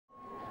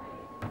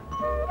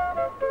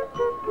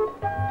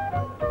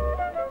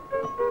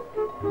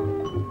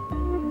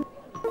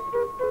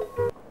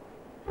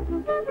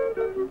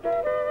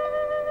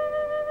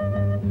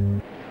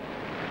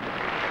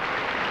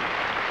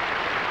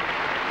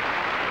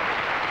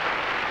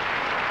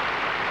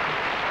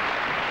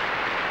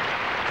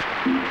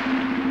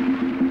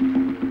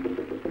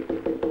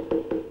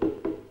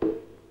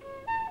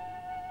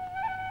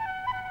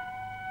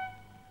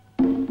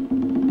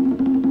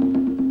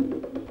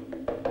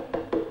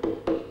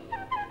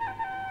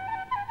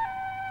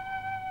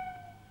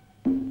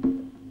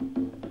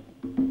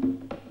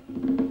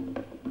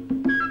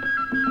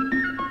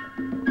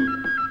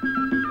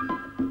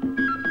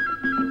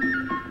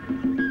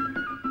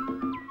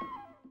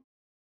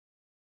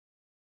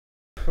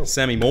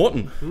Sammy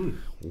Morton,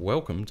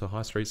 welcome to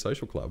High Street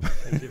Social Club.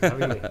 Thank you for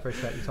having me.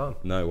 Appreciate your time.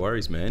 No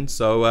worries, man.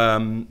 So,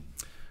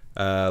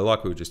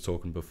 like we were just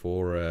talking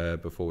before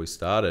we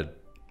started,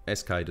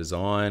 SK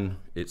Design,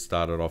 it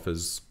started off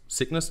as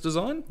Sikness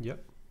Design.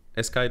 Yep.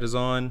 SK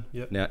Design.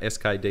 Yep. Now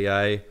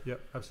SKDA.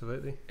 Yep,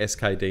 absolutely.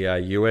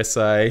 SKDA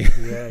USA.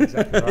 Yeah,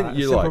 exactly right.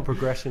 Simple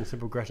progression.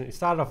 It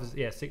started off as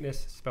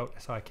Sikness, spelled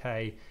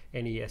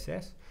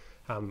Sikness.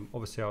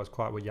 Obviously, I was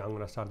quite young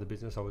when I started the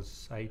business. I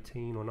was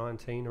 18 or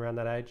 19, around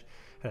that age.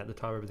 And at the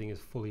time, everything is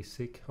fully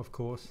sick, of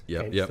course.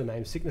 Yep. The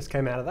name Sikness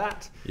came out of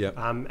that. Yep.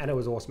 And it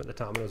was awesome at the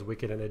time. And it was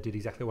wicked. And it did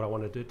exactly what I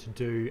wanted it to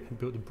do and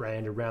built the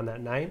brand around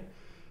that name.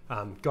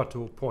 Got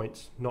to a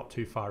point not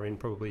too far in,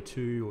 probably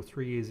 2 or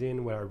 3 years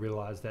in, where I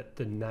realised that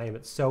the name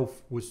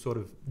itself was sort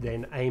of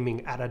then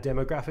aiming at a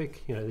demographic,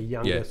 the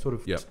younger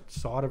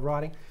side of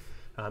riding.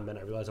 And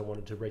I realised I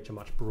wanted to reach a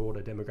much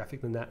broader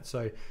demographic than that.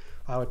 So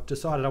I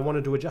decided I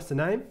wanted to adjust the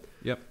name.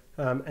 Yep.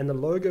 And the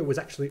logo was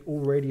actually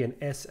already an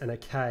S and a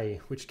K,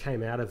 which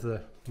came out of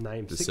the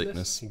name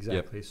Sikness.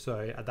 Exactly. Yep.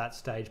 So at that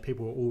stage,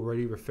 people were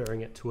already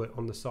referring it to it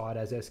on the side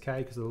as SK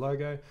because of the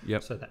logo.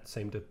 Yep. So that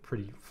seemed to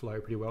flow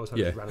pretty well. So I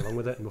just ran along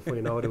with it. And before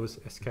you know it, it was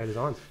SK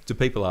Designs. Do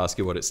people ask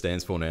you what it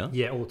stands for now?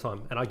 Yeah, all the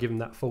time. And I give them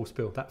that full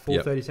spiel. That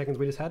full 30 seconds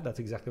we just had, that's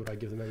exactly what I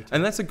give them every time.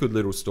 And that's a good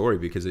little story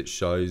because it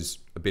shows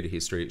a bit of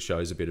history, it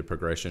shows a bit of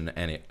progression,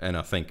 and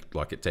I think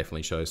it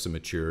definitely shows some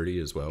maturity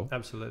as well.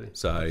 Absolutely.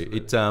 So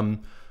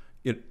absolutely.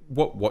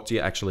 What do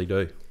you actually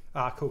do?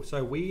 Cool.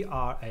 So we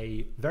are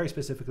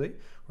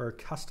we're a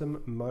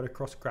custom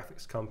motocross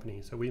graphics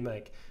company. So we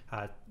make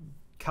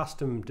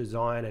custom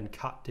design and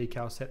cut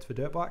decal sets for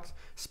dirt bikes.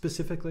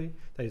 Specifically,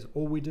 that is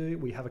all we do.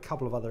 We have a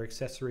couple of other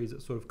accessories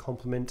that sort of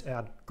complement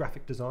our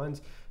graphic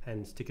designs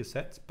and sticker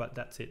sets, but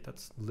that's it.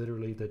 That's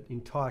literally the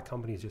entire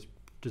company is just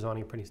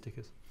designing and printing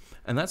stickers.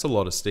 And that's a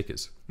lot of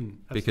stickers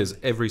because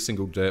every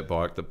single dirt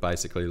bike that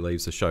basically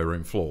leaves the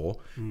showroom floor,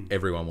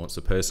 everyone wants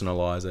to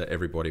personalize it,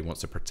 everybody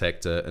wants to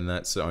protect it, and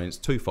it's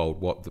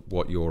twofold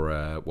what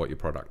your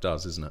product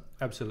does, isn't it?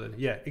 Absolutely,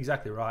 yeah,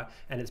 exactly right.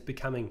 And it's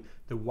becoming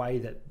the way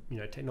that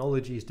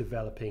technology is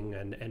developing,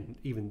 and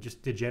even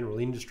just the general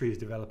industry is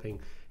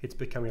developing. It's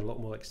becoming a lot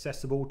more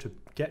accessible to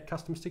get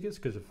custom stickers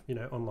because of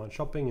online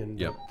shopping and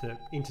the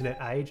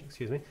internet age.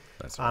 Excuse me.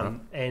 That's right.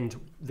 And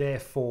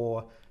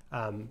therefore,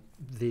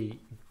 the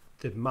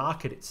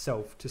market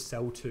itself to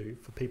sell to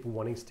for people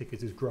wanting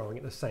stickers is growing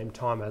at the same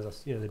time as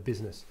us, the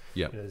business.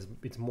 Yeah.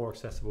 It's more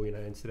accessible,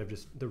 instead of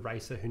just the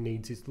racer who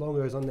needs his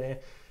logos on there.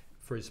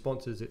 For his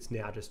sponsors, it's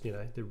now just,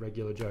 the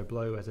regular Joe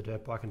Blow has a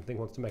dirt bike and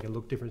wants to make it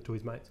look different to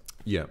his mates.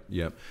 Yeah,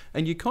 yeah.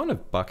 And you're kind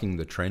of bucking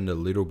the trend a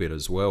little bit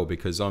as well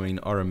because, I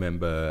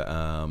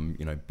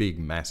remember, big,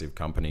 massive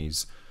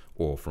companies,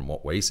 or from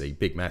what we see,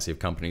 big, massive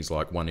companies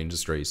like One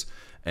Industries.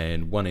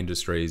 And One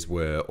Industries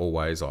were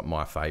always like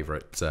my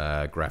favorite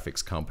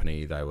graphics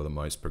company. They were the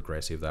most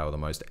progressive. They were the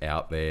most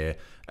out there.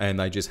 And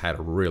they just had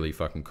a really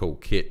fucking cool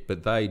kit.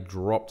 But they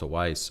dropped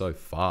away so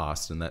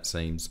fast. And that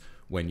seems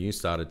when you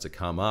started to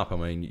come up, I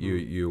mean,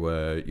 you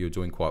were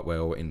doing quite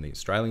well in the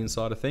Australian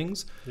side of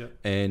things. Yep.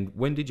 And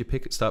when did you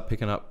start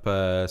picking up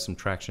some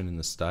traction in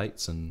the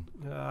States? And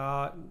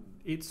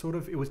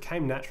it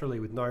came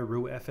naturally with no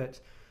real effort.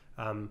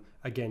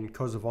 Again,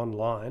 because of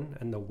online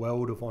and the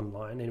world of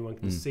online, anyone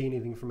can see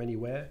anything from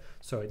anywhere.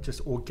 So it just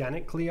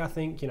organically, I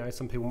think,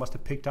 some people must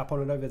have picked up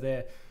on it over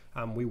there.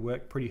 We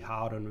worked pretty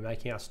hard on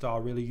making our style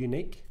really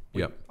unique.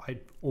 I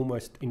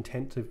almost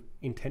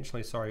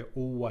intentionally,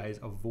 always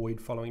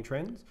avoid following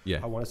trends. Yeah.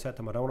 I want to set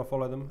them. I don't want to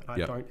follow them. I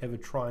don't ever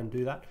try and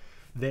do that.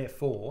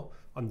 Therefore,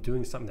 I'm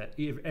doing something that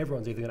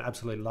everyone's either going to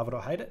absolutely love it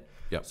or hate it.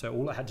 Yep. So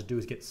all I had to do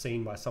is get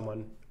seen by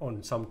someone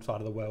on some side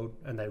of the world,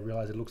 and they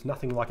realize it looks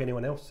nothing like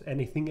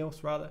anything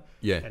else rather.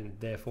 Yeah. And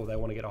therefore they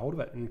want to get a hold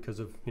of it. And because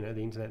of the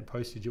internet and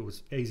postage, it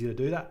was easy to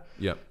do that.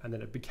 Yeah. And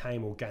then it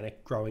became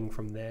organic, growing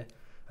from there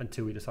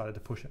until we decided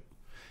to push it.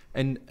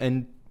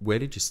 And where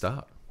did you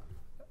start?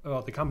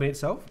 Oh, the company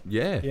itself?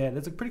 Yeah. Yeah,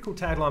 there's a pretty cool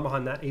tagline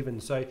behind that even.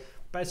 So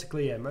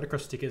basically,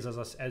 motocross stickers,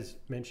 as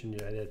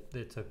mentioned,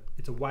 it's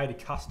a way to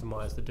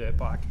customize the dirt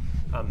bike,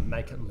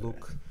 make it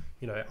look,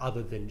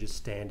 other than just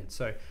standard.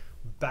 So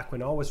back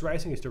when I was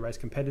racing, I used to race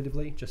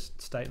competitively,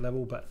 just state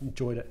level, but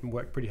enjoyed it and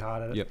worked pretty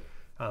hard at it. Yep.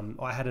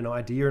 I had an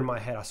idea in my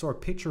head. I saw a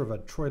picture of a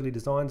Troy Lee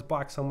Designs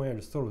bike somewhere and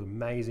just thought it was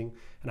amazing.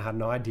 And I had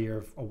an idea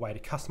of a way to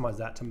customize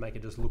that to make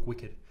it just look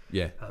wicked.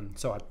 Yeah.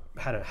 So I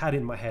had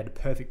in my head a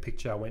perfect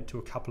picture. I went to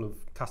a couple of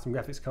custom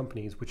graphics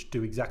companies which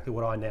do exactly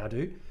what I now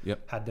do.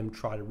 Yep. Had them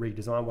try to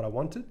redesign what I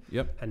wanted.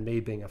 Yep. And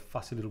me being a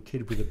fussy little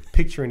kid with a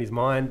picture in his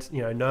mind,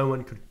 you know, no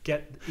one could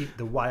get it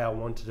the way I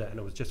wanted it, and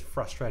it was just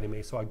frustrating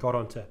me. So I got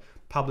onto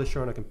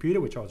Publisher on a computer,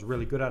 which I was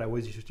really good at. I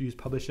always used to use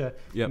Publisher.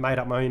 Yep. Made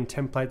up my own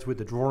templates with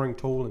the drawing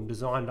tool and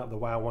designed it up the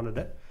way I wanted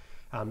it.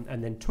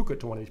 And then took it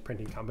to one of these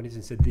printing companies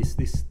and said, this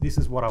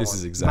is what I want. This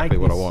is exactly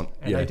what I want.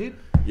 And they did.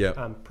 Yeah.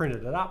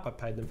 Printed it up. I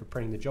paid them for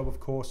printing the job, of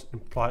course,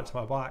 and applied it to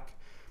my bike.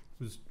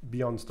 Was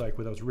beyond stoked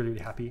with it. I was really,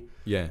 really happy.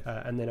 Yeah.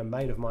 And then a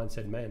mate of mine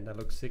said, man, that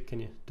looks sick. Can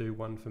you do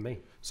one for me?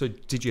 So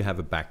did you have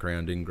a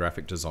background in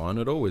graphic design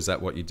at all? Is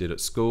that what you did at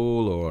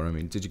school? Or, I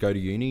mean, did you go to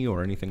uni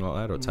or anything like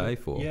that, or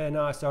TAFE? Or? Yeah,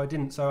 no, so I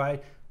didn't. So I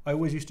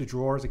always used to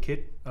draw as a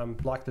kid,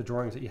 like the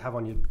drawings that you have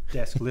on your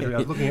desk. Literally, I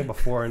was looking at it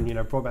before and, you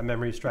know, brought back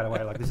memories straight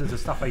away. Like, this is the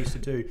stuff I used to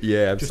do.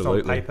 Yeah,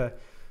 absolutely. Just on paper.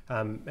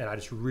 And I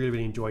just really,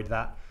 really enjoyed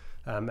that.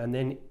 And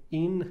then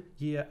in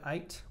year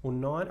 8 or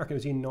 9, I reckon it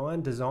was year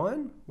 9,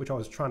 design, which I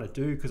was trying to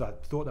do because I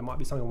thought that might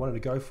be something I wanted to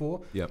go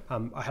for. Yep.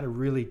 I had a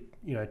really,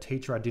 you know,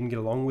 teacher I didn't get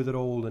along with at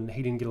all, and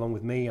he didn't get along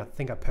with me. I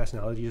think our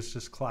personalities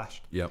just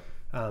clashed. Yep.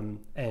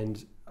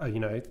 You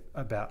know,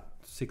 about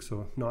 6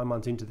 or 9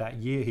 months into that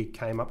year, he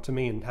came up to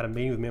me and had a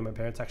meeting with me and my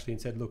parents actually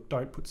and said, look,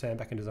 don't put Sam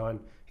back in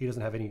design. He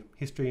doesn't have any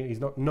history. He's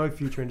no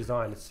future in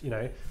design. It's, you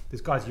know,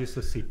 this guy's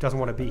useless. He doesn't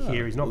want to be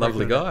here. He's not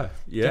lovely guy.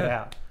 Yeah. Get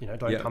out. You know,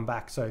 don't come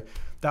back. So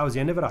that was the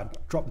end of it. I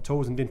dropped the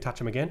tools and didn't touch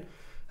them again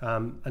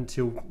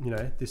until, you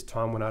know, this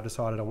time when I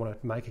decided I wanted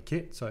to make a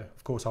kit. So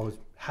of course I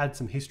had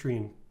some history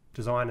in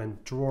design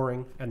and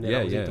drawing, and then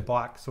I was into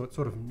bike. So it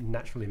sort of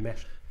naturally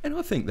meshed. And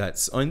I think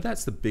that's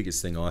the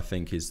biggest thing, I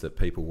think, is that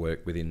people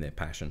work within their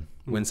passion.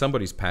 When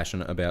somebody's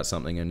passionate about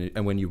something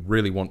and when you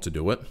really want to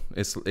do it,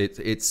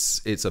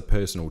 it's a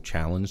personal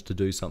challenge to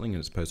do something, and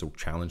it's a personal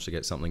challenge to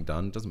get something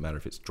done. It doesn't matter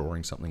if it's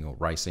drawing something or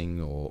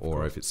racing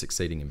or if it's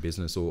succeeding in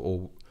business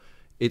or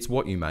it's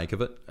what you make of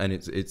it. And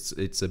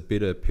it's a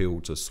bitter pill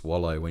to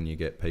swallow when you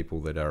get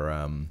people that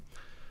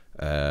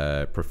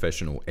are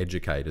professional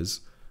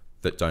educators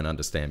that don't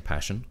understand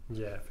passion.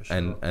 Yeah, for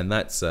sure. And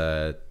that's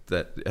that.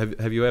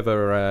 Have you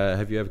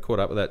ever caught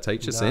up with that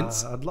teacher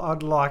since?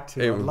 I'd like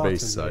to. It would be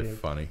so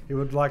funny. He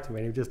would like to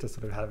meet him just to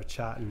sort of have a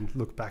chat and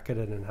look back at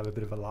it and have a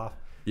bit of a laugh.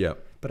 Yeah.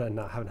 But I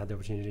haven't had the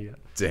opportunity yet.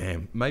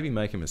 Damn. Maybe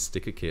make him a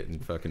sticker kit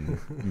and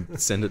fucking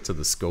send it to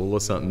the school or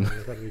something.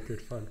 Yeah, that'd be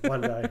good fun.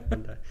 One day.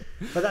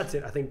 But that's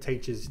it. I think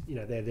teachers, you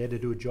know, they're there to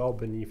do a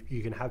job, and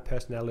you can have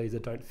personalities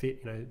that don't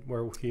fit. You know,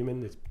 we're all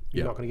human.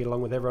 You're not going to get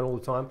along with everyone all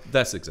the time.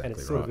 That's exactly right. And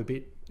it's sort of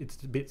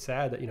it's a bit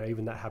sad that, you know,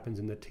 even that happens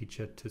in the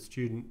teacher to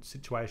student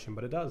situation,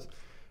 but it does.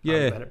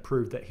 Yeah. And it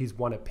proved that his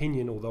one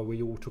opinion, although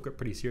we all took it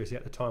pretty seriously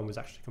at the time, was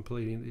actually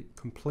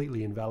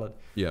completely invalid.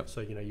 Yeah.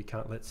 So, you know, you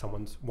can't let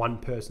one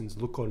person's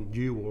look on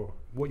you or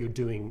what you're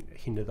doing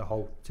hinder the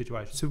whole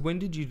situation. So when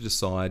did you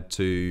decide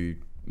to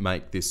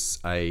make this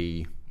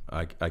I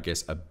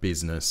guess a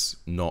business,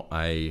 not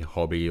a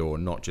hobby, or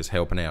not just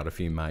helping out a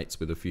few mates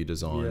with a few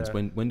designs?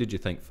 Yeah. When did you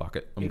think, fuck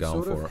it, I'm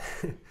going for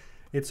it?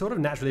 It sort of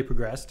naturally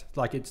progressed.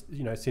 Like, it's,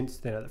 you know, since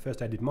then, at the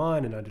first I did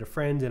mine, and I did a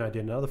friend's, and I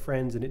did another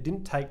friend's, and it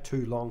didn't take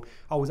too long.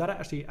 I was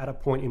actually at a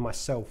point in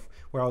myself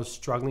where I was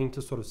struggling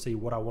to sort of see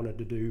what I wanted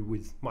to do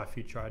with my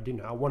future. I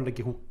didn't know. I wanted to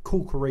get a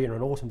cool career and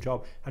an awesome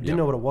job. I didn't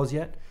know what it was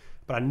yet,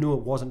 but I knew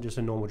it wasn't just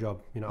a normal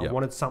job. You know, I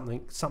wanted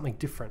something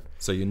different.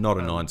 So you're not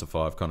a 9 to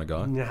 5 kind of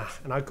guy? Nah,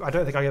 and I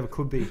don't think I ever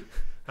could be.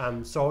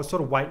 So I was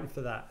sort of waiting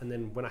for that, and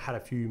then when I had a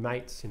few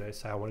mates, you know,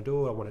 say I want to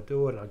do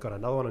it, and I got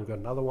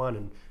another one,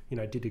 and you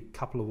know, did a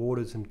couple of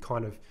orders and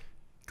kind of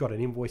got an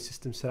invoice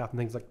system set up and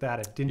things like that.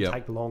 It didn't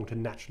take long to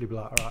naturally be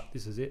like, all right,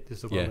 this is it, this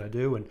is what I'm going to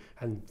do,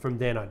 and from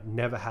then I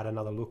never had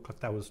another look. Like,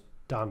 that was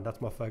done.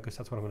 That's my focus.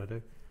 That's what I'm going to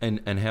do.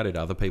 And how did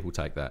other people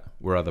take that?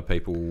 Were other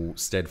people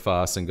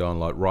steadfast and going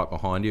like right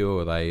behind you, or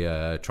were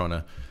they trying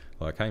to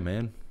like, hey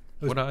man,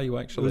 what are you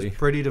actually? It was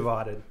pretty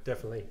divided,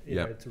 definitely. You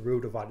know, it's a real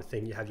divided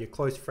thing. You have your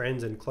close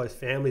friends and close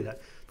family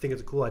that think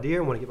it's a cool idea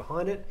and want to get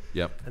behind it.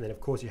 Yep. And then, of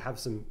course, you have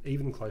some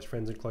even close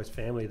friends and close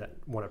family that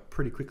want to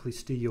pretty quickly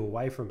steer you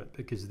away from it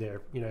because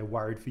they're, you know,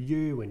 worried for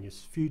you and your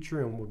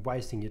future and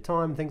wasting your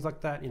time, things like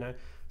that. You know,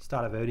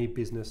 start of any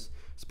business,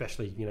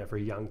 especially, you know, for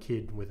a young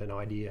kid with an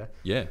idea.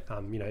 Yeah.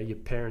 You know, your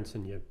parents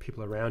and your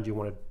people around you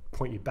want to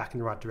point you back in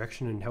the right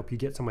direction and help you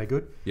get somewhere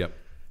good. Yep.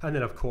 And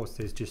then, of course,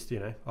 there's just, you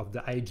know, of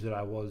the age that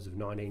I was of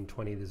 19,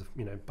 20, there's,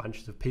 you know,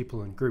 bunches of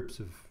people and groups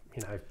of,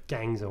 you know,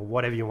 gangs or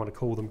whatever you want to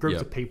call them, groups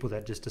of people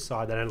that just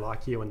decide they don't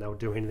like you and they'll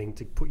do anything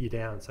to put you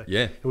down. So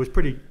it was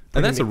pretty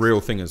and that's mixed. A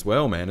real thing as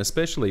well, man,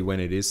 especially when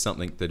it is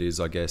something that is,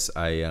 I guess,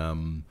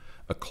 a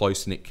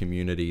close-knit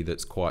community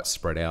that's quite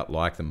spread out,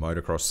 like the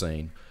motocross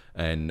scene.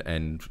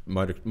 And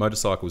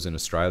motorcycles in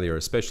Australia,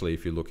 especially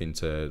if you look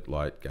into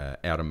like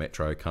outer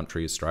metro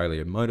country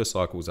Australia,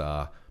 motorcycles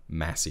are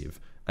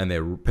massive.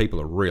 And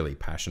people are really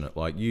passionate.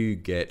 Like, you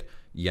get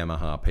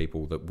Yamaha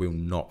people that will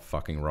not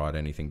fucking ride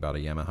anything but a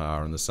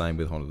Yamaha, and the same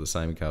with Honda, the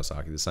same with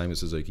Kawasaki, the same with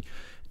Suzuki.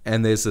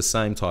 And there's the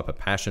same type of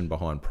passion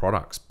behind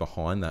products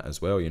behind that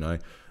as well. You know,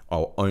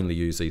 I'll only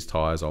use these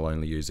tires, I'll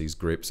only use these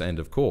grips, and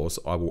of course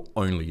I will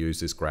only use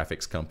this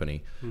graphics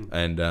company.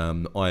 And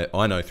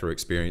I know through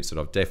experience that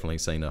I've definitely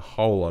seen a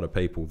whole lot of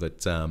people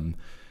that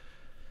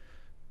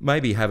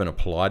maybe haven't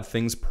applied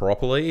things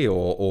properly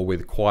or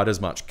with quite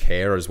as much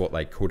care as what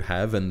they could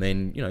have, and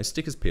then, you know,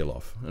 stickers peel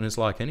off. And it's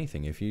like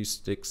anything, if you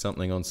stick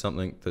something on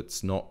something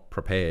that's not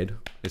prepared,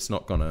 it's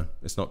not gonna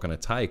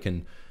take.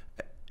 And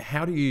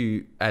how do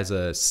you, as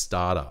a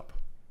startup,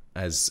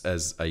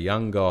 as a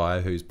young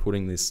guy who's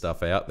putting this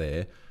stuff out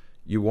there,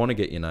 you want to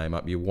get your name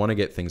up, you want to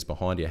get things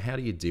behind you, how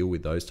do you deal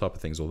with those type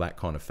of things or that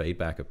kind of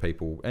feedback of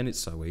people? And it's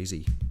so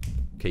easy,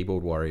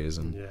 keyboard warriors.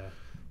 And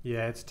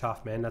yeah, it's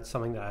tough, man. That's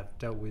something that I've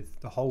dealt with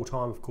the whole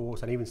time, of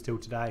course, and even still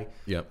today.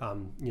 You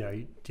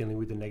know, dealing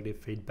with the negative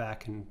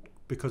feedback, and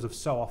because of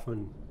so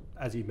often,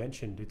 as you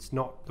mentioned, it's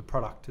not the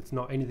product, it's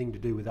not anything to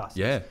do with us.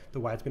 It's the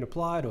way it's been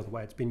applied or the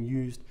way it's been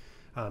used.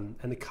 And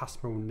the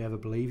customer will never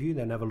believe you.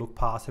 They'll never look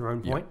past their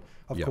own point.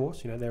 Of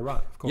course, you know, they're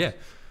right, of course.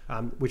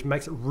 Which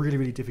makes it really,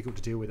 really difficult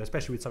to deal with,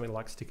 especially with something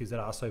like stickers that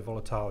are so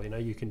volatile. You know,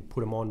 you can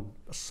put them on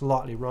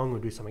slightly wrong or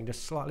do something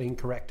just slightly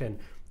incorrect, and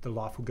the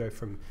life will go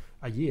from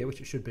a year, which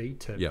it should be,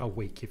 to a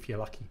week if you're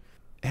lucky.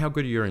 How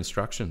good are your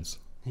instructions?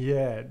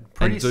 Yeah,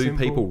 pretty simple.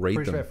 simple, People read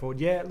pretty them? Straightforward.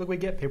 Yeah, look, we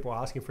get people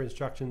asking for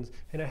instructions.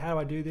 You know, how do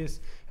I do this?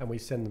 And we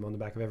send them on the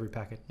back of every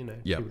packet. You know,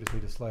 people just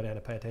need to slow down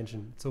and pay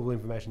attention. It's all the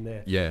information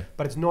there. Yeah.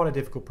 But it's not a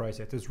difficult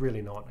process. It's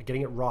really not.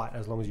 Getting it right,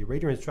 as long as you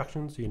read your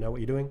instructions, so you know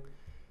what you're doing.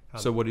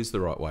 So what is the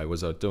right way?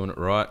 Was I doing it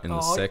right in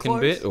the second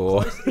close, bit?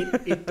 Or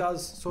it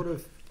does sort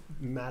of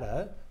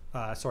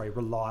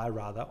rely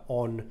rather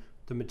on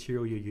the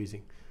material you're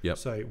using.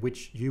 So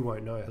which you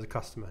won't know as a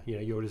customer. You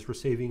know, you're just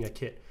receiving a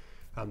kit.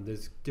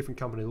 There's different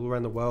companies all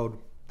around the world.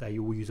 They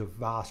will use a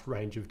vast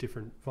range of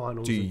different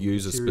vinyls. Do you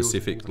use a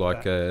specific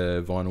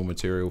vinyl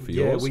material for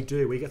yours? Yeah, we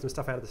do. We get some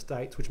stuff out of the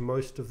States, which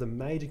most of the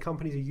major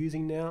companies are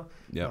using now.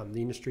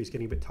 The industry is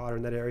getting a bit tighter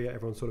in that area.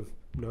 Everyone sort of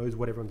knows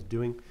what everyone's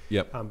doing.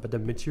 But the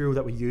material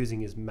that we're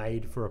using is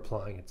made for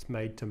applying. It's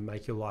made to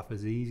make your life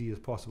as easy as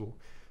possible.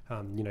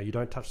 You know, you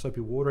don't touch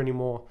soapy water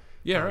anymore.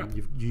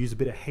 You use a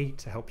bit of heat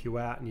to help you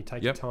out, and you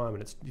take your time,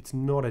 and it's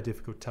not a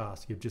difficult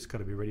task. You've just got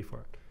to be ready for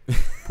it.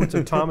 Put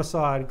some time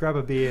aside, grab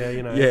a beer,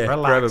 you know, relax,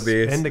 grab a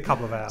beer, spend a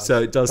couple of hours.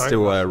 So it does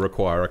still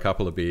require a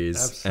couple of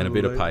beers and a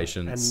bit of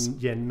patience.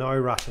 And no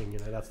rushing, you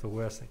know, that's the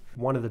worst thing.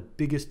 One of the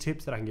biggest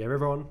tips that I can give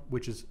everyone,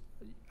 which is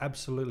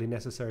absolutely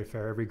necessary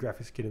for every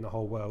graphics kit in the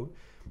whole world,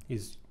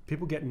 is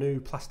people get new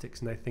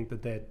plastics and they think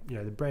that they're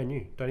brand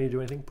new. Don't need to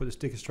do anything, put the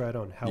sticker straight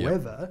on.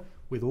 However,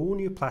 with all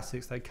new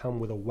plastics, they come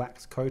with a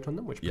wax coat on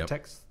them, which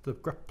protects the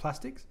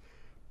plastics,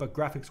 but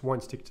graphics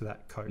won't stick to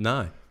that coat.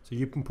 No. So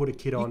you can put a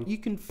kit on. You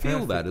can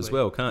feel that as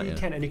well, can't you? You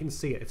can, and you can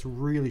see it. It's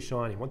really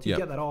shiny. Once you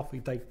get that off,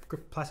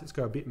 plastics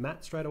go a bit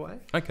matte straight away.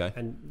 Okay.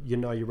 And you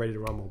know you're ready to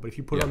rumble. But if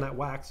you put on that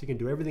wax, you can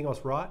do everything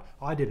else right.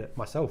 I did it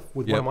myself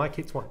with one of my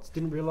kits once.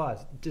 Didn't realise.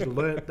 Just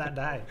learned that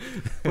day.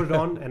 Put it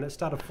on, and it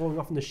started falling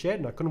off in the shed,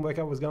 and I couldn't work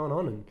out what was going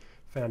on, and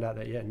found out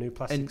that new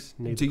plastics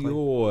need to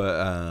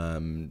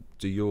clean.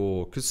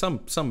 Because some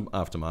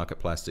aftermarket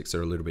plastics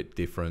are a little bit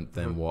different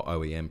than what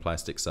OEM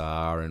plastics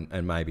are,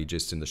 and maybe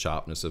just in the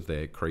sharpness of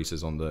their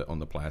creases on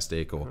the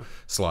plastic or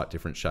slight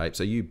different shapes.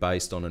 Are you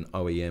based on an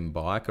OEM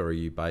bike, or are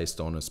you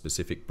based on a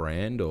specific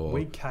brand? Or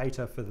we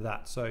cater for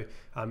that. So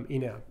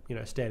in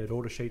our standard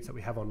order sheets that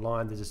we have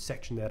online, there's a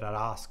section there that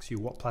asks you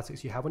what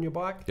plastics you have on your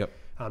bike.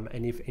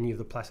 And if any of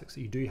the plastics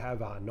that you do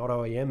have are not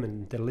OEM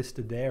and they're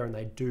listed there and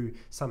they do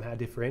somehow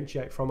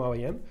differentiate from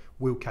OEM,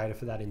 we'll cater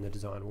for that in the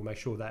design. We'll make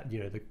sure that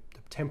the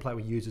template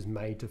we use is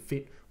made to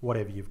fit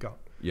whatever you've got.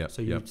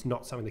 It's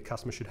not something the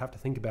customer should have to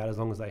think about, as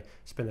long as they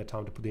spend their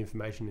time to put the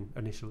information in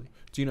initially.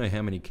 Do you know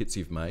how many kits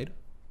you've made?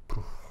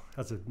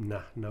 That's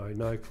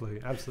no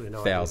clue. Absolutely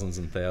no Thousands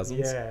idea. And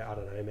thousands? Yeah, I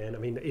don't know, man. I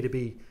mean, it'd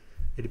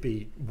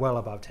be well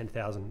above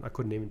 10,000. I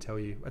couldn't even tell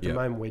you. At the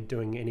moment, we're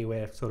doing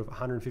anywhere sort of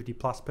 150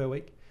 plus per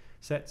week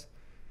sets.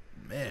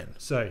 Man.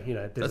 So,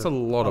 there's that's a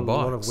lot of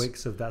bikes. A lot of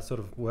weeks of that sort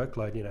of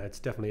workload. It's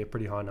definitely a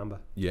pretty high number.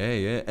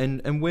 Yeah.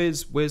 And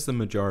where's the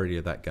majority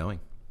of that going?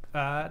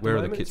 Where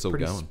are the kits all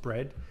going?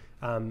 Spread.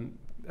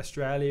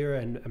 Australia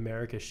and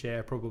America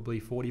share probably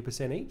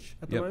 40% each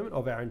at the moment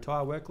of our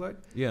entire workload.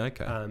 Yeah,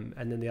 okay.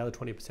 And then the other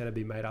 20% will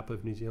be made up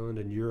of New Zealand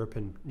and Europe,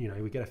 and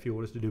we get a few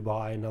orders to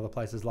Dubai and other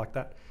places like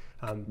that.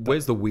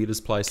 Where's the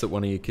weirdest place that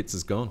one of your kits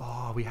has gone?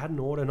 Oh, we had an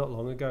order not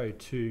long ago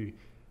to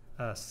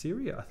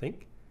Syria, I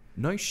think.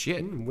 No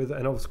shit. And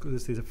obviously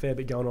there's a fair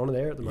bit going on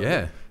there at the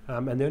moment. Yeah.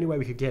 And the only way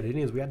we could get it in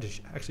is we had to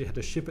actually had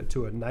to ship it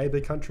to a neighbour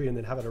country and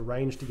then have it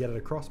arranged to get it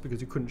across,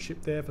 because you couldn't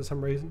ship there for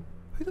some reason.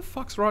 Who the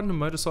fuck's riding a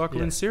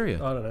motorcycle in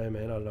Syria? I don't know,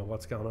 man. I don't know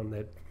what's going on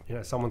there.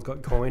 Someone's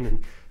got coin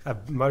and a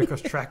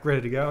motocross track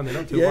ready to go, and they're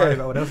not too worried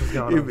about what else is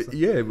going on.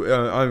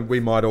 So. We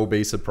might all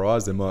be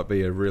surprised. There might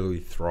be a really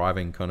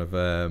thriving kind of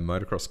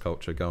motocross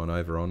culture going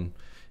over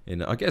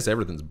And I guess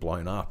everything's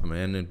blown up,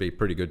 man. It'd be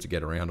pretty good to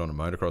get around on a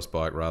motocross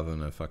bike rather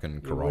than a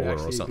fucking Corolla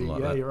or something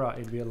like that. Yeah, you're right.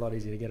 It'd be a lot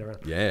easier to get around.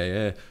 Yeah,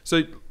 yeah.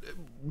 So,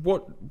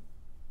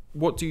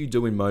 what do you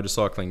do in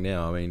motorcycling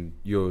now? I mean,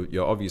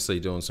 you're obviously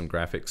doing some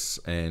graphics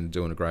and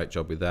doing a great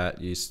job with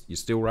that. You're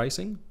still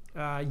racing?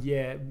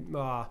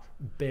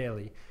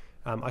 Barely.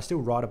 I still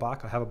ride a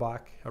bike. I have a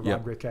bike. I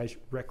ride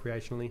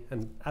recreationally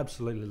and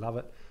absolutely love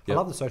it. I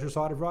love the social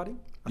side of riding.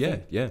 I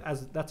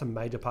think that's a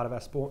major part of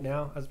our sport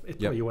now. It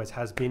probably always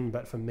has been,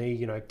 but for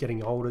me,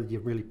 getting older, you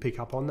really pick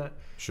up on that.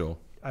 Sure.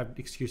 I have an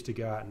excuse to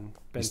go out and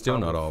spend You're still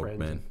time not with old, friends.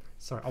 man.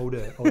 Sorry,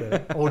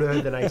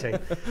 older than 18.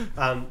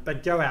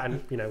 But go out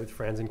and, with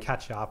friends and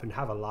catch up and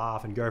have a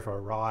laugh and go for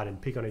a ride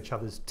and pick on each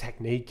other's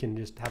technique and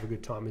just have a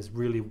good time is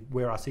really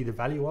where I see the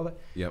value of it.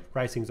 Yep.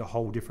 Racing's a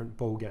whole different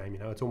ball game.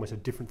 It's almost a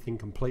different thing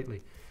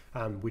completely,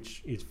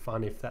 which is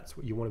fun if that's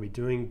what you want to be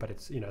doing. But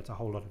it's, it's a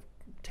whole lot of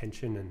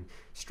tension and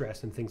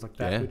stress and things like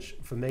that, which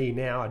for me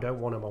now, I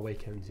don't want on my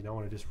weekends. I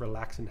want to just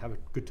relax and have a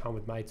good time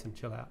with mates and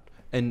chill out.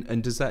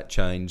 And does that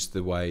change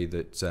the way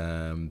that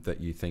that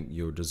you think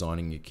you're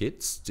designing your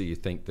kits? Do you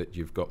think that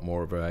you've got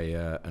more of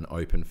an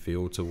open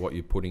feel to what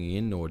you're putting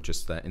in, or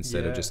just that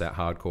instead of just that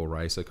hardcore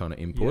racer kind of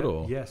input?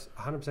 Or yes,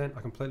 100%.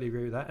 I completely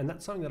agree with that, and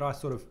that's something that I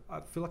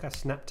feel like I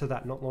snapped to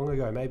that not long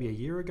ago, maybe a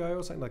year ago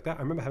or something like that.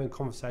 I remember having a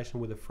conversation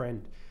with a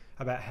friend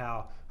about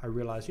how I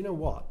realized,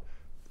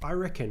 I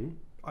reckon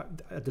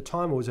at the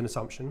time it was an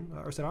assumption.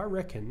 I said I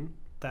reckon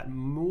that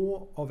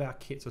more of our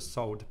kits are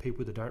sold to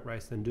people that don't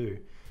race than do.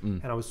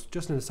 And I was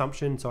just an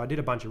assumption, so I did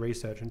a bunch of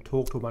research and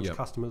talked to a bunch of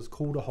customers,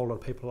 called a whole lot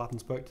of people up and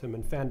spoke to them,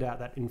 and found out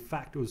that in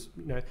fact it was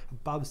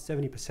above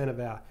 70% of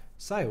our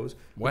sales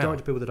were going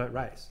to people that don't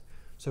race.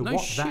 So no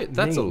what shit, that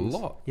that's means, a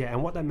lot. Yeah,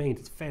 and what that means,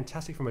 it's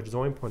fantastic from a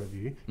design point of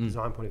view.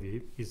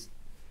 Is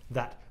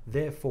that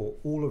therefore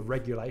all of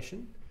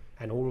regulation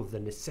and all of the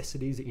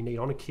necessities that you need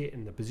on a kit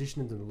and the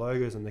positions and the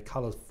logos and the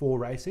colours for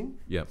racing,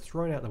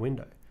 thrown out the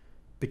window.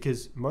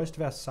 Because most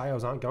of our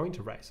sales aren't going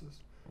to races.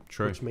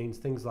 True. Which means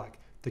things like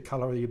the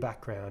colour of your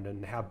background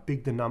and how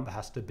big the number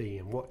has to be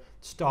and what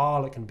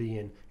style it can be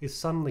in is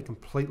suddenly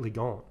completely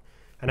gone.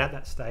 And at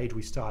that stage,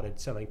 we started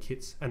selling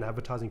kits and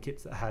advertising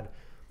kits that had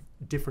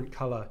different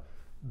colour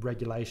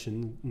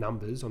regulation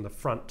numbers on the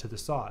front to the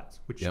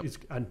sides, which is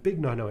a big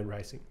no-no in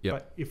racing.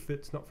 But if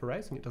it's not for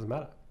racing, it doesn't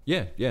matter.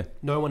 Yeah.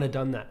 No one had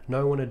done that.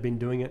 No one had been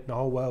doing it in the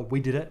whole world. We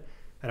did it.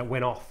 And it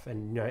went off,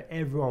 and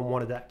everyone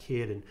wanted that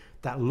kit and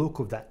that look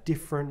of that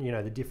different,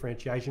 the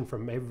differentiation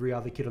from every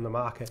other kit on the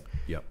market.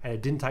 Yep. And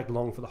it didn't take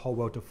long for the whole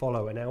world to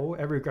follow, and now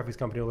every graphics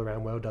company all around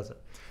the world does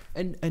it.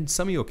 And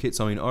some of your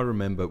kits, I mean, I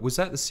remember, was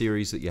that the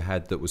series that you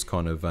had that was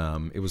kind of,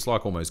 it was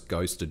like almost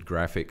ghosted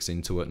graphics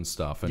into it and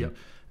stuff,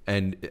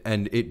 and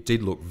it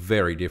did look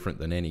very different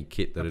than any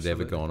kit that had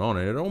ever gone on,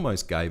 and it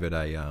almost gave it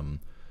a,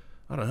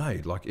 I don't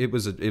know, like it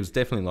was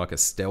definitely like a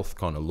stealth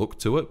kind of look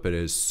to it, but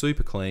it was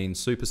super clean,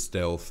 super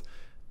stealth.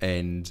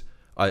 And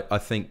I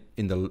think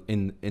in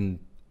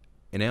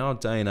our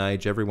day and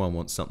age, everyone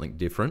wants something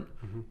different,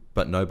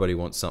 but nobody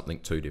wants something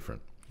too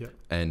different. Yep.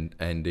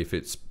 And if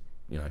it's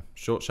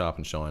short, sharp,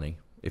 and shiny,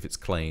 if it's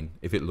clean,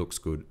 if it looks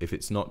good, if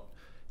it's not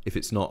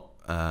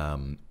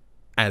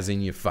as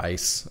in your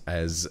face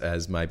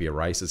as maybe a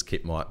racer's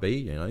kit might be.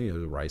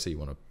 You're a racer, you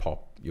want to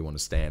pop, you want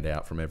to stand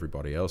out from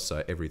everybody else,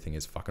 so everything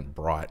is fucking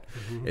bright,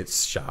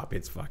 it's sharp,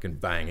 it's fucking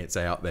bang, it's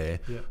out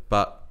there.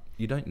 But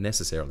you don't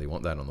necessarily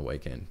want that on the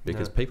weekend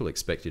because people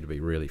expect you to be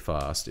really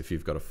fast if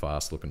you've got a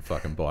fast looking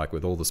fucking bike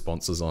with all the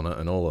sponsors on it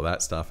and all of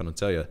that stuff. And I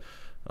tell you,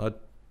 I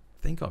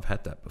think I've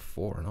had that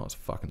before and I was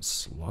fucking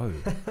slow,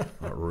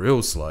 like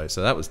real slow.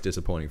 So that was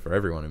disappointing for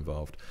everyone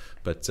involved.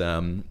 But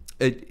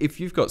if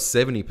you've got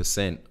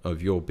 70%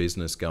 of your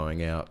business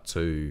going out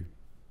to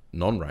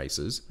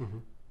non-racers,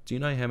 do you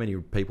know how many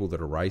people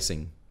that are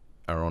racing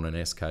are on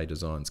an SK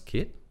Designs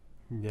kit?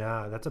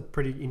 Yeah, that's a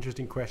pretty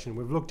interesting question.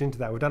 We've looked into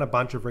that. We've done a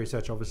bunch of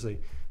research, obviously.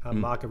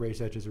 Market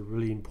research is a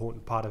really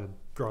important part of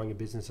growing a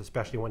business,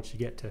 especially once you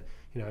get to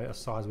a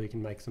size where you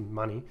can make some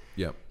money.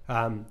 Yep.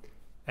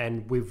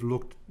 And we've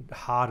looked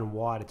hard and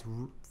wide. It's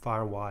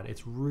far and wide.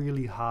 It's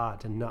really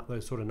hard to nut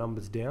those sort of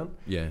numbers down.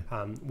 Yeah.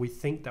 We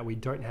think that we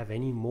don't have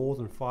any more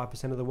than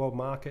 5% of the world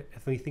market. I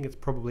think it's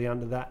probably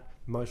under that,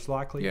 most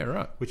likely. Yeah,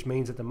 right. Which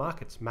means that the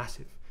market's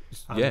massive.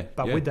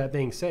 But with that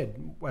being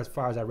said, as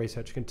far as our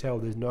research can tell,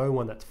 there's no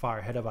one that's far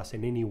ahead of us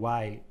in any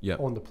way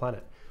on the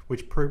planet,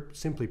 which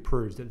simply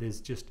proves that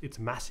it's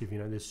massive.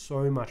 There's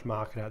so much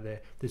market out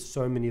there. There's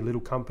so many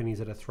little companies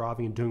that are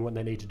thriving and doing what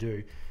they need to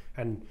do.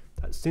 And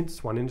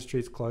since One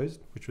Industry's closed,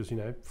 which was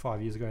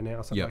 5 years ago now,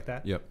 or something like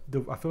that,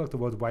 I feel like the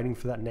world's waiting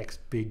for that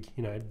next big.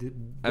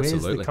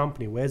 Where's the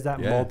company? Where's that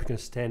mob going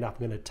to stand up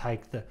and going to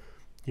take the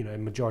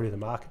majority of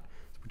the market?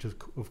 Which is,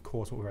 of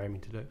course, what we're aiming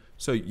to do.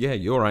 So,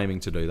 you're aiming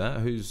to do that.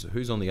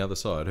 Who's on the other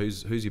side?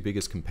 Who's your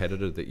biggest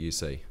competitor that you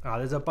see?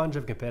 There's a bunch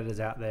of competitors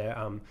out there.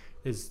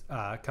 There's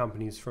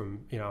companies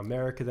from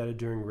America that are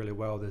doing really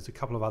well. There's a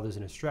couple of others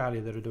in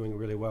Australia that are doing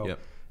really well.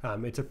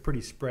 It's a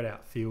pretty spread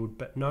out field,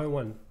 but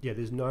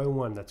there's no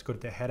one that's got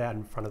their head out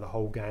in front of the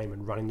whole game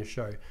and running the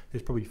show.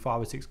 There's probably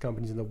 5 or 6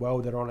 companies in the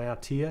world that are on our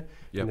tier,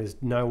 and there's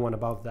no one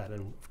above that.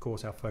 And of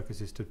course, our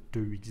focus is to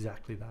do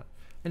exactly that.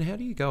 And how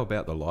do you go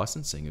about the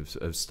licensing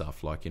of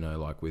stuff? Like,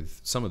 like with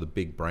some of the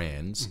big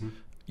brands,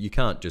 you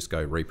can't just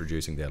go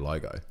reproducing their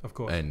logo. Of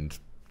course. And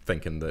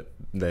thinking that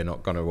they're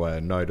not going to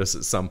notice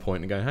at some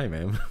point and go, hey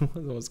man,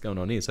 what's going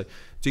on here? So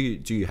do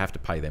you have to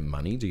pay them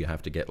money? Do you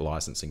have to get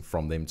licensing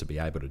from them to be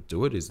able to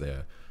do it? Is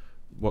there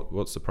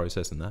what's the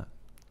process in that?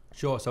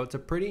 Sure. So it's a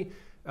pretty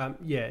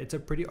it's a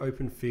pretty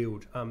open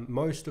field.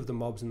 Most of the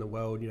mobs in the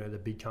world, the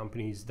big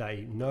companies,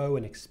 they know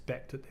and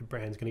expect that their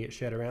brand's going to get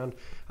shared around.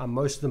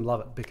 Most of them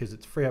love it because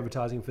it's free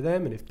advertising for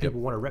them, and if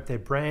people want to rep their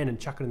brand and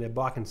chuck it in their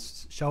bike and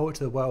show it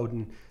to the world,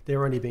 and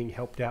they're only being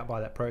helped out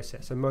by that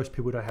process. So most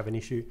people don't have an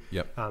issue.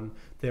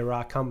 There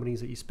are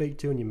companies that you speak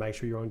to and you make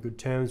sure you're on good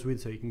terms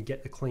with, so you can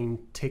get the clean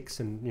ticks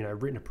and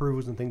written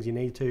approvals and things you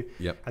need to.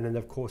 And then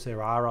of course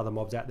there are other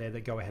mobs out there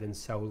that go ahead and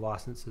sell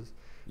licenses.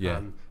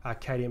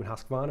 KDM and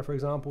Husqvarna, for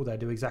example, they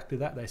do exactly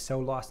that. They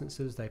sell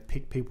licenses, they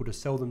pick people to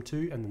sell them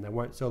to, and then they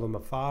won't sell them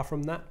afar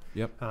from that.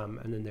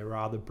 And then there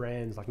are other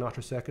brands like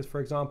Nitro Circus, for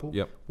example.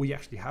 We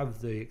actually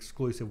have the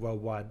exclusive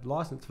worldwide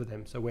license for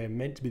them, so we're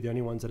meant to be the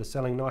only ones that are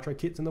selling Nitro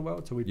kits in the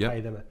world, so we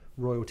pay them a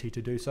royalty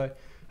to do so.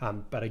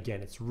 But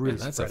again, it's really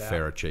that's a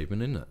fair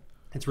achievement, isn't it?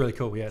 It's really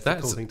cool. Yeah, it's that's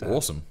a cool thing to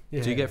awesome.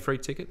 Have. Do you get free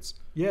tickets?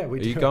 Yeah, we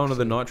do. Are you going to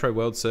the Nitro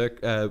World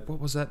what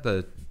was that?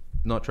 The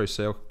Nitro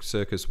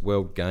Circus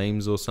World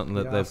Games or something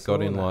that they've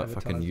got in like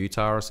fucking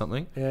Utah or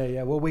something?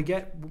 Yeah. Well, we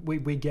get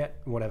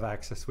whatever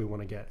access we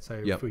want to get.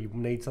 So if we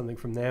need something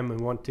from them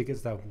and want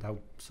tickets, they'll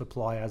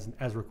supply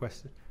as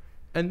requested.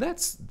 And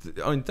that's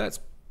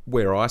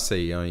where I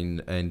see,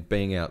 and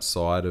being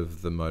outside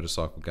of the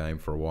motorcycle game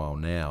for a while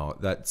now,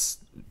 that's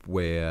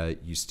where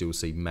you still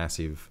see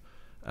massive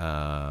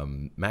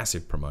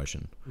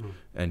promotion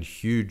and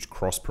huge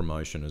cross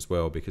promotion as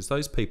well, because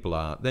those people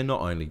they're not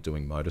only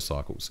doing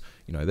motorcycles,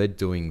 they're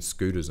doing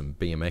scooters and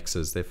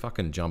BMXs, they're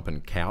fucking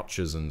jumping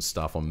couches and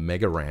stuff on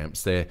mega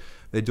ramps, they're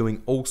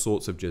doing all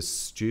sorts of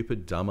just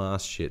stupid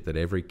dumbass shit that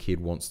every kid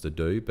wants to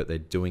do, but they're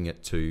doing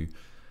it to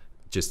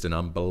just an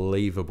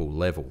unbelievable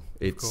level.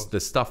 It's the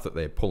stuff that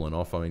they're pulling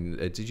off.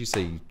 Did you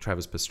see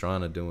Travis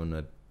Pastrana doing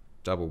a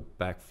double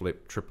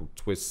backflip, triple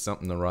twist,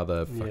 something or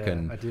other?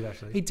 Fucking, I did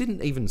actually. He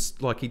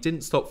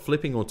didn't stop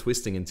flipping or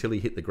twisting until he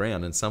hit the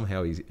ground, and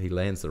somehow he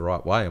lands the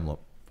right way. I'm like,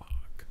 fuck.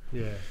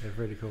 Yeah, they're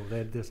really cool.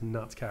 They're some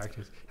nuts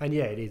characters. And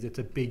yeah, it is. It's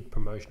a big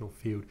promotional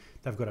field.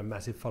 They've got a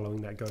massive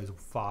following that goes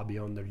far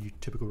beyond the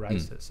typical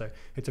racers. So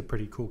it's a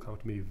pretty cool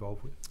company to be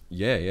involved with.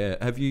 Yeah.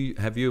 Have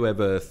you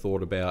ever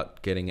thought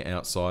about getting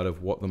outside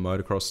of what the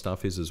motocross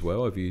stuff is as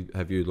well? Have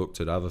you looked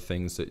at other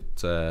things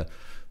that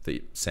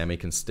Sammy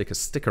can stick a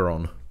sticker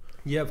on?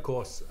 Yeah, of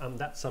course.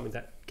 That's something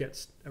that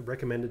gets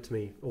recommended to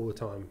me all the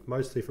time,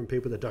 mostly from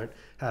people that don't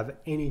have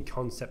any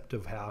concept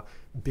of how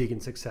big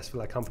and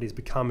successful our companies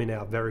become in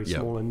our very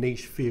small and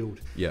niche field.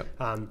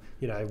 When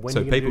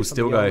so people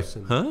still go,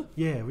 huh?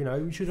 Yeah,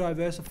 you should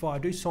diversify,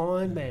 do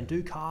sign, man,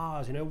 do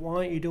cars. Why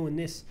aren't you doing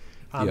this?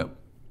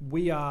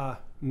 We are,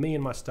 me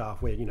and my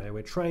staff,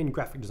 we're trained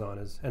graphic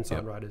designers and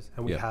sign writers,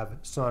 and we have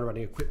sign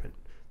writing equipment.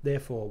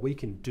 Therefore, we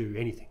can do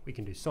anything. We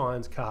can do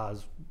signs,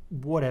 cars,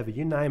 whatever,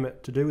 you name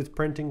it, to do with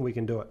printing, we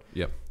can do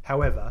it.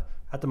 However,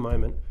 at the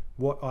moment,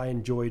 what I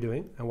enjoy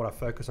doing and what I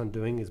focus on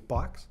doing is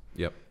bikes.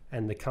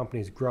 And the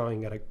company's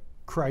growing at a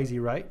crazy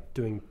rate,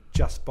 doing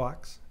just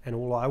bikes. And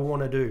all I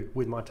want to do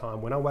with my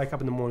time, when I wake up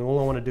in the morning, all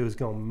I want to do is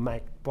go and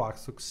make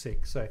bikes look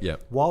sick. So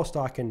whilst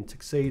I can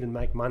succeed and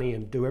make money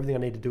and do everything I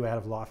need to do out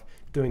of life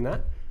doing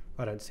that,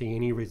 I don't see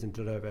any reason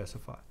to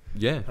diversify.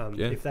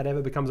 If that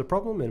ever becomes a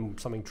problem and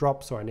something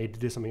drops or I need to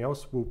do something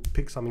else, we'll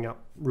pick something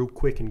up real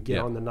quick and get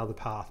on another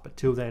path. But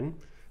till then,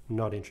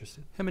 not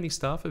interested. How many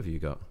staff have you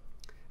got?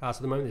 So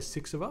at the moment there's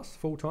 6 of us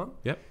full time.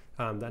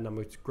 That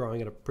number is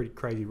growing at a pretty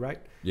crazy rate.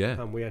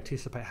 We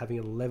anticipate having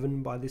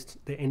 11 by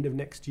the end of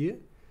next year.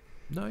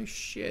 No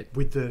shit.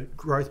 With the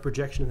growth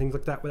projection and things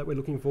like that we're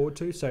looking forward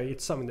to. So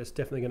it's something that's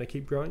definitely going to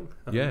keep growing.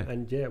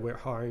 And we're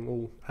hiring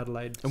all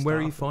Adelaide staff. And where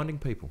are you finding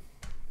people?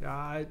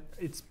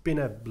 It's been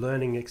a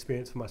learning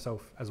experience for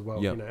myself as well.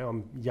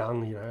 I'm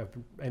young, I've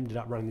ended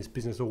up running this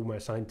business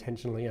almost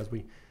unintentionally, as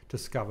we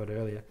discovered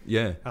earlier.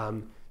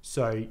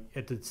 So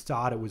at the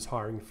start it was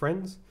hiring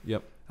friends.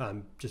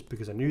 Just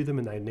because I knew them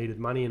and they needed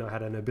money and I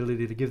had an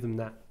ability to give them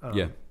that.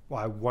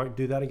 I won't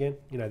do that again.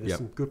 There's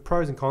some good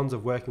pros and cons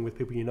of working with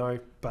people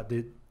but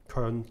the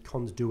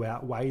cons do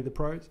outweigh the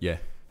pros.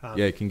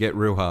 It can get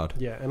real hard.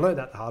 And learned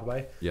that the hard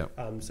way.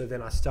 So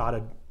then I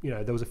started,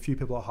 there was a few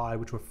people I hired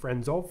which were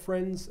friends of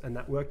friends, and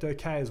that worked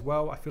okay as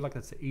well. I feel like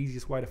that's the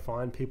easiest way to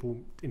find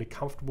people in a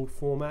comfortable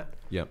format.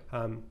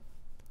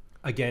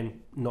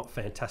 Again, not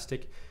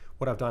fantastic.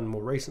 What I've done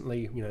more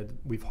recently,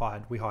 we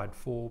hired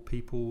 4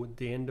 people at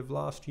the end of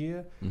last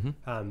year,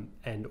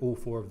 and all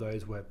 4 of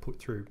those were put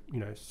through,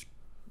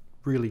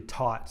 really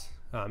tight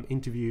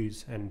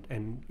interviews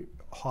and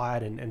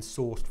hired and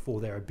sourced for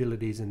their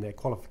abilities and their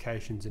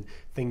qualifications and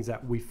things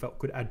that we felt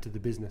could add to the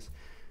business.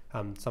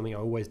 Something I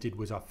always did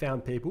was I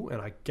found people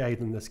and I gave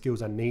them the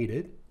skills I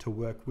needed to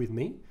work with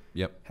me.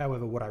 Yep.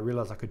 However, what I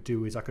realized I could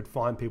do is I could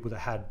find people that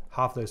had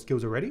half those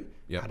skills already,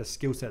 had a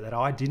skill set that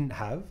I didn't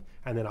have,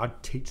 and then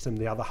I'd teach them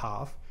the other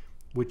half,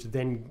 which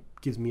then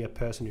gives me a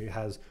person who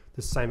has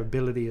the same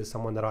ability as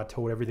someone that I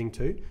taught everything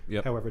to.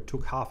 Yep. However, it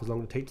took half as long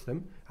to teach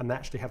them, and they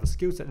actually have a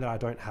skill set that I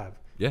don't have,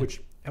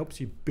 which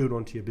helps you build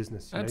onto your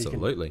business.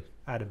 Absolutely. You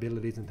can add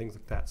abilities and things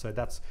like that. So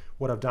that's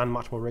what I've done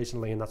much more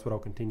recently, and that's what I'll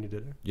continue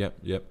to do.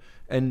 Yep.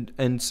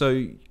 And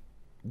so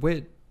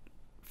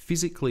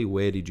physically,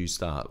 where did you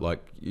start? Like,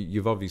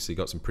 you've obviously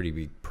got some pretty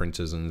big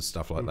printers and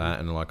stuff like that.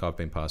 And like, I've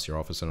been past your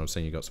office and I've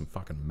seen you got some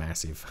fucking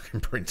massive fucking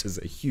printers.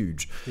 They're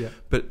huge. Yeah.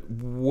 But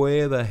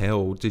where the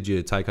hell did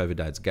you take over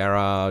Dad's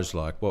garage?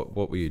 Like, what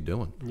were you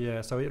doing?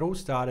 Yeah. So it all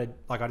started,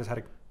 like, I just had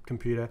a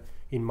computer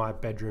in my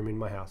bedroom in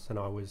my house, and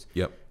I was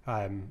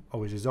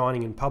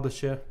designing in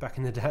Publisher back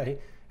in the day,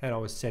 and I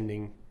was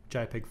sending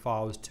JPEG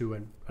files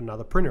to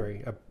another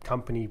printer, a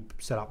company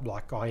set up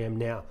like I am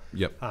now.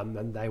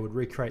 And they would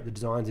recreate the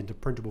designs into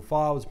printable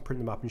files, print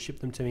them up and ship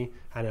them to me,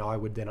 and I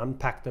would then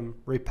unpack them,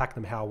 repack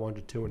them how I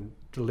wanted to, and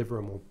deliver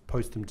them or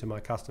post them to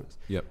my customers.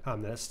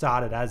 And it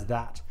started as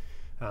that.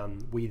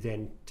 We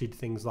then did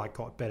things like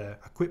got better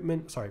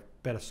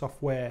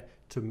software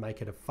to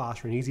make it a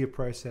faster and easier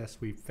process.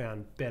 We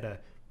found better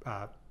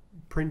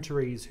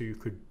printeries who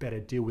could better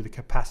deal with the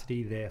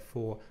capacity,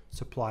 therefore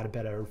supply at a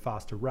better and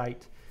faster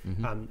rate.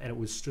 And it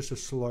was just a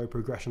slow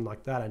progression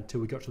like that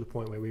until we got to the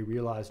point where we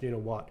realized, you know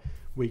what,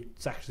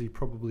 it's actually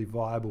probably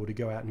viable to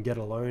go out and get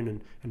a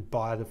loan and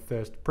buy the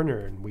first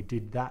printer, and we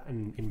did that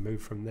and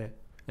moved from there.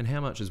 And how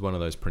much is one of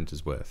those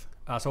printers worth?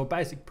 So a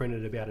basic printer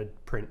to be able to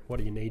print what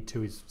do you need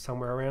to is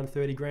somewhere around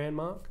 30 grand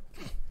mark.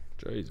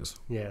 Jesus.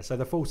 Yeah, so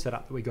the full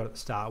setup that we got at the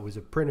start was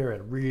a printer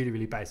and a really,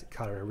 really basic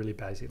cutter and a really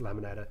basic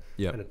laminator,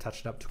 and it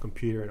touched it up to a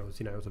computer, and it was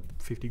a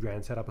 50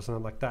 grand setup or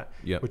something like that,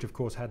 which of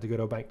course had to go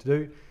to a bank to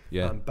do.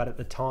 But at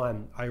the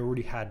time, I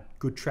already had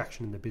good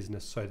traction in the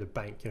business, so the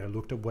bank,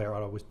 looked at where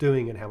I was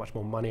doing and how much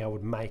more money I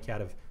would make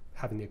out of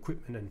having the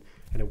equipment,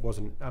 and it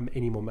wasn't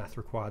any more math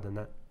required than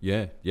that.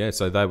 Yeah.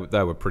 So they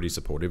were pretty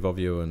supportive of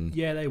you, and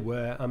they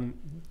were.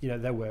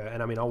 They were,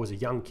 and I mean, I was a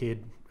young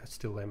kid. I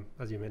still am,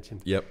 as you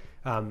mentioned.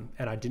 And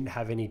I didn't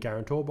have any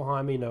guarantor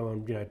behind me. No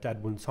one,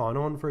 Dad wouldn't sign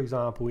on, for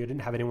example. I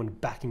didn't have anyone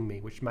backing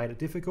me, which made it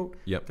difficult.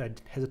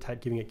 They'd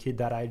hesitate giving a kid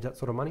that age that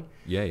sort of money.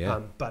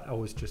 But I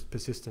was just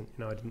persistent.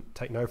 I didn't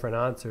take no for an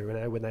answer.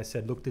 When they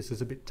said, look, this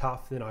is a bit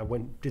tough, then I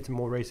did some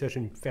more research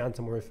and found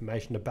some more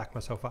information to back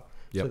myself up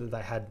so that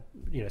they had,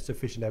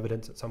 sufficient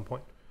evidence at some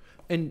point.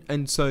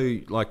 And so,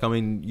 like, I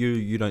mean,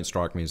 you don't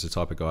strike me as the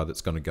type of guy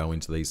that's going to go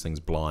into these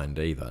things blind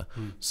either.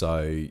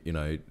 So,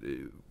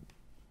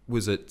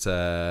 was it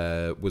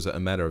a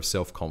matter of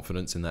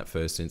self-confidence in that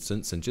first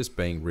instance and just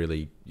being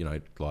really,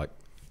 like,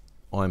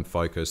 I'm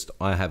focused,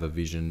 I have a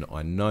vision,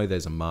 I know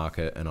there's a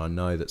market, and I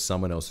know that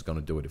someone else is going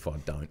to do it if I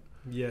don't.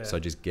 So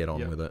just get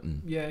on with it.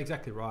 And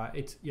exactly right.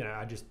 It's,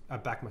 I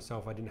backed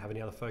myself. I didn't have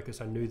any other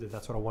focus. I knew that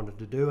that's what I wanted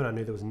to do, and I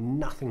knew there was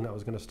nothing that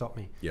was going to stop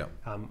me.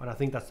 And I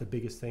think that's the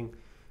biggest thing.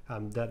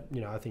 That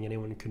I think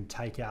anyone can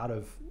take out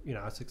of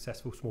a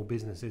successful small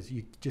business is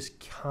you just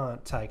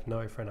can't take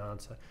no for an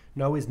answer.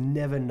 No is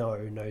never no.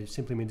 No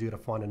simply means you got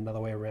to find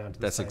another way around.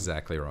 That's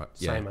exactly right.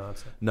 Same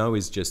answer. No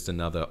is just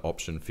another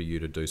option for you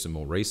to do some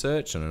more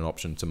research and an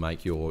option to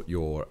make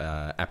your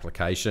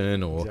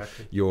application or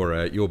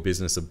your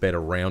business a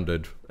better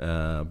rounded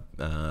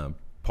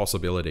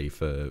possibility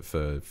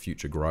for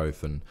future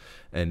growth.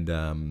 And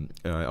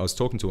I was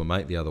talking to a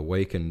mate the other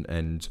week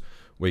and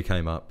we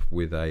came up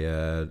with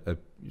a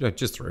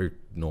just through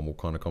normal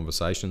kind of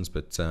conversations,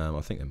 but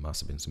I think there must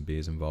have been some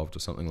beers involved or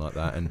something like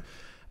that.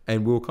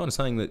 And we were kind of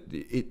saying that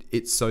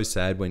it's so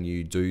sad when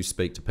you do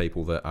speak to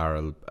people that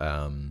are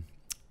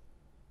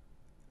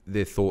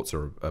their thoughts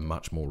are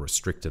much more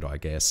restricted, I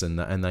guess, and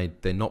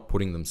they're not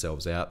putting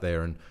themselves out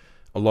there. And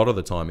a lot of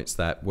the time it's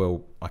that,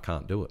 well, I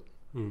can't do it.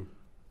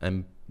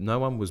 And no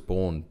one was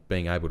born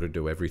being able to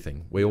do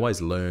everything. We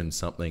always learn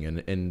something,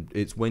 and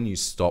it's when you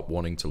stop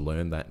wanting to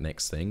learn that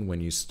next thing,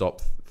 when you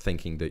stop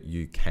thinking that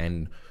you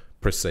can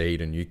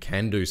proceed and you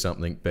can do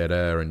something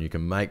better and you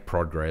can make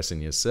progress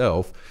in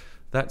yourself,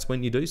 that's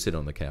when you do sit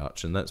on the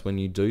couch, and that's when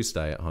you do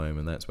stay at home,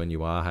 and that's when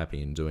you are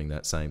happy in doing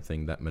that same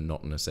thing, that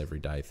monotonous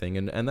everyday thing.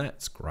 And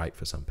that's great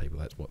for some people.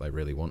 That's what they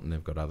really want, and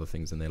they've got other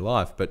things in their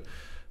life. But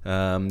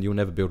you'll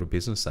never build a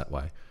business that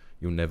way.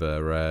 You'll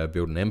never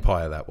build an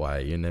empire that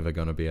way. You're never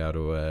going to be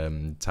able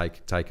to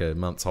take a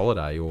month's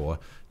holiday, or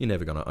you're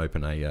never going to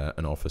open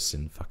an office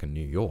in fucking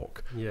New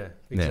York. Yeah,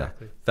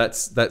 exactly. Now,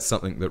 that's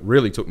something that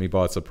really took me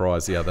by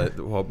surprise the other.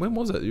 Well, when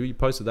was it? You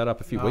posted that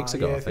up a few weeks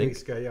ago, I think. A few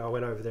weeks ago. Yeah, I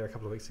went over there a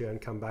couple of weeks ago and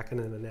come back and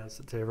then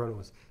announced it to everyone. It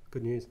was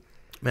good news.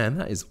 Man,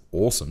 that is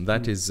awesome.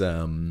 That is,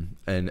 and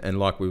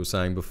like we were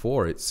saying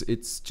before,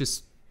 it's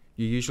just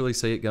you usually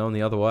see it going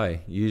the other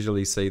way. You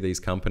usually see these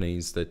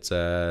companies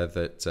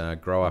that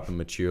grow up and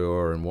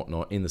mature and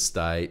whatnot in the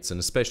States, and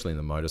especially in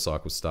the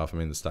motorcycle stuff. I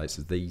mean, the States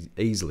is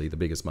easily the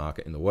biggest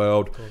market in the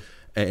world,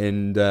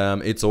 and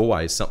it's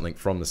always something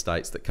from the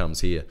States that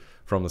comes here,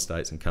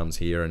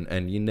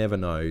 and you never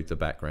know the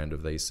background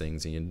of these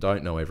things, and you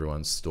don't know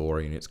everyone's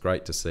story, and it's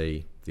great to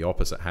see the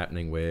opposite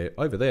happening, where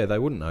over there they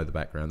wouldn't know the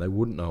background, they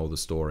wouldn't know all the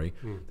story.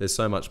 There's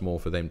so much more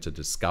for them to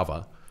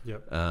discover.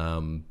 Yep.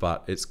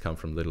 But it's come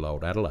from little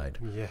old Adelaide.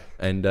 Yeah.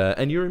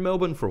 And you're in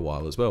Melbourne for a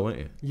while as well, weren't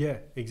you? Yeah,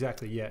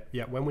 exactly.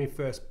 Yeah. When we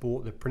first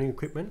bought the printing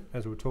equipment,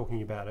 as we were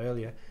talking about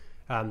earlier,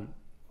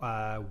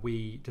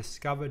 we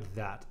discovered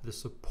that the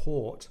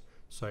support,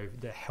 so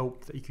the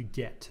help that you could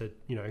get to,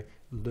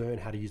 learn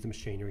how to use the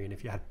machinery, and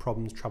if you had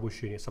problems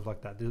troubleshooting and stuff like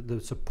that, the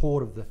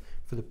support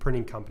for the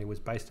printing company was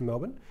based in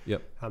Melbourne.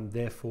 Yep.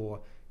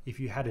 Therefore, if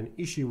you had an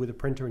issue with a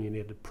printer and you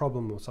needed a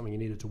problem or something you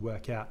needed to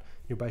work out,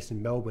 you're based in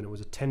Melbourne, it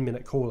was a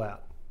 10-minute call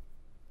out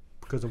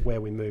because of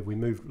where we moved. We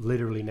moved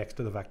literally next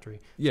to the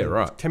factory. Yeah, so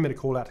right. It was a 10-minute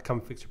call out to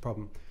come fix your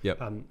problem.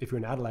 Yep. If you're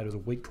in Adelaide, it was a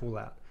week call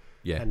out.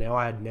 Yeah. And now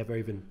I'd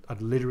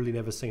literally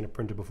never seen a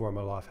printer before in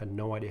my life, had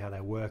no idea how they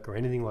work or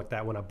anything like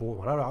that when I bought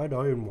one. I'd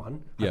owned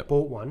one, Yep. I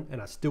bought one,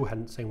 and I still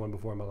hadn't seen one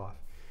before in my life.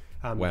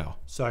 Wow.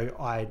 So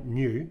I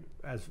knew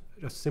as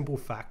a simple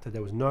fact that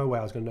there was no way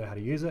I was going to know how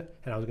to use it,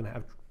 and I was going to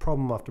have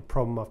problem after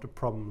problem after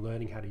problem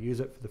learning how to use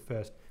it for the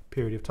first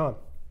period of time.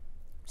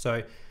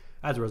 So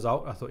as a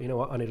result, I thought, you know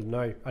what, I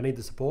need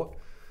the support.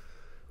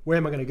 Where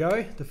am I going to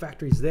go? The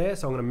factory's there,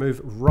 so I'm going to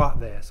move right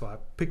there. So I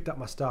picked up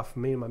my stuff,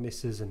 me and my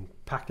missus, and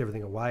packed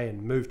everything away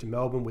and moved to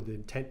Melbourne with the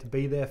intent to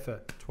be there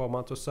for 12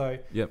 months or so.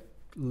 Yep.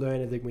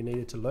 Learn everything we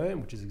needed to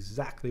learn, which is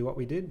exactly what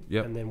we did.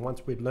 Yep. And then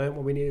once we'd learned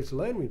what we needed to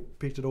learn, we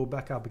picked it all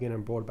back up again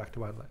and brought it back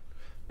to Adelaide.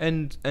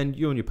 And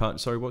you and your partner,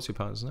 sorry, what's your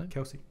partner's name?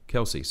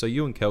 Kelsey. So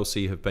you and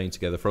Kelsey have been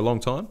together for a long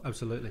time?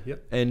 Absolutely,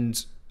 yep.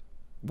 And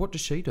what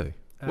does she do?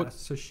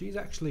 So she's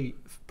actually,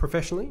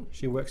 professionally,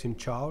 she works in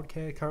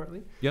childcare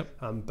currently.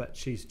 Yep. But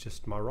she's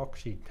just my rock.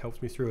 She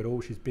helps me through it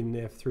all. She's been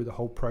there through the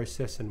whole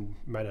process and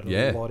made it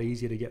a lot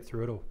easier to get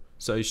through it all.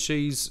 So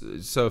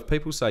if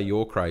people say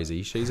you're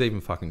crazy, she's even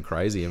fucking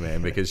crazier,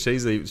 man, because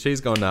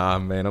she's gone, nah,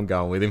 man, I'm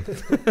going with him.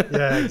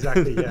 Yeah,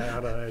 exactly. Yeah,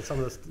 I don't know. Some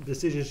of the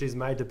decisions she's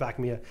made to back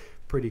me are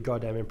pretty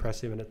goddamn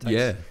impressive, and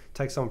it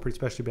takes someone pretty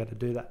special to be able to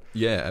do that.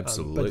 Yeah,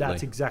 absolutely. But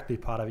that's exactly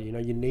part of it.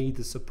 You need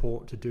the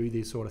support to do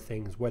these sort of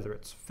things, whether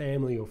it's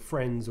family or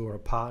friends or a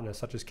partner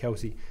such as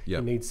Kelsey. Yep.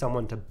 You need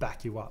someone to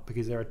back you up,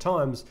 because there are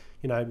times,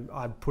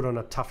 I put on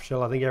a tough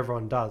shell. I think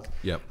everyone does.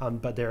 Yep.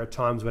 But there are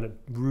times when it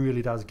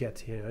really does get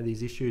to,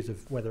 these issues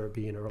of whether it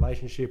be in a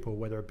relationship or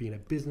whether it be in a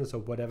business or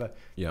whatever.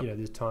 Yep.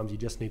 There's times you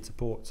just need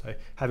support. So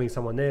having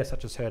someone there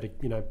such as her to,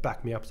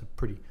 back me up is a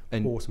pretty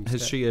awesome step.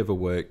 Has she ever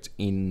worked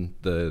in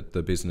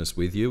the business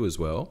with you as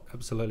well?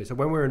 Absolutely. So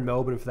when we were in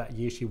Melbourne for that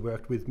year, she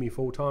worked with me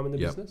full time in the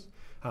business.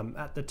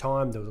 At the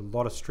time, there was a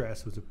lot of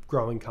stress. It was a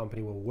growing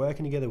company. We were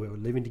working together. We were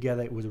living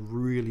together. It was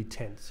really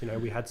tense.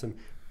 We had some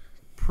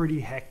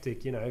pretty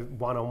hectic,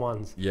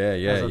 one-on-ones.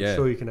 As I'm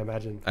sure you can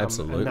imagine.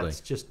 Absolutely. And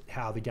that's just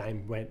how the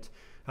game went.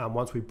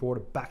 Once we brought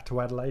it back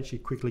to Adelaide, she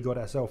quickly got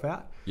herself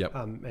out. Yep.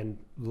 And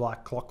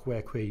like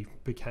clockwork, we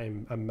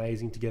became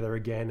amazing together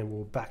again, and we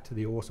were back to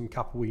the awesome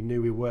couple we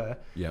knew we were.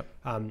 Yep.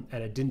 And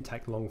it didn't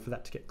take long for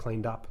that to get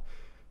cleaned up.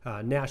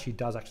 Now she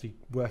does actually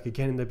work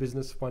again in the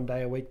business one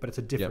day a week, but it's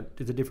a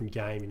different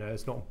game.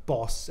 It's not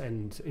boss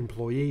and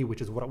employee,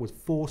 which is what it was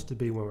forced to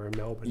be when we were in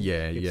Melbourne.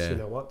 You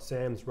know what,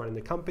 Sam's running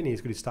the company,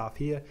 he's got his staff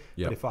here,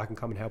 but if I can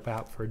come and help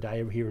out for a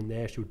day here and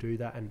there, she'll do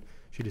that, and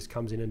she just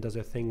comes in and does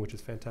her thing, which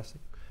is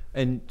fantastic.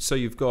 And so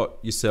you've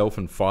got yourself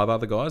and 5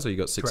 other guys, or you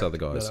got 6 Correct. other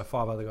guys? No,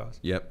 5 other guys.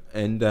 Yep.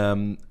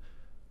 And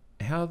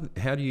how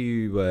do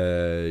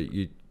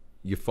you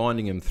you're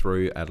finding them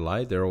through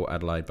Adelaide? They're all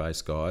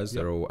Adelaide-based guys.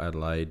 Yep. They're all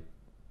Adelaide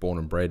born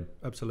and bred.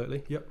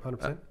 Absolutely. Yep.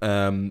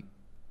 100%.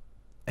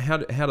 How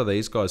do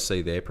these guys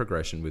see their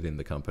progression within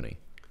the company?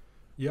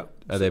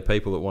 Yep. Are there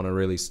people that want to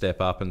really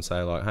step up and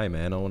say, like, hey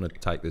man, I want to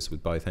take this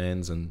with both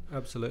hands and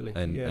absolutely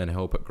and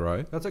help it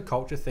grow? That's a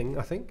culture thing,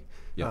 I think.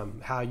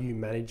 Yep. How you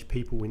manage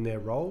people in their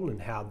role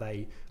and how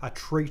they are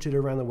treated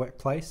around the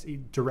workplace,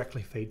 it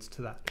directly feeds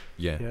to that.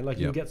 Yeah.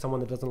 You get someone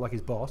that doesn't like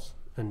his boss,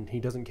 and he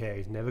doesn't care.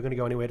 He's never going to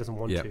go anywhere, doesn't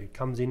want to.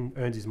 Comes in,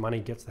 earns his money,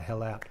 gets the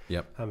hell out.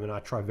 Yep. And I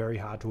try very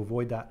hard to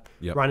avoid that.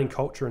 Yep. Running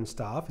culture and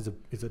staff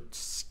is a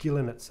skill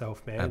in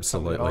itself, man.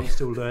 Absolutely. Something that I'm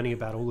still learning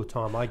about all the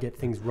time. I get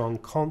things wrong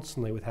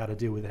constantly with how to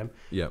deal with them.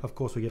 Yep. Of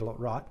course, we get a lot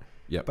right.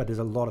 Yep. But there's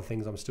a lot of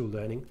things I'm still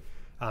learning.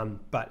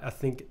 But I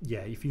think,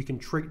 if you can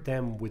treat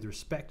them with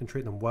respect and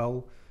treat them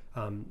well,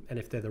 and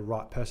if they're the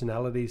right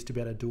personalities to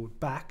be able to do it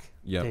back,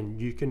 then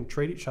you can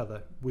treat each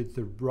other with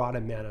the right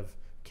amount of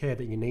care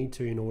that you need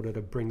to in order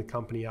to bring the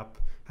company up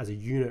as a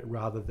unit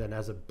rather than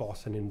as a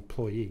boss and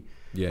employee.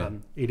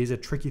 It is a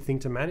tricky thing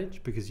to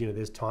manage because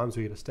there's times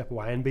where you got to step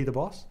away and be the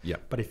boss.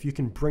 But if you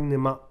can bring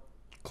them up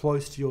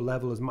close to your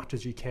level as much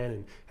as you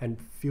can,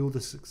 and feel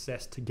the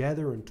success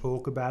together and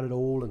talk about it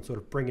all and sort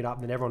of bring it up,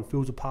 and then everyone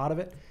feels a part of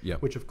it,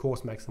 which of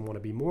course makes them want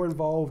to be more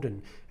involved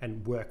and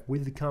work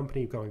with the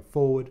company going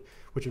forward,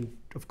 which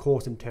of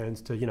course in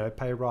turns to, you know,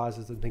 pay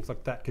rises and things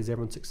like that because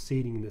everyone's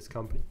succeeding in this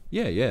company.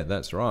 Yeah,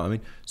 that's right. I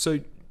mean, so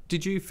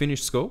did you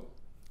finish school?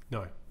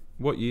 No.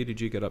 What year did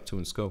you get up to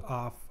in school?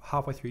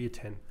 Halfway through year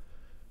 10.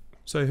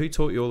 So who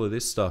taught you all of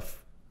this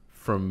stuff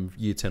from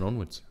year 10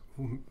 onwards?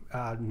 No,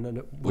 what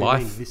do you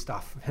Life. mean, this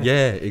stuff.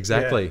 Yeah,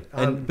 exactly.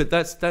 Yeah, But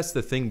that's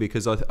the thing,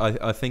 because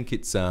I think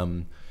it's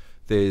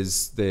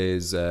there's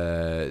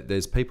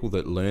people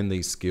that learn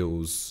these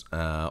skills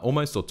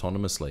almost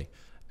autonomously,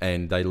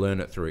 and they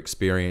learn it through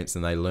experience,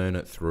 and they learn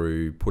it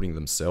through putting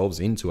themselves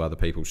into other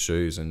people's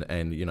shoes,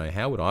 and you know,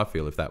 how would I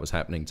feel if that was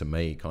happening to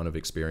me, kind of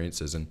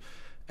experiences,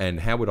 and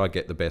how would I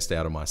get the best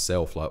out of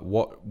myself? Like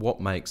what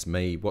makes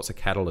me, what's a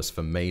catalyst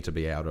for me to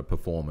be able to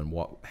perform, and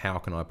how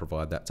can I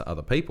provide that to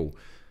other people?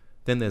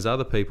 Then there's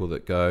other people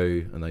that go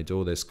and they do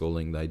all their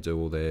schooling, they do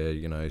all their,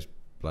 you know,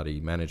 bloody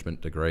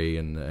management degree,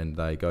 and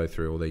they go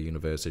through all their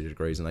university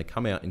degrees, and they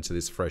come out into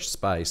this fresh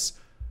space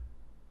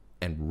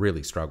and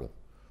really struggle.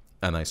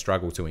 And they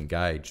struggle to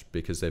engage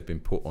because they've been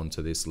put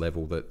onto this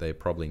level that they're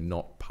probably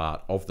not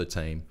part of the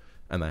team,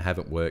 and they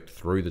haven't worked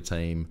through the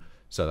team,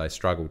 so they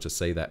struggle to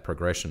see that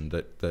progression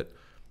that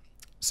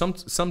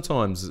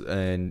sometimes,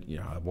 and you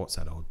know, what's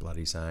that old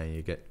bloody saying,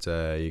 you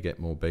get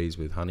more bees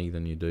with honey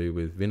than you do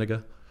with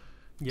vinegar.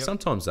 Yep.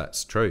 Sometimes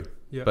that's true,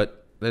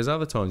 but there's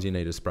other times you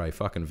need to spray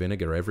fucking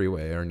vinegar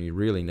everywhere, and you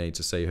really need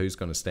to see who's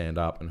going to stand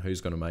up and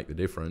who's going to make the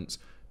difference,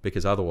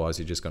 because otherwise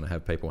you're just going to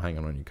have people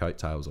hanging on your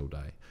coattails all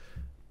day.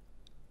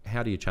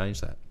 How do you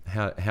change that?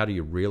 How do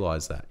you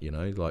realise that? You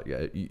know, like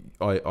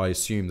I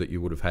assume that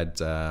you would have had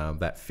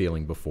that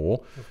feeling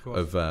before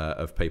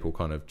of people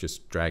kind of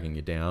just dragging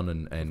you down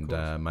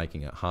and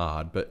making it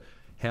hard. But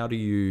how do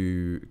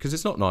you? Because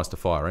it's not nice to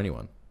fire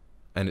anyone.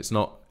 And it's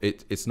not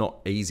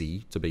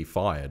easy to be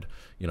fired.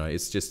 You know,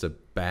 it's just a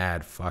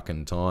bad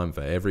fucking time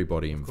for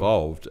everybody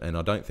involved, and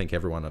I don't think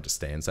everyone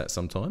understands that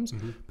sometimes.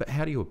 But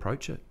how do you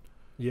approach it?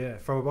 Yeah,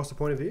 from a boss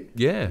point of view?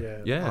 Yeah.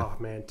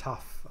 Oh, man,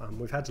 tough.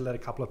 We've had to let a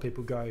couple of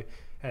people go,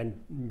 and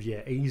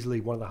easily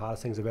one of the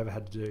hardest things I've ever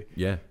had to do.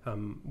 Yeah.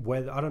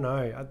 Whether, I don't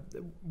know,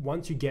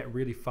 once you get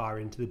really far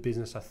into the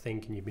business, I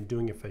think, and you've been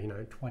doing it for,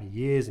 20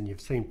 years, and you've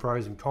seen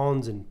pros and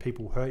cons, and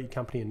people hurt your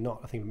company and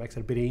not, I think it makes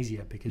it a bit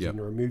easier because you can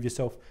remove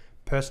yourself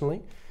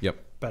personally.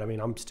 But I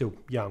mean, I'm still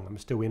young, I'm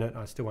still in it,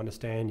 I still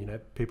understand,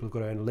 people have got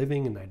to earn a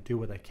living, and they do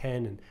what they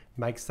can, and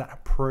makes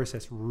that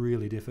process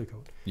really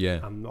difficult.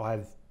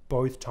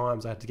 Both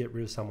times I had to get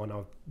rid of someone,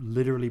 I've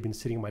literally been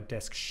sitting at my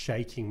desk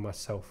shaking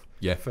myself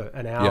for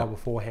an hour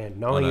beforehand,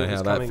 knowing it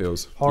was coming. That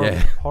feels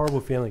horrible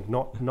feeling,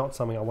 not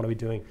something I want to be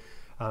doing.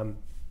 I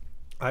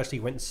actually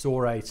went and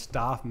saw a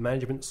staff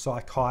management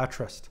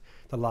psychiatrist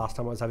the last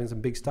time I was having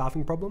some big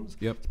staffing problems.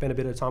 Spent a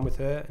bit of time with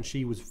her, and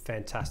she was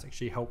fantastic.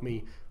 She helped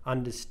me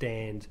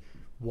understand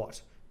why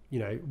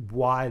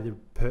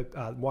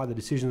the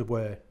decisions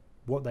were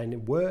what they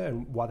were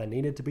and why they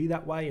needed to be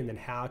that way, and then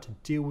how to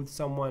deal with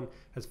someone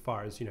as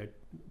far as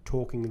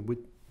talking with,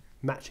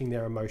 matching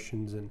their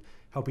emotions and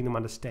helping them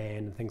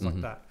understand and things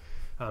like that.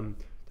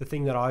 The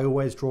thing that I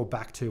always draw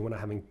back to when I'm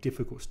having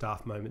difficult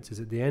staff moments is,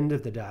 at the end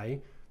of the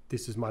day,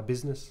 this is my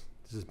business.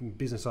 This is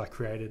business I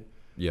created.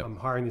 I'm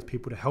hiring these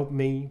people to help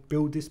me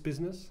build this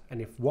business, and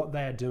if what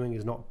they are doing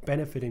is not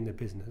benefiting the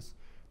business,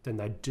 then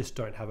they just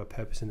don't have a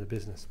purpose in the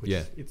business. Which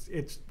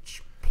it's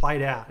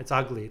played out. It's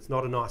ugly. It's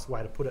not a nice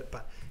way to put it,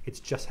 but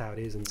it's just how it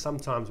is. And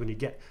sometimes when you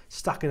get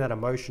stuck in that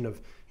emotion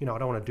of, I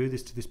don't want to do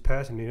this to this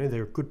person,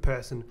 they're a good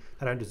person,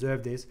 they don't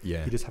deserve this. You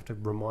just have to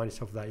remind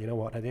yourself that,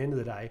 at the end of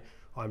the day,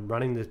 I'm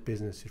running this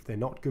business. If they're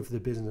not good for the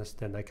business,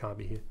 then they can't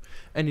be here.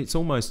 And it's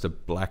almost a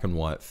black and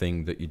white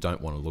thing that you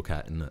don't want to look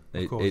at, isn't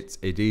it?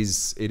 It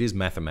is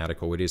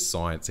mathematical. It is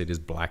science. It is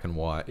black and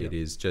white. It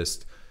is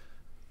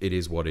it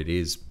is what it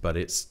is, but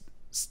it's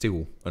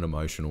still an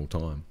emotional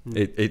time.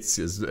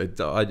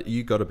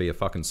 You got to be a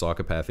fucking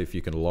psychopath if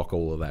you can lock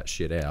all of that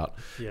shit out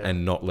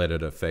and not let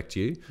it affect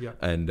you.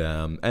 And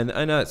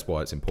that's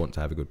why it's important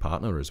to have a good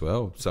partner as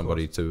well,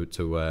 somebody to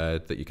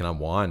that you can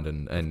unwind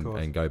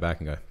and go back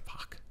and go,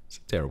 fuck, it's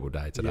a terrible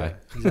day today.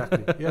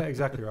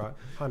 Exactly right,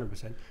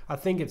 100%. I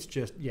think it's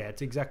just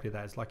it's exactly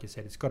that. It's like you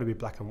said, it's got to be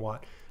black and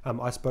white.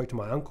 I spoke to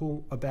my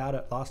uncle about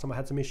it last time I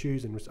had some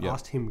issues, and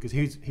asked him, because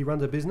he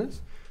runs a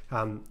business,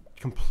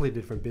 completely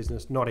different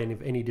business, not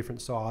any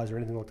different size or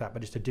anything like that,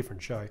 but just a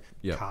different show,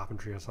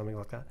 carpentry or something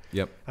like that.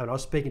 And I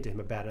was speaking to him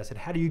about it. I said,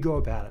 how do you go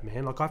about it,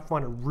 man? Like, I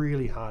find it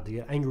really hard to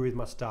get angry with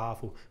my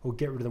staff or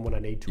get rid of them when I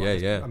need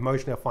to.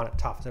 Emotionally, I find it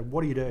tough. I said,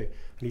 what do you do?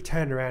 And he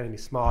turned around and he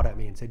smiled at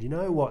me and said, you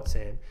know what,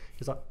 Sam?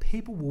 He's like,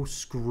 people will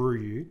screw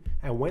you,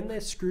 and when they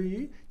screw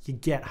you, you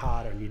get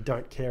harder and you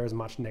don't care as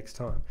much next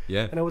time.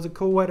 And it was a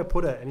cool way to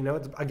put it. And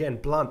it's, again,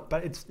 blunt,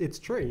 but it's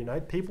true.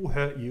 People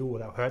hurt you, or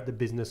they'll hurt the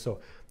business, or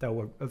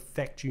they'll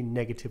affect you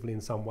negatively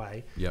in some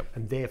way.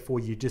 And therefore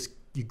you just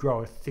you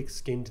grow a thick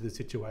skin to the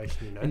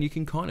situation, you know. And you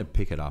can kind of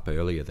pick it up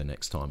earlier the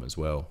next time as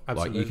well.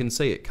 Absolutely. Like you can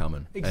see it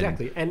coming.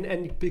 Exactly.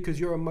 And because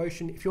your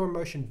emotion, if your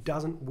emotion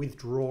doesn't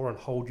withdraw and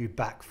hold you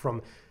back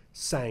from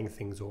saying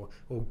things or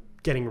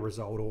getting a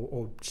result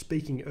or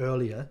speaking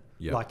earlier,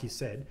 like you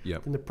said,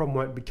 then the problem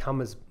won't become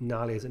as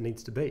gnarly as it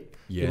needs to be.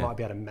 You might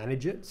be able to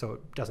manage it so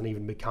it doesn't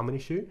even become an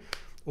issue.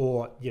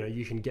 Or, you know,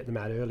 you can get them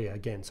out earlier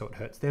again, so it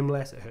hurts them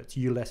less, it hurts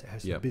you less, it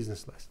hurts your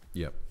business less.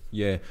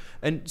 Yeah.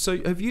 And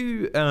so have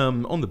you,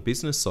 on the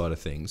business side of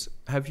things,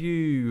 have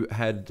you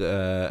had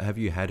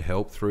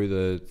help through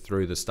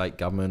the state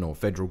government or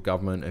federal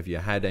government? Have you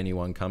had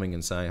anyone coming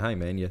and saying, hey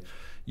man,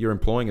 you're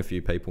employing a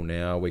few people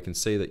now, we can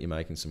see that you're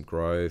making some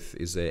growth.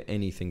 Is there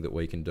anything that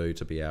we can do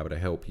to be able to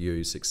help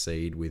you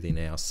succeed within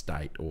our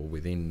state or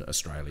within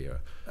Australia?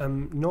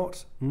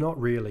 Not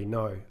really,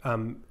 no.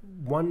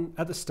 One,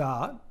 at the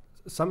start,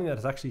 something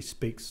that actually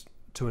speaks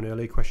to an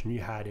earlier question you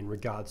had in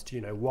regards to,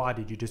 you know, why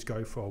did you just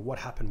go for, what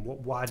happened?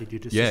 Why did you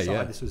just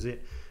decide this was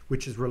it?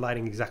 Which is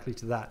relating exactly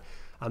to that.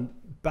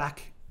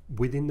 Back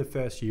within the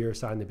first year of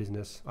starting the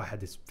business, I had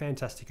this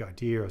fantastic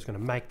idea. I was going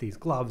to make these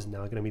gloves and they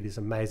were going to be this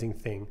amazing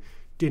thing.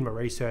 Did my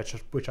research,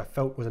 which I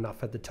felt was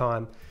enough at the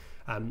time,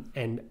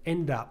 and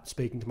ended up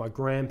speaking to my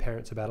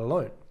grandparents about a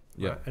loan,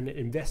 right? An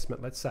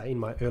investment, let's say, in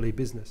my early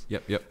business.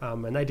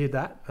 And they did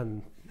that,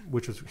 and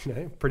which was, you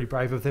know, pretty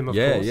brave of them, of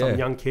course. I'm a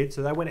young kid,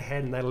 so they went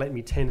ahead and they lent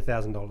me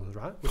 $10,000,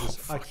 right? Which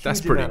is a huge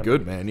that's pretty amount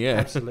good, man. Yeah,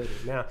 absolutely.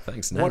 Now,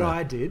 thanks, what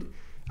I did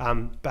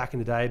back in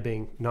the day,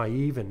 being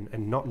naive and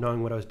not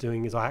knowing what I was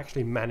doing, is I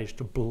actually managed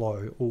to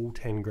blow all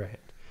 10 grand.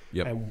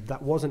 And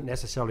that wasn't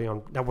necessarily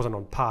on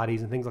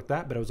parties and things like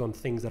that, but it was on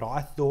things that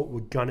I thought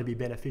were going to be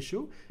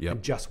beneficial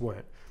and just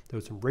weren't. There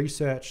was some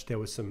research, there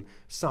was some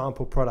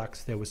sample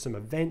products, there was some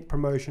event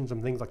promotions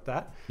and things like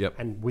that.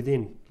 And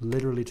within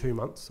literally 2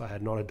 months, I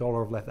had not a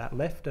dollar of that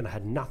left, and I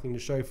had nothing to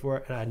show for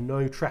it, and I had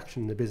no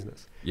traction in the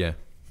business.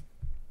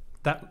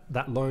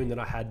 That loan that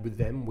I had with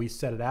them, we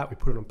set it out, we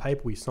put it on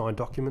paper, we signed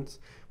documents,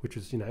 which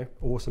was, you know,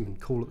 awesome and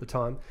cool at the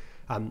time.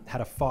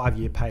 Had a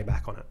 5-year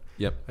payback on it.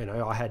 You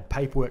know, I had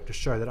paperwork to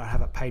show that I'd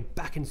have it paid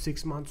back in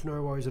 6 months,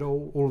 no worries at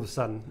all. All of a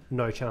sudden,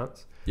 no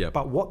chance.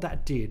 But what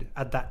that did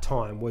at that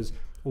time was,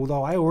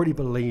 although I already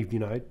believed, you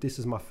know, this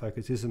is my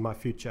focus, this is my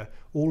future,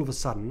 all of a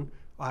sudden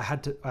I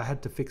had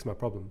to fix my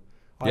problem.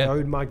 I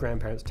owed my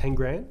grandparents 10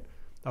 grand.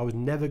 I was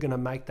never going to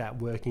make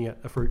that working at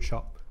a fruit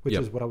shop, which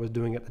is what I was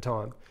doing at the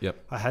time.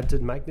 I had to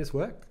make this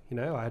work. You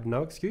know, I had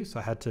no excuse.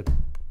 I had to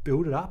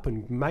build it up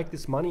and make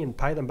this money and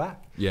pay them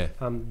back.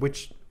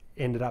 Which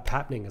ended up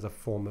happening as a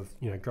form of,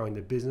 you know, growing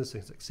the business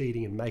and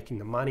succeeding and making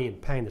the money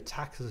and paying the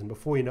taxes. And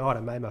before you know it, I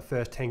made my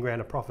first 10 grand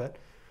of profit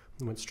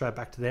and went straight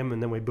back to them,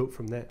 and then we built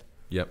from there.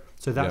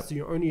 So that's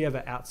the only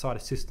ever outside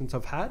assistance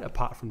I've had,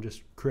 apart from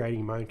just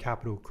creating my own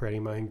capital,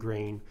 creating my own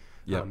green,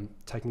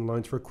 taking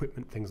loans for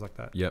equipment, things like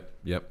that.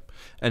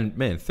 And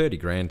man, 30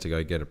 grand to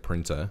go get a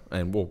printer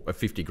and a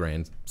 50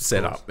 grand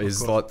setup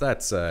is like,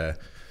 that's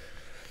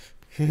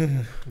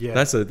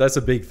that's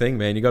a big thing,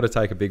 man. You got to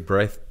take a big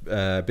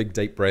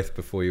deep breath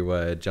before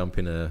you jump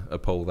in a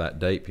pool that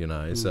deep, you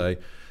know. So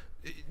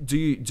do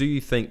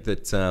you think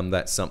that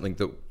that's something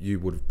that you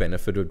would have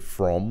benefited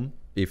from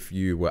if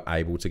you were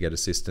able to get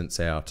assistance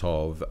out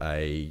of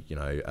a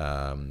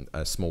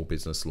small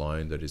business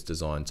loan that is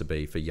designed to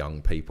be for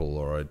young people,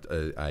 or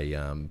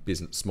a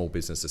small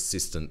business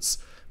assistance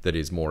that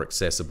is more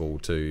accessible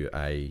to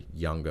a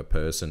younger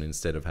person,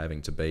 instead of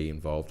having to be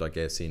involved, I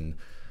guess, in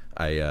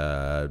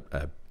a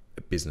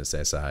business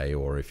SA,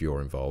 or if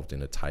you're involved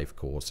in a TAFE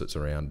course that's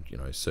around, you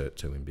know, Cert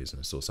 2 in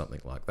business or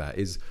something like that?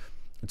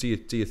 Do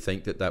you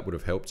think that would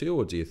have helped you,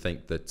 or do you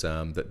think that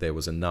that there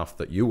was enough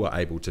that you were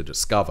able to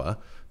discover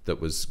that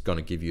was going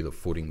to give you the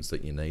footings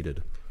that you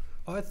needed?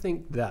 I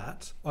think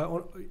that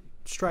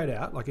straight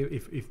out, like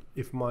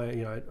if my,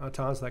 you know,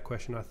 to answer that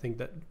question, I think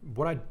that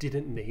what I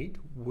didn't need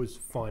was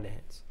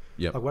finance.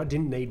 Like what I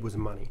didn't need was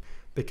money,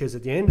 because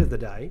at the end of the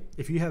day,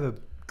 if you have a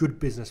good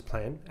business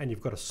plan and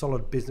you've got a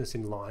solid business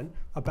in line,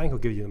 a bank will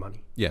give you the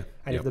money.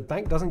 And if the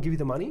bank doesn't give you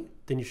the money,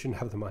 then you shouldn't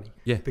have the money.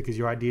 Because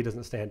your idea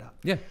doesn't stand up.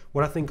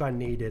 What I think I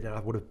needed, and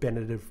I would have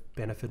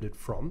benefited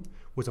from,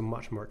 was a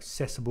much more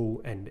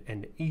accessible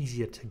and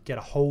easier to get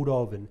a hold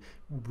of and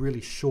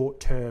really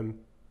short-term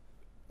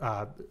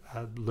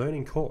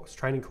training course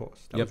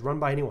that was run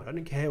by anyone. I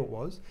didn't care who it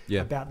was,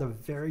 about the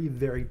very,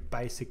 very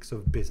basics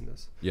of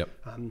business.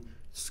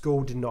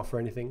 School didn't offer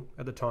anything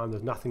at the time.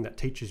 There's nothing that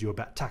teaches you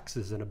about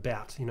taxes and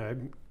about, you know,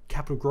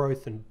 capital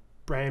growth and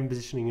brand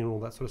positioning and all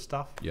that sort of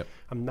stuff.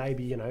 And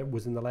maybe, you know, it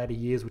was in the later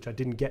years, which I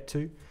didn't get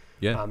to.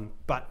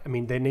 But I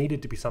mean, there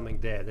needed to be something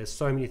there. There's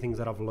so many things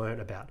that I've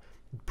learned about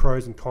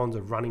pros and cons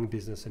of running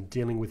business and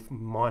dealing with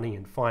money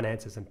and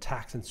finances and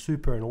tax and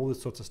super and all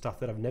this sorts of stuff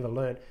that I've never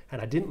learned,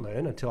 and I didn't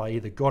learn until I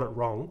either got it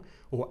wrong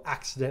or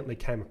accidentally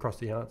came across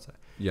the answer.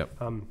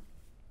 And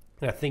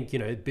I think, you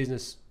know,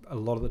 business, a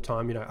lot of the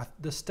time, you know,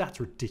 the stats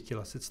are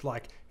ridiculous. It's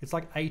like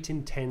 8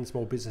 in 10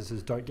 small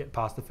businesses don't get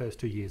past the first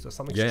 2 years or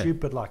something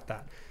stupid like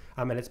that.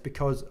 And it's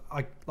because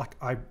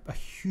a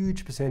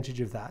huge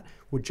percentage of that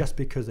were just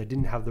because they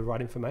didn't have the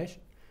right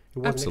information. It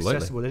wasn't Absolutely.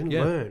 accessible. They didn't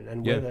Yeah. learn.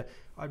 And Yeah. whether,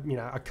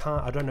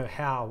 I don't know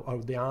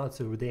how the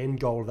answer or the end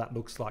goal of that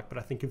looks like, but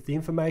I think if the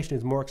information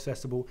is more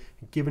accessible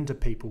and given to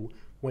people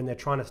when they're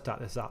trying to start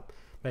this up,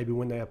 maybe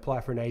when they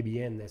apply for an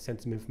ABN, they're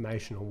sent some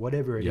information or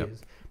whatever it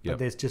is. But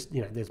there's just,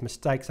 there's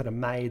mistakes that are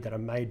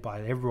made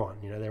by everyone.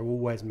 They're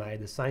always made,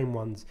 the same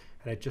ones,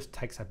 and it just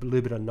takes a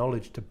little bit of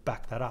knowledge to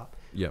back that up,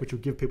 which will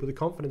give people the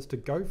confidence to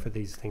go for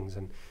these things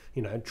and,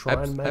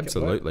 try and make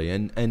absolutely. it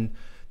work. And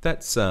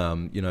that's,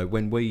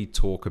 when we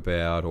talk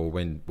about, or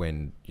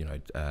when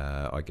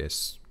I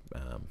guess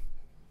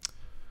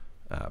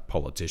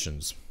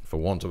politicians, for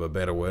want of a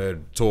better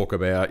word, talk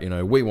about,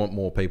 we want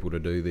more people to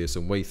do this,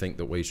 and we think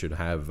that we should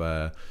have,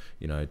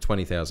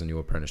 20,000 new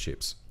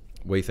apprenticeships.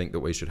 We think that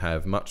we should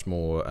have much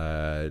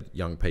more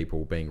young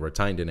people being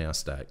retained in our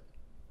state.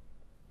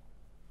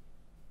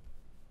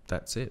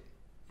 That's it.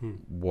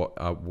 What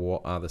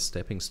are the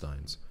stepping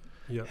stones?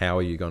 Yep. How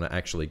are you going to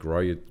actually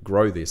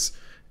grow this?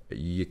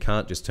 You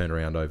can't just turn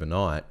around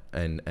overnight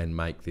and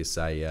make this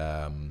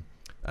a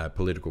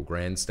political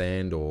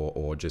grandstand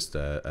or just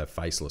a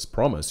faceless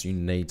promise. You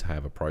need to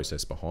have a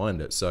process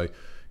behind it. So,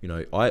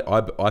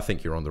 I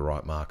think you're on the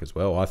right mark as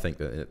well. I think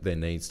that there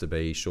needs to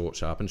be short,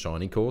 sharp and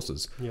shiny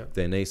courses. Yep.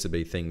 There needs to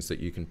be things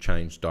that you can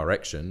change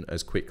direction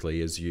as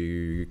quickly as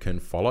you can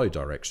follow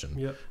direction.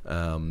 Yep.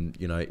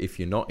 If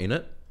you're not in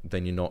it,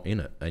 then you're not in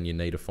it, and you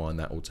need to find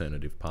that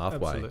alternative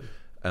pathway.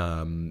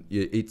 Absolutely.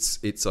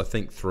 It's I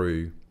think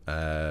through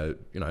and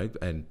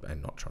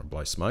not trying to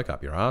blow smoke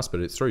up your ass,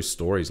 but it's through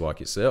stories like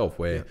yourself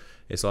where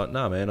it's like,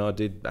 no man, I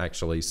did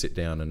actually sit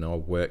down and I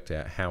worked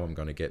out how I'm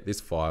going to get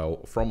this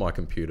file from my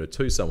computer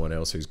to someone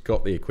else who's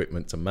got the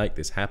equipment to make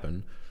this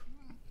happen.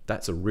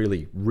 That's a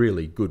really,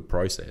 really good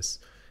process.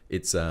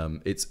 It's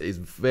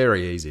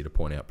very easy to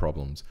point out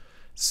problems,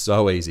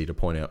 so easy to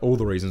point out all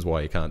the reasons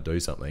why you can't do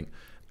something,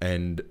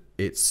 and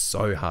it's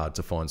so hard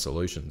to find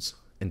solutions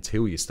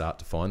until you start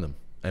to find them.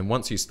 And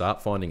once you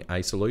start finding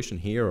a solution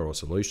here or a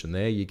solution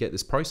there, you get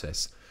this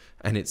process.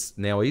 And it's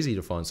now easy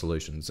to find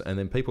solutions. And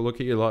then people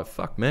look at you like,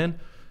 fuck, man,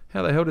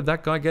 how the hell did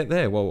that guy get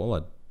there? Well, all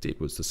I did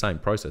was the same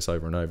process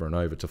over and over and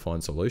over to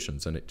find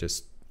solutions. And it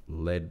just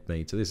led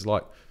me to this.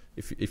 Like,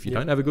 if you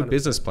don't have a good 100%.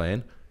 business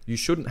plan, you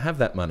shouldn't have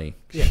that money.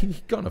 Yeah. You're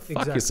going to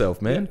fuck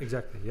yourself, man. Yeah,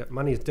 exactly. Yeah.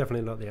 Money is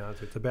definitely not the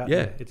answer. It's about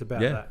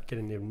that,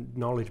 getting the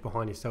knowledge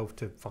behind yourself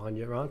to find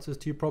your answers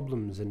to your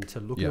problems and to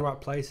look in the right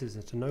places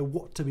and to know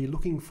what to be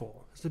looking for.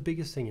 It's the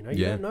biggest thing,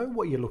 You don't know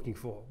what you're looking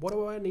for. What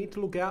do I need to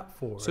look out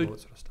for? So and all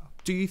that sort of stuff.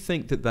 Do you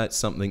think that that's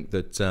something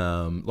that,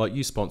 like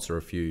you sponsor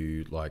a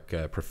few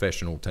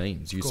professional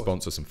teams, you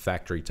sponsor some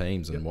factory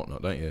teams and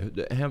whatnot, don't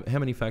you? How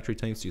many factory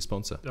teams do you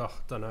sponsor? Oh,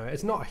 don't know.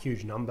 It's not a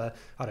huge number.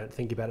 I don't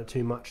think about it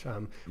too much.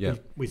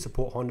 We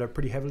support Honda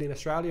pretty heavily in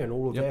Australia and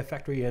all of their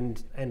factory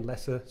and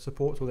lesser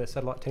supports, all their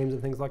satellite teams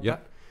and things like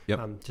that.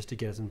 Just to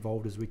get as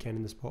involved as we can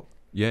in the sport.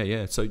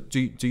 Yeah. So do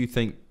you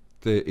think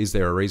is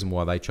there a reason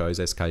why they chose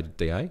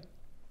SKDA?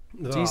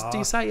 Do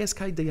you say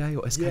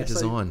SKDA or SK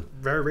Design? So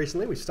very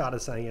recently we started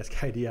saying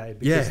SKDA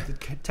because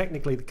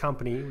technically the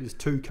company, there's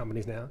two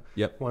companies now.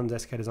 Yep.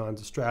 One's SK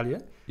Designs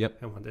Australia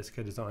and one's SK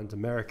Designs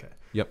America.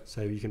 Yep.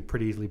 So you can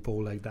pretty easily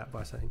ball leg that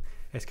by saying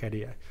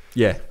SKDA.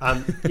 Yeah.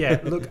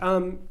 Look,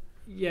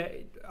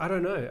 I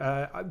don't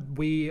know.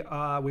 We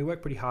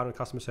work pretty hard on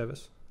customer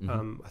service.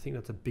 I think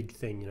that's a big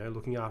thing,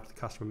 looking after the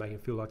customer, making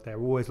them feel like they're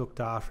always looked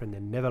after and they're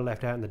never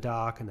left out in the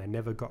dark and they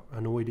never got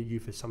annoyed at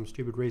you for some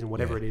stupid reason,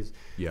 whatever it is.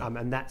 Yeah.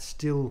 And that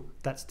still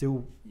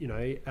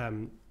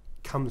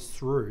comes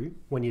through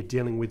when you're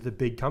dealing with the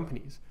big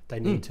companies.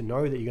 They need to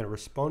know that you're going to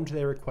respond to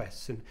their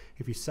requests, and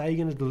if you say you're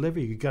going to deliver,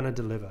 you're going to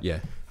deliver. Yeah.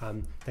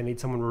 They need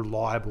someone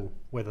reliable,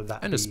 whether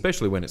that and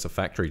especially when it's a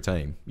factory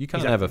team. You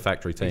can't have a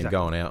factory team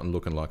going out and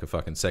looking like a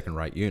fucking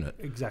second-rate unit.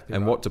 Exactly.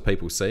 And what do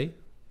people see?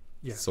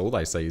 Yeah. That's all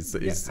they see is the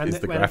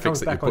graphics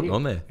that you're putting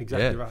on there.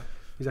 Exactly right.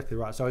 Exactly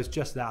right. So it's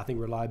just that. I think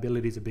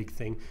reliability is a big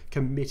thing.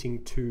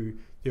 Committing to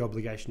the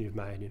obligation you've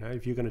made.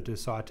 If you're going to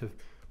decide to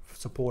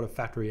support a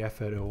factory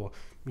effort or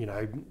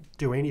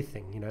do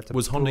anything,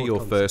 was Honda your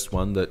first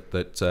one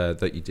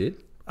that you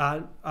did?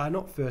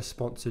 Not first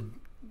sponsored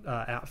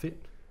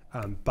outfit,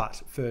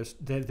 but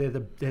first they're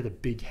the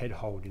big head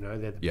hold.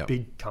 They're the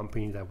big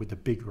company with the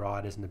big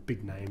riders and the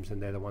big names,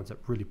 and they're the ones that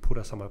really put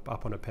us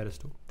up on a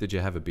pedestal. Did you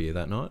have a beer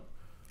that night?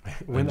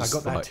 When I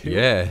got that too.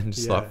 Yeah, and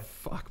just like,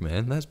 fuck,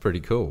 man, that's pretty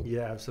cool.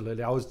 Yeah,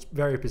 absolutely. I was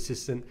very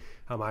persistent.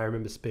 I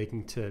remember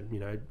speaking to,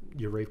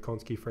 Yuriv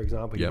Konsky, for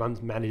example. He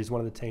manages one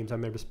of the teams. I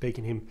remember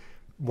speaking to him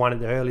one of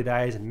the early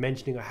days and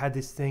mentioning I had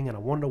this thing and I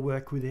wanted to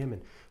work with him.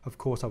 And of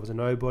course I was a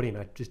nobody and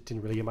I just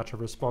didn't really get much of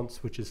a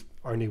response, which is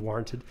only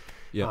warranted.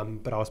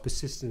 But I was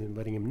persistent in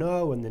letting him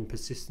know, and then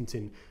persistent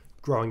in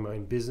growing my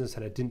own business,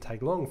 and it didn't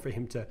take long for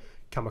him to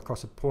come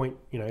across a point,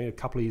 a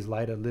couple of years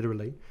later,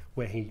 literally,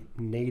 where he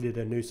needed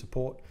a new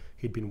support.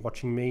 He'd been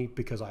watching me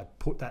because I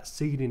put that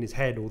seed in his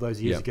head all those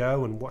years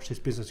ago and watched this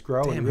business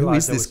grow. Damn, and who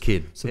is this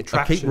kid?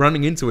 I keep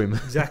running into him.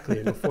 Exactly.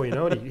 And before you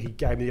know it, he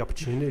gave me the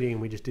opportunity,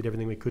 and we just did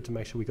everything we could to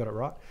make sure we got it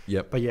right.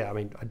 Yep. But yeah, I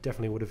mean, I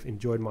definitely would have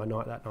enjoyed my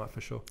night that night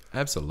for sure.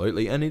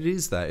 Absolutely. And it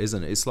is that,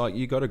 isn't it? It's like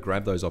you got to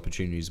grab those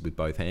opportunities with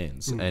both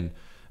hands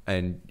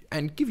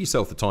and give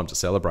yourself the time to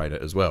celebrate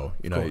it as well.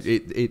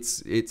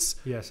 It's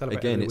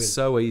again, it's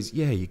so easy.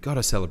 Yeah, you got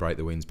to celebrate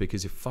the wins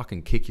because you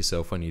fucking kick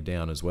yourself when you're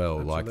down as well.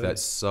 Absolutely. Like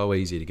that's so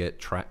easy to get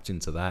trapped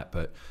into that.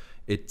 But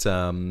it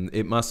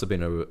must have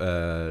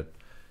been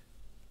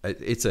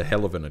it's a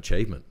hell of an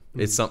achievement.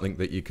 It's something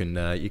that you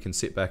can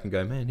sit back and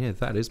go, man, yeah,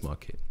 that is my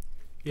kid.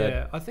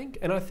 Yeah, I think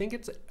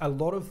it's a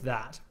lot of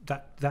that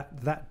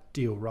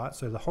deal, right?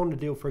 So the Honda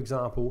deal, for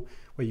example,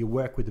 where you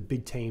work with the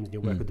big teams and you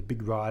work with the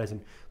big riders,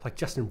 and like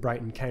Justin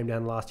Brayton came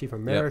down last year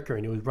from America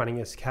and he was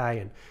running SK,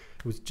 and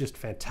it was just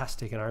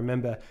fantastic. And I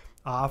remember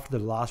after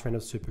the last round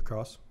of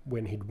Supercross,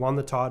 when he'd won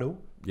the title,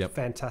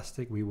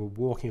 fantastic. We were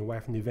walking away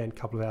from the event a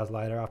couple of hours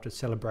later after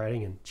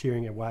celebrating and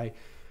cheering away,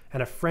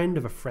 and a friend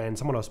of a friend,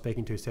 someone I was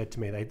speaking to, said to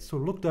me, they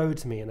sort of looked over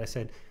to me and they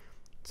said,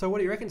 so what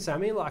do you reckon,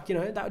 Sammy? Like,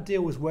 that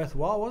deal was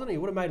worthwhile, wasn't it?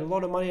 You would have made a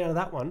lot of money out of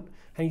that one.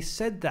 And he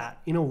said that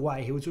in a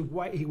way, he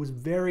was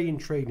very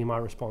intrigued in my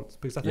response,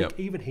 because I think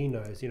even he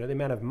knows, the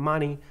amount of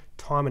money,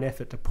 time and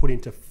effort to put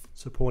into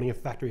supporting a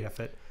factory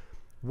effort.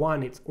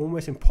 One, it's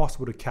almost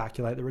impossible to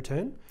calculate the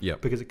return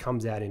because it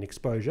comes out in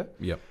exposure.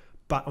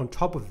 But on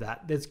top of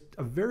that, there's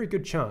a very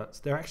good chance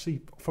there actually,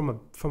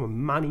 from a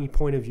money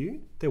point of view,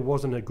 there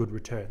wasn't a good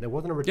return. There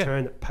wasn't a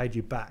return that paid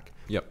you back.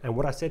 And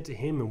what I said to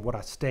him and what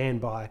I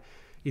stand by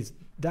is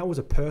that was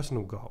a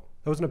personal goal.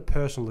 That wasn't a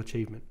personal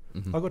achievement.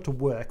 I got to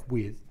work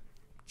with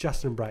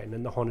Justin Brayton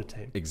and the Honda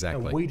team.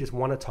 Exactly. And we just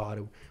won a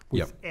title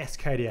with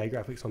SKDA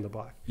graphics on the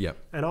bike.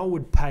 And I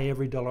would pay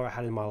every dollar I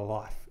had in my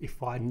life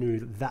if I knew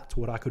that that's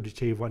what I could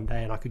achieve one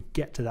day and I could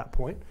get to that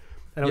point.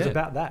 And it was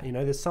about that.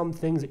 There's some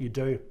things that you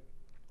do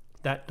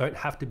that don't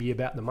have to be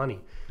about the money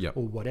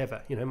or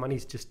whatever.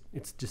 Money's just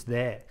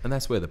there. And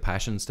that's where the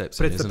passion steps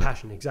in, But it's isn't the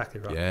passion, exactly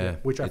right. Yeah.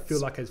 Which I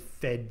feel like has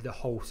fed the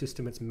whole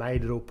system. It's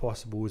made it all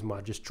possible, is my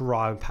just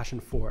drive and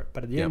passion for it.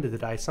 But at the end of the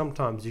day,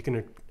 sometimes you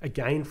can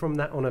gain from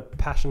that on a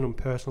passion and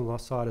personal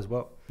side as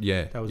well.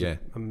 That was an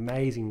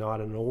amazing night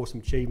and an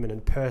awesome achievement.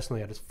 And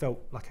personally, I just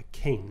felt like a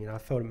king. I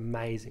felt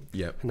amazing.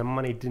 And the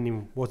money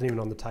wasn't even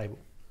on the table.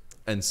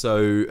 And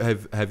so,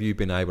 have you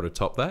been able to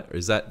top that?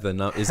 Is that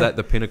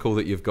the pinnacle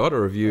that you've got,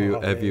 or have you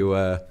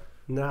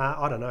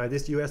Nah, I don't know.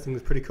 This US thing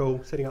was pretty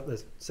cool. Setting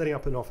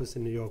up an office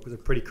in New York was a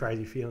pretty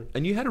crazy feeling.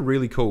 And you had a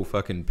really cool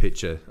fucking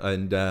picture,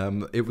 and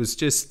it was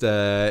just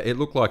it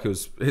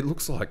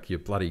looks like you're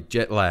bloody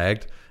jet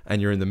lagged,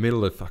 and you're in the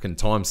middle of fucking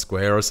Times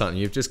Square or something.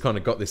 You've just kind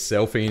of got this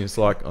selfie, and it's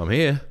like, I'm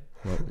here.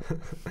 Well,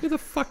 who the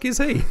fuck is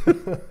he?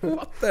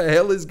 What the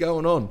hell is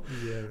going on?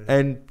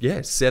 And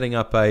setting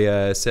up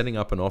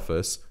an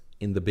office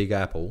in the Big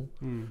Apple,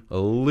 a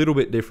little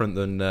bit different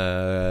than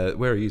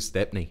where are you,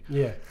 Stepney?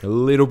 A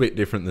little bit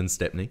different than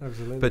Stepney.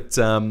 Absolutely. But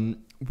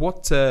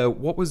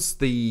what was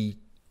the,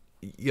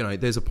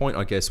 there's a point,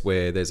 I guess,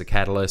 where there's a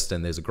catalyst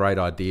and there's a great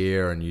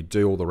idea and you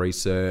do all the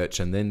research,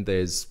 and then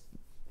there's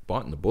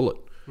biting the bullet.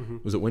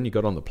 Was it when you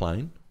got on the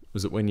plane?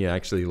 Was it when you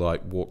actually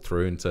walked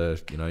through into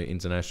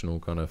international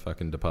kind of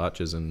fucking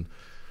departures and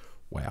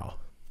wow,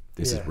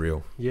 this is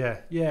real?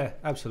 Yeah,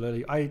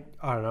 absolutely. I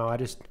don't know.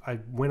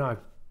 When I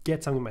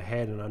get something in my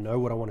head and I know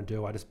what I want to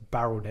do, I just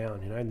barrel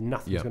down.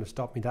 Nothing's going to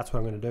stop me. That's what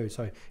I'm going to do.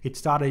 So it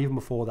started even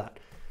before that.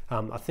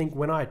 I think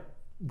when I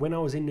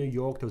was in New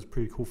York, there was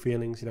pretty cool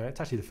feelings. It's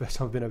actually the first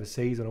time I've been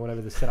overseas and I went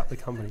over to set up the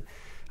company.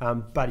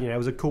 But it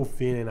was a cool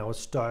feeling. I was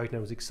stoked and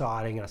it was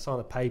exciting. And I signed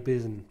the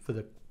papers and for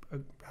the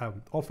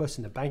office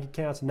and the bank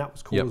accounts, and that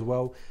was cool as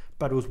well.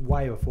 But it was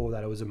way before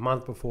that. It was a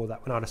month before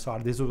that when I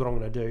decided this is what I'm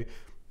going to do.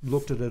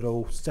 Looked at it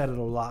all, set it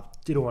all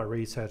up, did all my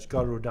research,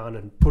 got it all done,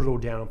 and put it all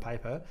down on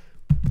paper.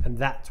 And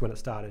that's when it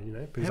started,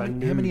 because how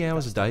many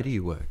hours a day do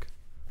you work?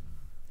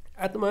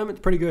 At the moment, it's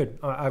pretty good.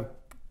 I've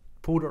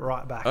pulled it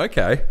right back.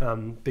 Okay.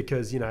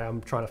 Because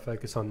I'm trying to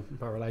focus on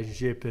my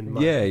relationship and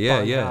my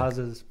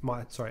houses,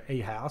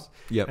 e-house,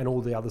 and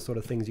all the other sort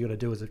of things you got to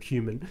do as a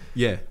human.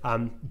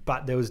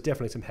 But there was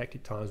definitely some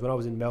hectic times when I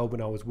was in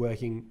Melbourne. I was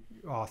working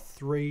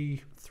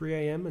 3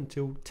 a.m.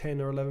 until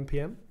 10 or 11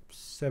 p.m.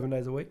 7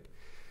 days a week.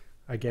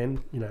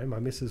 Again, my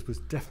missus was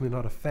definitely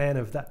not a fan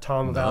of that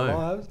time of our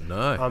lives.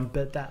 No.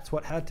 But that's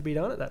what had to be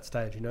done at that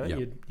stage.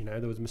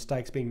 There was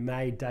mistakes being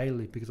made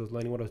daily because I was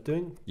learning what I was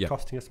doing,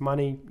 costing us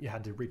money. You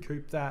had to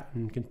recoup that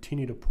and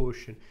continue to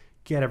push and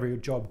get every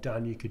job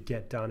done you could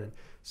get done and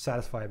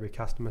satisfy every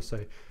customer.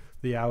 So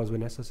the hours were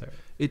necessary.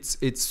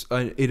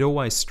 It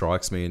always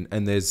strikes me,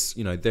 and there's,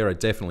 you know, there are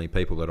definitely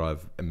people that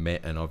I've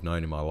met and I've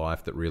known in my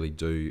life that really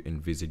do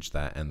envisage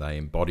that and they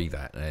embody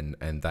that,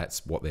 and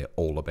that's what they're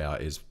all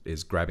about,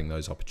 is grabbing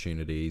those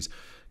opportunities,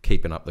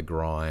 keeping up the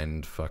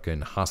grind,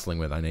 fucking hustling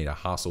where they need to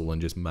hustle,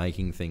 and just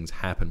making things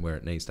happen where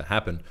it needs to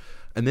happen.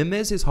 And then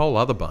there's this whole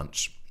other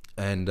bunch,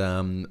 and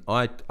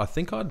I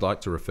think I'd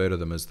like to refer to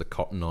them as the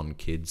cotton on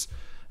kids,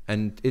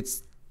 and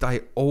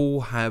they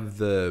all have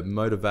the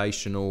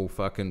motivational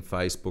fucking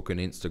Facebook and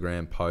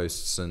Instagram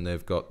posts, and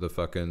they've got the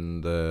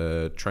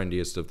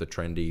trendiest of the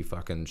trendy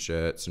fucking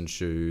shirts and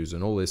shoes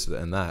and all this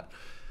and that,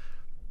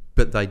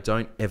 but they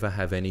don't ever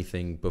have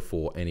anything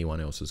before anyone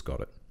else has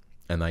got it,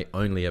 and they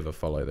only ever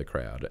follow the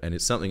crowd. And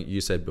it's something you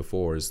said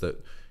before, is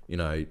that, you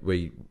know,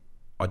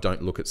 I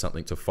don't look at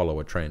something to follow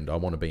a trend. I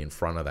want to be in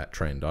front of that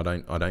trend. I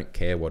don't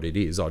care what it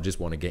is. I just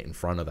want to get in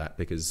front of that,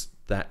 because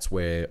that's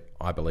where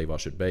I believe I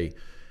should be.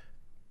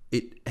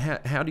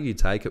 How do you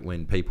take it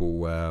when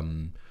people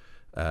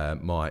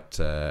might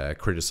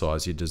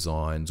criticize your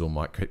designs, or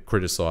might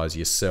criticize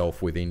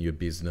yourself within your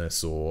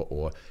business,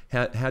 or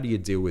how do you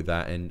deal with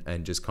that,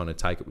 and just kind of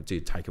do you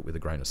take it with a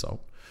grain of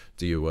salt?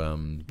 Do you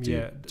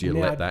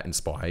let that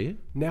inspire you?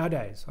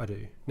 Nowadays I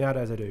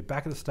do.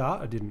 Back at the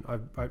start I didn't.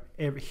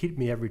 It hit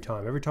me every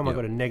time I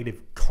got a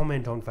negative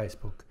comment on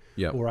Facebook.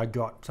 Yep. Or I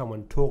got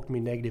someone talk to me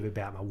negative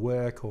about my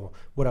work or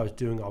what I was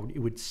doing, it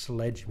would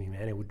sledge me,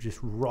 man. It would just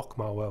rock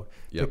my world.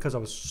 Yep. Because I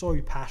was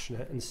so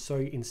passionate and so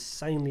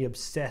insanely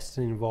obsessed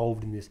and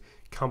involved in this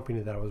company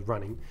that I was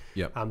running.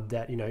 Yep.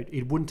 That, you know,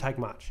 it wouldn't take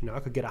much. You know, I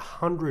could get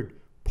 100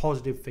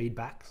 positive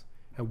feedbacks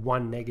and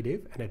 1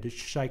 negative, and it'd just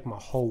shake my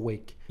whole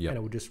week. Yep. And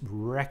it would just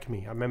wreck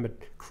me. I remember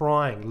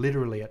crying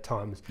literally at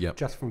times. Yep.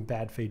 Just from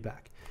bad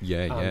feedback.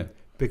 Yeah.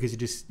 Because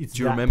it's Do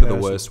you remember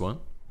personal. The worst one?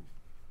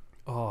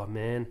 Oh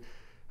man.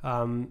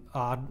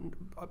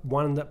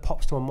 One that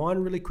pops to my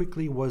mind really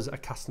quickly was a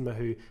customer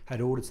who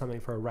had ordered something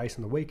for a race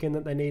on the weekend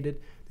that they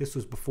needed. This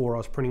was before I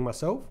was printing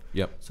myself.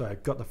 Yep. So I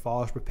got the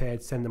files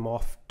prepared, send them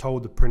off,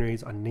 told the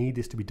printeries, I need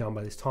this to be done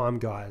by this time,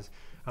 guys.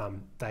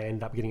 They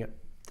ended up getting it.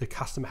 The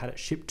customer had it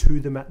shipped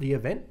to them at the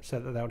event so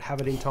that they would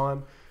have it in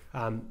time.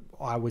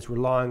 I was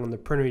relying on the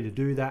printery to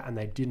do that, and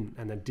they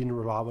didn't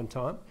arrive on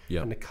time.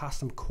 Yep. And the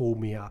customer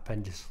called me up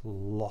and just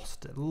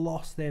lost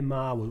their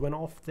marbles, went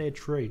off their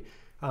tree.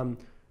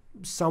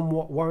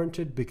 Somewhat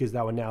warranted, because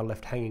they were now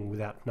left hanging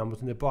without numbers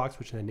on their bikes,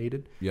 which they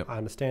needed. Yep. I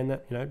understand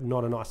that, you know,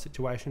 not a nice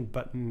situation,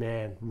 but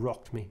man,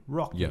 rocked me.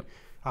 Yep.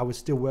 I was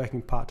still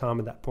working part-time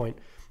at that point.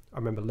 I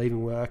remember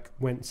leaving work,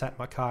 went and sat in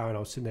my car, and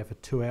I was sitting there for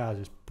 2 hours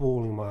just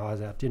bawling my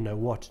eyes out, didn't know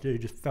what to do,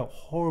 just felt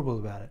horrible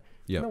about it.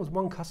 Yep. And that was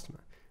one customer.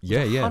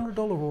 Yeah, it was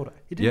 $100 order.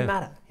 It didn't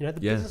matter. You know,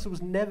 the business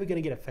was never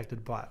going to get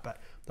affected by it,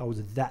 but I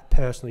was that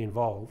personally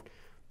involved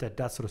that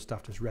sort of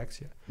stuff just wrecks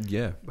you.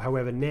 Yeah.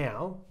 However,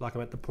 now, like,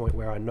 I'm at the point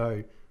where I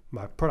know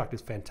my product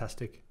is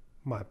fantastic,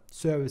 my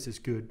service is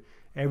good,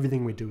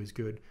 everything we do is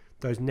good.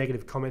 Those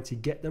negative comments, you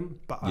get them,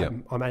 but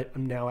I'm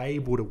now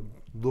able to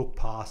look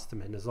past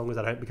them, and as long as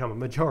I don't become a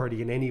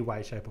majority in any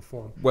way, shape or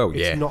form,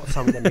 it's not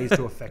something that needs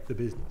to affect the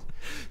business.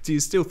 Do you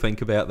still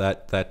think about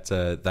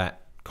that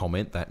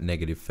comment, that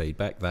negative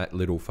feedback, that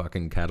little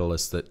fucking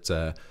catalyst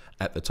that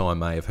at the time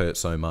may have hurt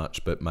so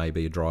much, but may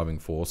be a driving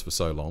force for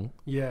so long?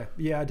 Yeah,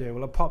 I do.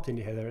 Well, it popped in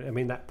your head. I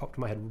mean, that popped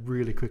in my head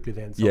really quickly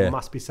then, so it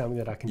must be something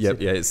that I can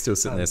consider. Yeah, it's still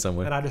sitting there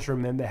somewhere. And I just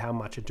remember how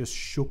much it just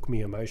shook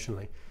me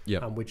emotionally,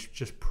 yep. Which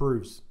just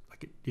proves,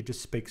 like, it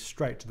just speaks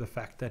straight to the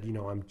fact that, you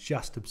know, I'm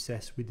just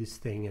obsessed with this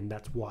thing, and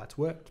that's why it's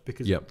worked,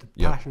 because of the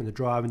passion and the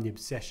drive and the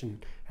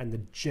obsession and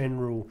the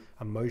general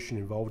emotion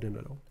involved in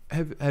it all.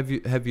 Have you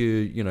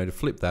to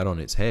flip that on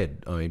its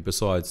head? I mean,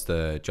 besides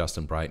the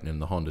Justin Brayton and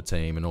the Honda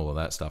team and all of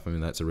that stuff, I mean,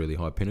 that's a really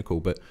high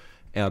pinnacle. But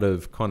out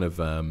of kind of,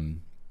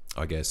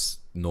 I guess,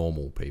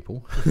 normal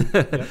people,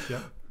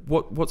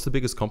 what's the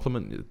biggest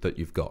compliment that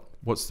you've got?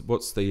 What's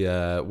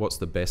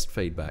the best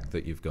feedback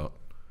that you've got?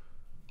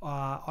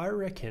 I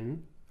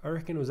reckon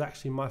it was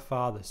actually my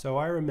father. So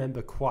I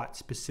remember quite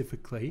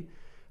specifically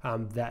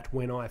that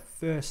when I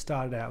first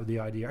started out with the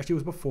idea, actually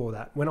it was before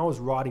that, when I was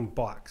riding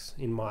bikes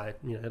in my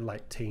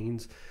late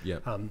teens,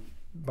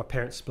 my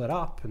parents split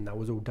up and that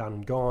was all done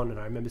and gone, and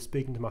I remember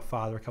speaking to my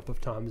father a couple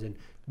of times, and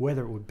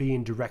whether it would be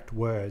in direct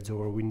words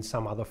or in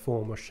some other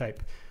form or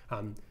shape,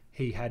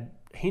 he had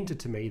hinted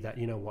to me that,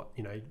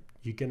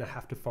 you're going to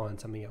have to find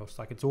something else.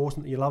 Like, it's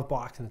awesome that you love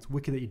bikes and it's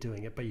wicked that you're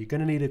doing it, but you're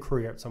going to need a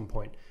career at some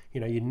point.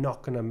 You're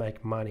not going to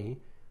make money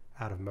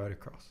out of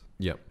motocross.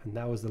 Yep. And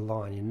that was the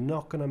line. You're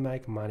not going to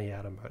make money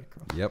out of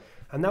motocross. Yep.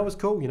 And that was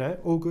cool,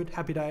 all good,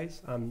 happy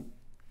days.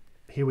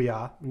 Here we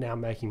are now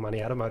making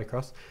money out of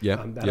motocross.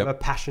 Out of a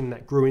passion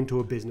that grew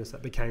into a business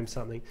that became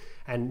something.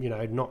 And,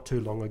 not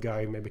too long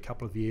ago, maybe a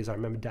couple of years, I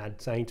remember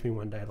Dad saying to me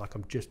one day, like,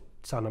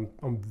 son,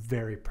 I'm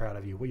very proud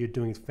of you. What you're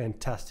doing is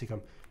fantastic.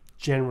 I'm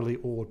generally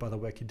awed by the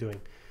work you're doing.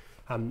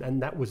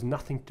 And that was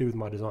nothing to do with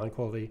my design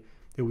quality.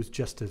 It was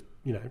just a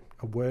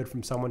word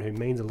from someone who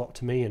means a lot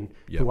to me and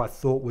who I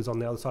thought was on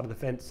the other side of the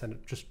fence, and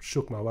it just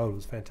shook my world. It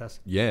was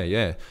fantastic.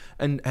 Yeah.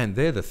 And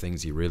they're the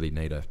things you really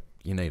need to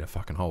you need to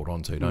fucking hold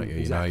on to, don't you?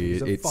 Exactly. You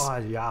know, it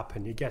fires you up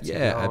and you get you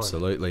yeah, going.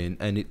 absolutely.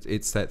 And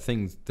it's that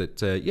thing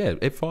that yeah,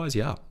 it fires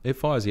you up. It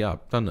fires you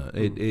up, doesn't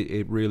it?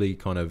 It really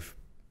kind of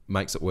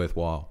makes it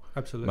worthwhile.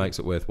 Absolutely. Makes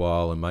it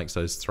worthwhile and makes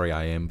those 3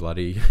 a.m.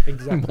 bloody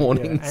exactly,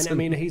 mornings. Yeah. And I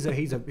mean, he's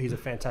a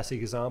fantastic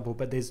example.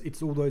 But it's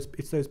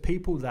those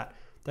people that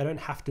they don't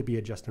have to be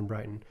a Justin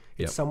Brayton.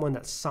 It's someone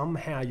that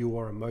somehow you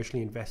are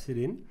emotionally invested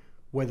in,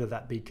 whether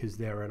that be because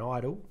they're an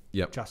idol,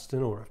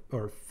 Justin, or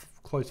a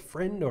close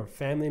friend or a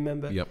family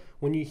member.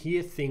 When you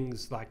hear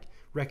things like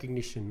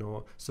recognition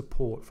or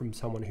support from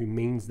someone who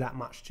means that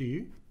much to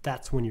you,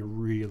 that's when you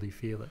really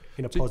feel it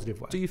in a positive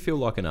way. Do you feel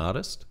like an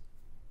artist?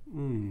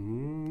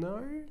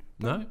 No,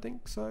 don't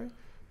think so.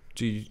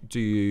 Do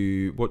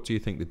you? What do you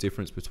think the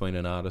difference between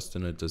an artist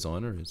and a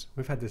designer is?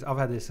 I've had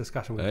this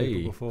discussion with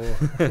people before.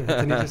 It's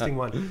an interesting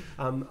one.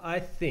 I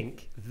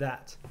think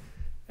that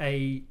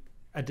a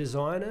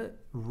designer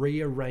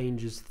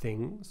rearranges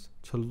things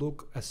to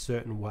look a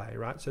certain way,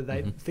 right? So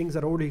they things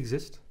that already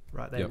exist,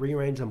 right? They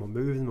rearrange them or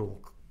move them or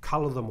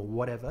color them or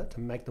whatever to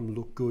make them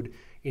look good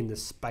in the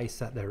space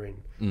that they're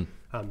in.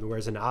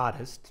 Whereas an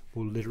artist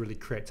will literally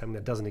create something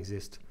that doesn't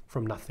exist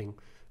from nothing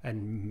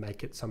and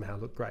make it somehow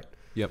look great.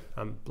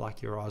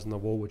 Like your eyes on the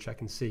wall, which I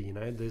can see, you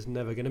know, there's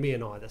never going to be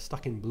an eye that's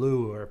stuck in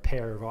blue or a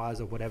pair of eyes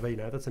or whatever, you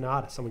know, that's an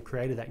artist. Someone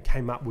created that and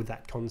came up with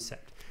that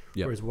concept.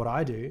 Whereas what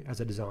I do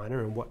as a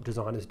designer and what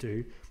designers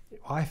do,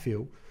 I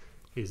feel,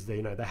 is that,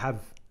 you know, they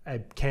have a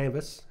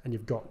canvas and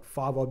you've got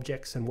 5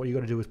 objects and what you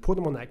got to do is put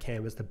them on that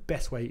canvas the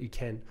best way you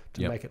can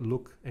to make it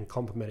look and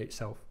complement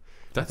itself.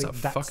 That's a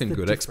fucking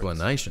good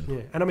explanation.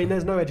 Yeah, and I mean,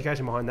 there's no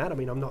education behind that. I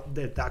mean, I'm not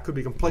that could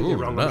be completely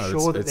wrong. I'm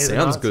sure that it there's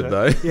sounds an answer. good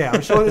though. Yeah,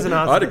 I'm sure there's an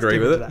answer. I'd agree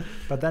with it. That.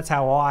 But that's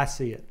how I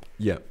see it.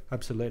 Yeah,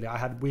 absolutely.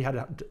 We had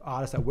an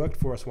artist that worked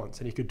for us once,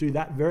 and he could do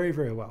that very,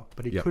 very well,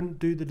 but he couldn't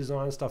do the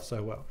design stuff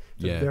so well.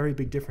 It's a very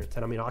big difference.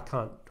 And I mean, I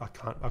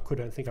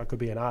couldn't think I could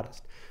be an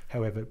artist.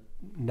 However,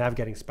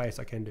 navigating space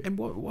I can do. And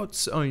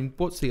what's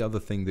the other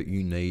thing that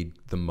you need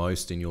the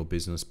most in your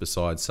business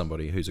besides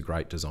somebody who's a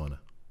great designer?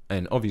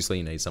 And obviously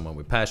you need someone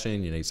with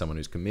passion, you need someone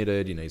who's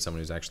committed, you need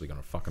someone who's actually going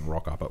to fucking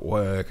rock up at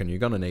work, and you're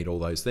going to need all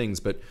those things.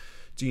 But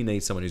do you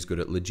need someone who's good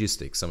at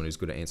logistics, someone who's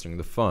good at answering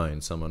the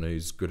phone, someone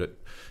who's good at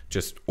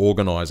just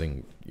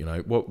organising? You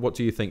know, what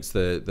do you think's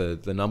the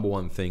number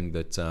one thing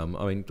that, I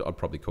mean, I'd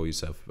probably call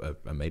yourself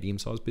a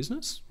medium-sized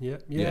business? Yeah.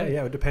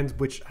 It depends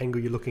which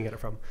angle you're looking at it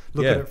from.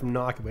 Look at it from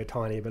Nike, we're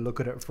tiny, but look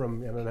at it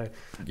from, I don't know,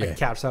 a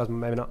couch salesman,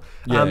 maybe not.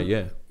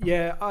 I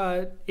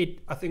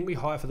think we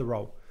hire for the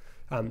role.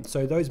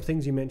 So those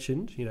things you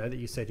mentioned, you know, that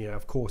you said, you know,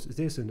 of course it's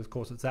this and of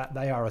course it's that,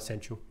 they are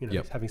essential. You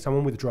know, having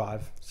someone with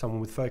drive,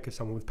 someone with focus,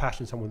 someone with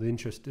passion, someone with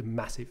interest is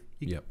massive.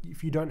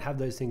 If you don't have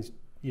those things,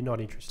 you're not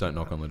interested. Don't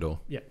knock on the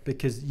door. Yeah,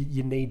 because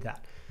you need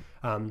that.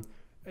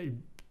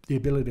 The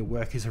ability to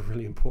work is a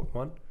really important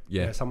one.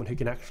 You know, someone who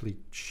can actually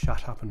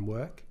shut up and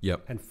work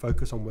and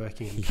focus on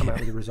working and come out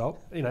with a result.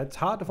 You know, it's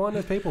hard to find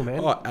those people, man.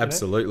 Oh,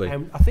 absolutely. You know?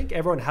 And I think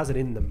everyone has it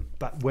in them,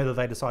 but whether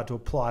they decide to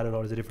apply it or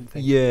not is a different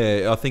thing.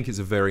 Yeah, I think it's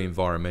a very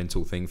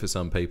environmental thing for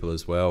some people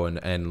as well.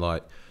 And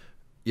like,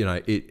 you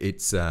know,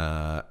 it's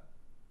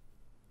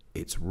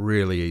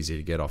really easy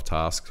to get off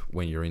task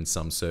when you're in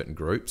some certain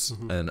groups,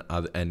 and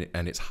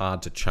it's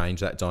hard to change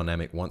that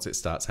dynamic once it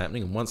starts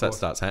happening. And once that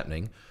starts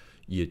happening,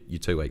 you're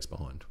 2 weeks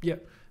behind. Yeah.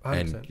 100%.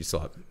 And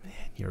you're like, man,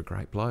 you're a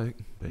great bloke,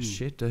 but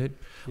shit, dude,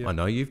 I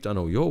know you've done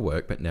all your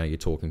work, but now you're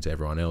talking to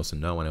everyone else and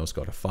no one else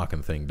got a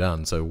fucking thing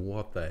done. So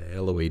what the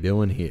hell are we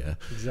doing here?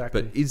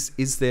 Exactly. But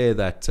is there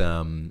that,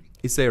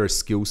 is there a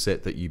skill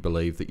set that you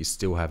believe that you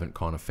still haven't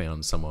kind of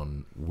found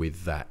someone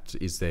with that?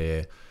 Is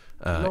there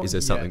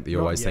something that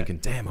you're always thinking,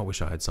 damn, I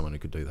wish I had someone who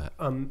could do that?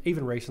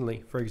 Even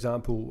recently, for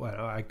example,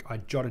 I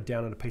jotted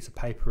down on a piece of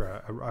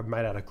paper, I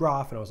made out a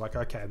graph and I was like,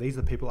 okay, these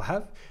are the people I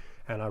have.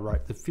 And I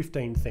wrote the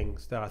 15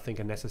 things that I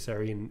think are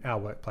necessary in our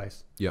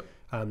workplace.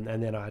 And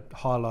then I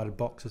highlighted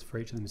boxes for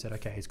each of them and said,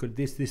 okay, he's good at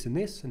this, this, and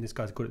this, and this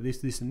guy's good at this,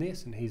 this, and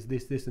this, and he's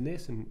this, this, and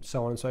this, and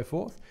so on and so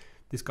forth.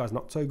 This guy's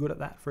not so good at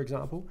that, for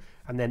example.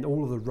 And then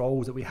all of the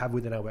roles that we have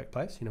within our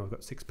workplace, you know, we've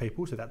got 6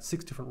 people, so that's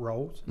 6 different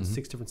roles, and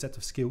 6 different sets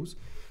of skills.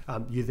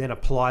 You then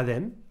apply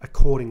them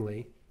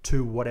accordingly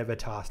to whatever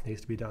task needs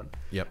to be done.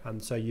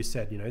 So you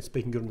said, you know,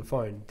 speaking good on the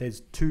phone,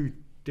 there's 2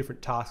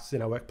 different tasks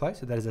in our workplace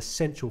that is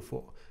essential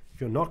for. If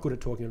you're not good at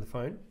talking on the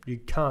phone, you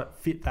can't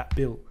fit that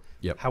bill.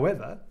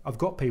 However, I've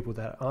got people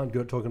that aren't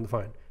good at talking on the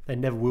phone. They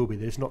never will be.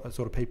 They're just not that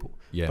sort of people.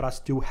 But I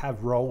still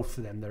have roles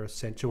for them. They're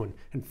essential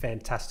and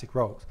fantastic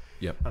roles.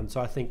 So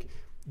I think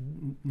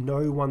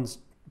no one's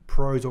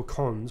pros or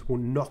cons will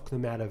knock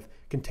them out of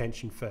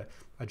contention for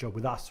a job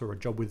with us or a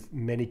job with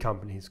many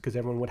companies, because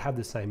everyone would have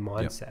the same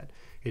mindset.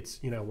 It's,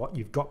 you know what,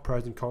 you've got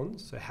pros and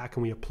cons, so how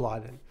can we apply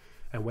them?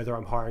 And whether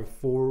I'm hiring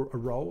for a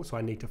role, so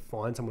I need to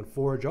find someone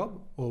for a job,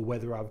 or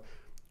whether I've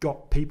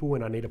got people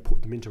and I need to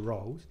put them into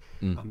roles.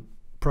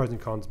 Pros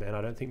and cons, man.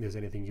 I don't think there's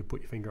anything you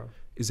put your finger on.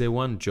 Is there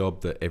one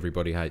job that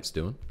everybody hates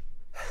doing?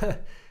 What's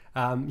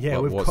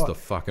the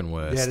fucking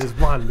worst? Yeah,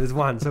 there's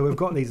one. So we've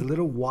got these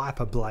little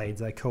wiper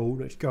blades, they're called,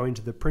 which go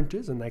into the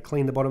printers and they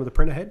clean the bottom of the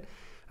printer head.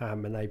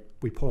 and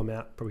we pull them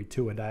out probably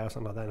 2 a day or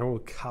something like that, and they're all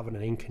covered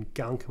in ink and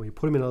gunk, and we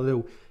put them in a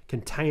little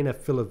container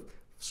full of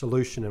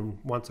solution, and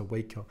once a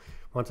week or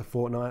once a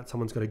fortnight,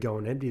 someone's got to go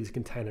and empty this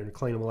container and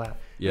clean them all out.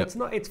 Yeah,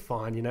 it's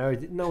fine, you know.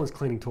 No one's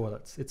cleaning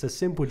toilets. It's a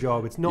simple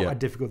job. It's not a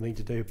difficult thing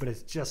to do, but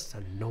it's just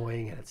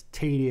annoying and it's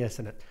tedious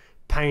and it's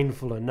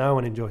painful, and no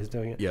one enjoys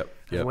doing it.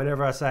 And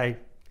whenever I say,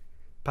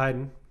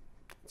 Payden,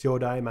 it's your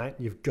day, mate,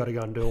 you've got to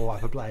go and do a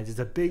wiper blades, it's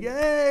a big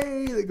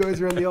hey that goes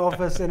around the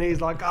office, and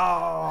he's like,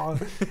 oh,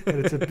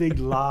 and it's a big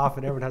laugh,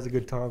 and everyone has a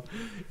good time.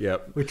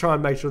 We try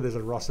and make sure there's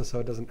a roster so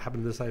it doesn't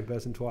happen to the same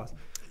person twice.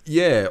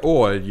 Yeah,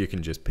 or you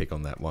can just pick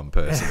on that one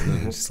person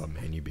and it's just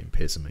like, man, you've been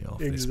pissing me off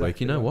this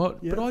week. You know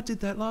what? But I did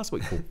that last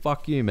week. Well,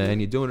 fuck you, man.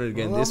 You're doing it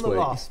again this week. I'm the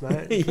boss,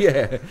 mate.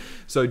 Yeah.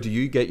 So do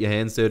you get your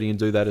hands dirty and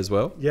do that as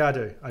well? Yeah,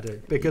 I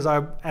do. Because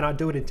I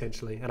do it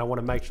intentionally, and I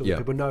want to make sure that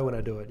people know when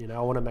I do it. You know,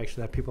 I want to make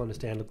sure that people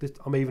understand, look,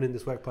 I'm even in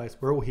this workplace.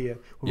 We're all here.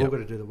 We've all got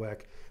to do the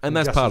work. And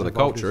that's part of the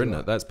culture, isn't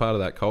it? That's part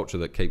of that culture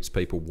that keeps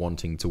people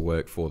wanting to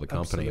work for the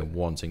company and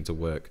wanting to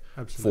work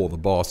for the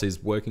boss,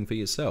 is working for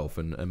yourself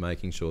and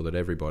making sure that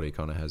everybody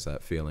kind of has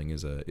that feeling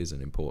is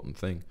an important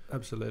thing.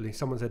 Absolutely.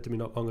 Someone said to me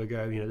not long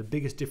ago, you know, the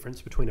biggest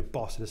difference between a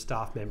boss and a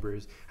staff member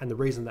is, and the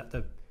reason that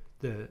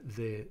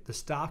the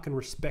staff can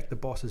respect the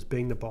boss as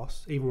being the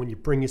boss, even when you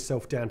bring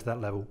yourself down to that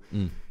level,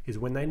 is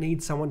when they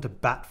need someone to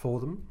bat for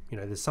them. You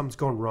know, there's something's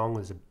gone wrong,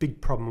 there's a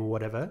big problem or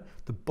whatever,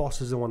 the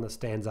boss is the one that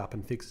stands up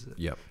and fixes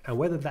it. And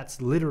whether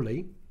that's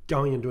literally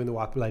going and doing the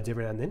wiper blades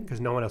every now and then because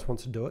no one else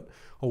wants to do it,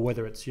 or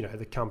whether it's, you know,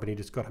 the company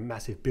just got a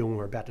massive bill and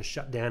we're about to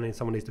shut down and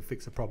someone needs to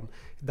fix the problem,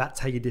 that's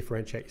how you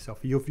differentiate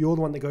yourself. If you're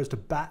the one that goes to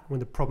bat when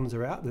the problems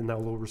are out, then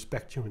they'll all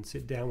respect you and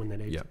sit down when they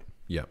need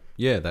to.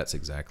 Yeah, that's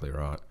exactly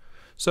right.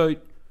 So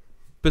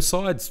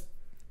besides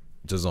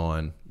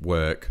design,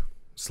 work,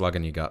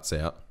 slugging your guts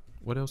out,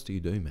 what else do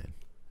you do, man?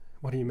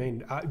 What do you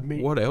mean?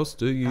 What else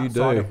do you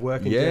do? Outside of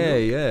work in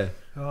general?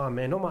 Oh,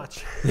 man, not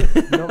much.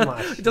 Not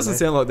much. It doesn't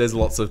sound like there's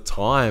lots of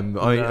time.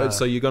 I mean,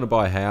 so you're going to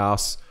buy a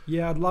house.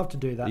 Yeah, I'd love to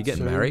do that. You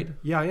getting married?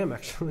 Yeah, I am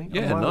actually.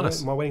 Yeah,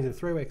 nice. My wedding's in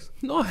 3 weeks.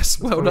 Nice.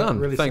 Well done.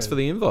 Really Thanks for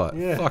the invite.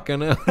 Yeah.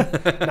 Fucking hell.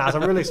 So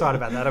I'm really excited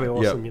about that. That'll be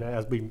awesome. You know,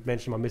 as we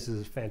mentioned, my missus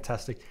is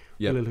fantastic.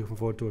 Really looking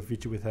forward to a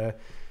future with her.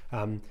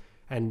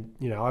 And,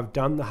 you know, I've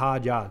done the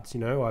hard yards,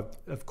 you know,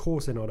 of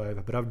course they're not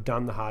over, but I've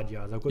done the hard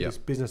yards. I've got this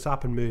business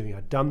up and moving.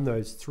 I've done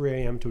those 3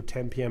 a.m. till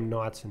 10 p.m.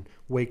 nights and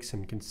weeks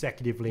and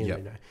consecutively. And,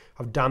 you know,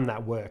 I've done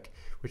that work,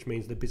 which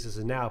means the business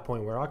is now a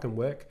point where I can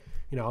work.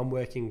 You know, I'm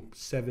working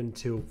 7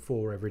 till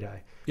 4 every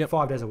day,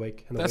 5 days a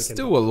week. And that's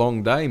still a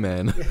long day,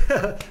 man.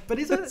 But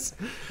is it? It's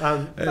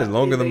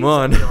longer than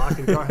mine. You know, I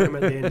can go home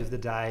at the end of the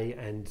day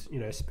and, you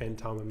know, spend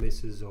time with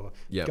missus or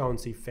go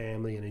and see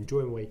family and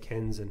enjoy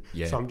weekends. And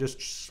so I'm just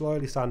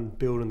slowly starting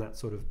building that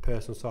sort of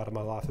personal side of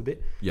my life a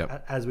bit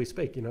as we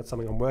speak. You know, it's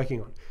something I'm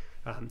working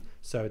on.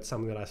 So it's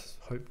something that I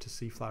hope to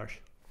see flourish.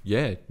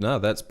 Yeah, no,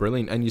 that's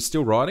brilliant. And you're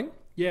still riding?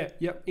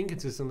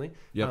 Inconsistently.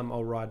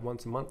 I'll ride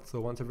once a month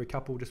or once every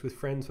couple just with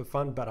friends for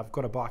fun, but I've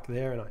got a bike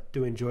there and I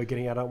do enjoy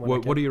getting out on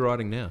one. What are you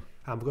riding now?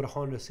 I've got a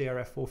Honda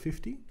CRF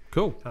 450.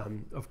 Cool.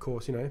 Of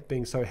course, you know,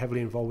 being so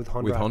heavily involved with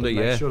Honda,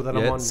 Make sure that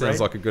I'm on sounds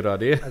like a good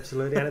idea.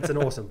 Absolutely, and it's an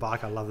awesome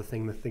bike. I love the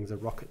thing. The thing's a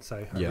rocket,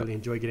 so I really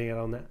enjoy getting out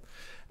on that.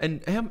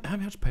 And how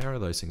much power are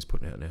those things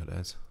putting out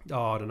nowadays?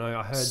 Oh, I don't know.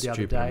 I heard the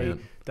other day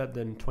that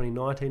the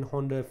 2019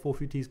 Honda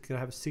 450 is going to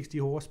have 60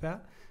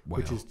 horsepower,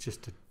 which is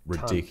just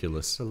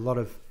ridiculous.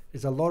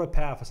 It's a lot of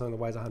power for something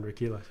that weighs 100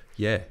 kilos.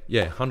 Yeah,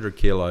 100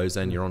 kilos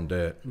and you're on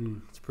dirt.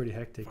 It's pretty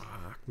hectic.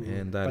 Fuck,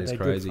 man, that is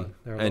crazy.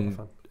 They're a lot of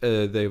fun.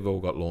 They've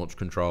all got launch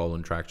control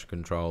and traction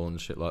control and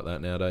shit like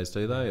that nowadays,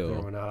 do they?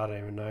 Or? No, I don't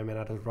even know, man.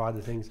 I just ride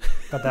the things.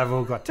 But they've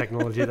all got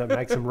technology that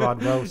makes them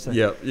ride well. So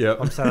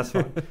I'm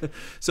satisfied.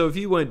 So if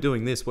you weren't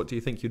doing this, what do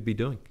you think you'd be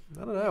doing?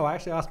 I don't know. I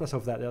actually asked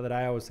myself that the other day.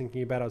 I was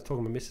thinking about it. I was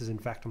talking to my missus, in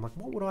fact. I'm like,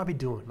 what would I be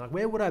doing? Like,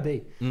 where would I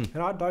be? And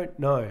I don't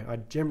know. I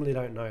generally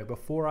don't know.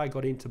 Before I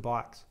got into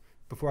bikes,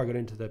 before I got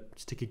into the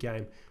sticker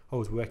game, I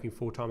was working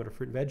full-time at a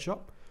fruit and veg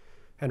shop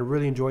and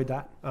really enjoyed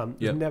that. It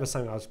was never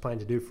something I was planning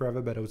to do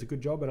forever, but it was a good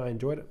job and I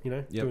enjoyed it, you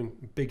know, doing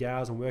big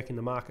hours and working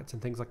the markets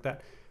and things like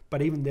that.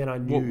 But even then I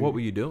knew... What were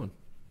you doing?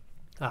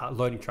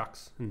 Loading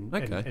trucks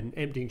and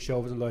emptying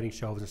shelves and loading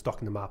shelves and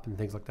stocking them up and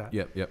things like that.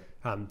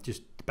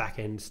 Just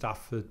back-end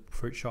stuff for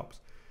fruit shops.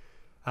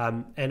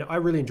 And I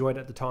really enjoyed it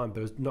at the time,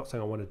 but it was not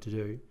something I wanted to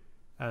do.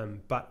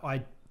 But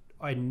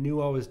I knew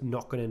I was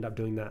not going to end up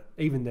doing that.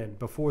 Even then,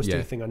 before a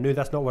sticker thing, I knew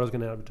that's not what I was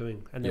going to end up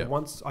doing. And then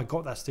once I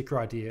got that sticker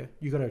idea,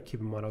 you got to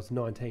keep in mind I was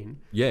 19.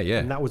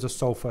 And that was a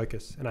sole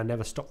focus. And I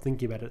never stopped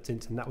thinking about it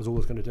since. And that was all I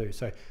was going to do.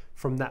 So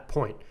from that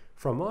point,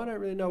 from I don't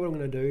really know what I'm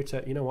going to do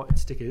to, you know what,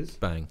 it's stickers.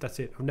 Bang. That's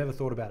it. I've never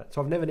thought about it.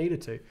 So I've never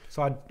needed to.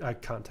 So I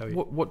can't tell you.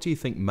 What do you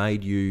think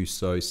made you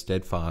so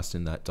steadfast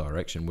in that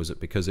direction? Was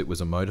it because it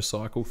was a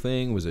motorcycle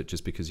thing? Was it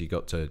just because you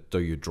got to do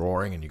your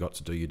drawing and you got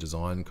to do your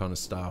design kind of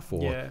stuff?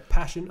 Or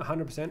passion,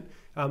 100%.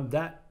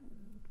 That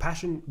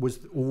passion was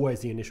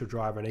always the initial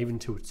driver, and even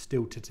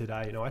still to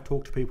today. You know, I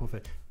talk to people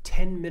for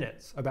 10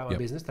 minutes about my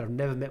business that I've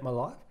never met in my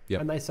life,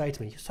 and they say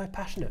to me, "You're so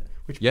passionate,"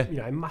 which you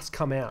know, it must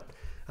come out.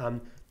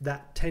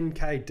 That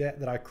 10K debt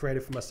that I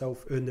created for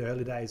myself in the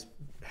early days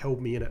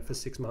held me in it for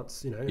 6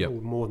 months, or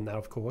more than that,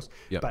 of course.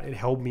 But it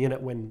held me in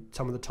it when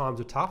some of the times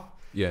were tough.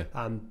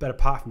 But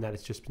apart from that,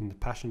 it's just been the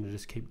passion to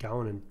just keep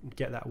going and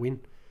get that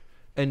win.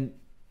 And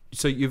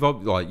so you've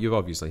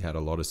obviously had a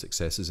lot of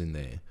successes in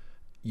there.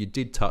 You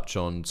did touch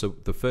on, so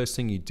the first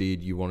thing you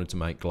did, you wanted to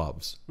make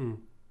gloves.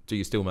 Do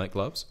you still make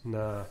gloves?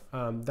 No,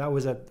 that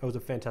was a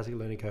fantastic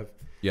learning curve.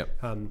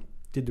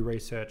 Did the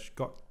research,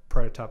 got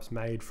prototypes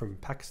made from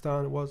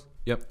Pakistan. It was.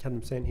 Had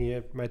them sent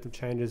here, made them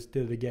changes,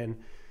 did it again.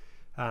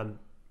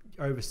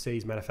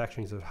 Overseas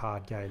manufacturing is a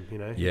hard game.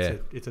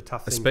 It's a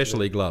tough thing.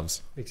 Especially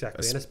gloves.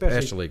 Exactly, and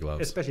especially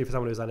gloves. Especially for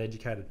someone who's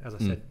uneducated, as I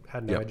said,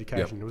 had no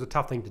education. It was a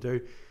tough thing to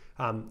do.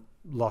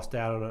 Lost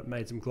out on it,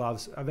 made some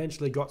gloves.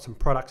 Eventually got some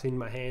products in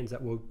my hands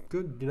that were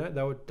good.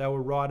 They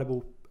were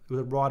rideable. It was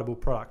a rideable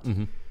product.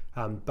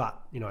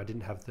 But I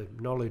didn't have the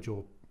knowledge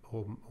or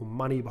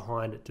money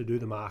behind it to do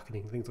the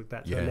marketing, things like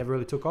that. So it never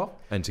really took off.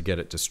 And to get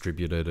it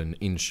distributed and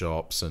in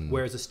shops.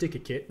 Whereas a sticker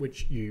kit,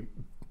 which you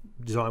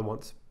design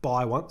once,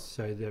 buy once,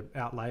 so the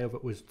outlay of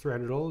it was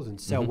 $300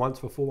 and sell once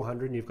for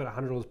 $400, and you've got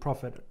 $100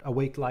 profit a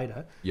week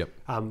later,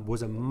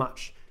 was a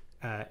much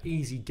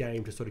easy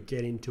game to sort of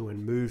get into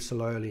and move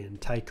slowly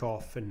and take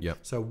off. And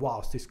so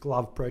whilst this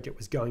glove project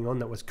was going on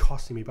that was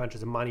costing me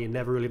bunches of money and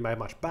never really made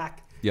much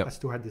back, I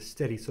still had this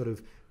steady sort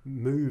of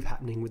move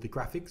happening with the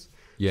graphics.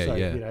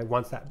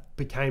 Once that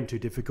became too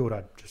difficult,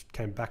 I just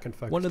came back and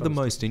focused. One of the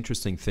most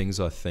interesting things,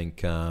 I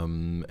think,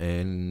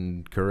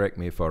 and correct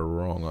me if I'm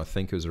wrong, I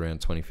think it was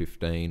around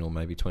 2015 or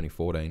maybe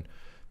 2014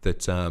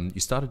 that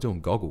you started doing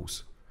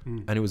goggles.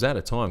 And it was at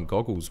a time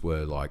goggles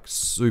were like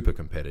super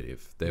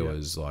competitive. There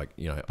was like,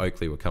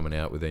 Oakley were coming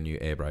out with their new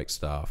air brake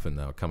stuff, and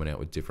they were coming out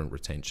with different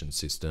retention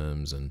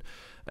systems and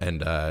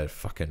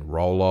fucking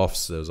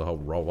roll-offs. There was a whole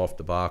roll-off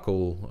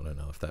debacle. I don't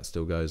know if that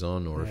still goes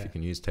on, or if you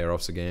can use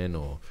tear-offs again,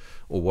 or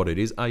what it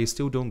is. Are you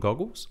still doing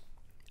goggles?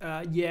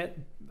 On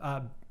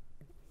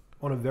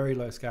a very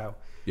low scale.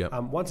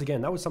 Once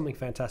again, that was something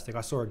fantastic.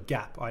 I saw a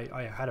gap.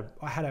 I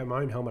had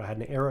my own helmet. I had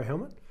an aero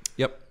helmet.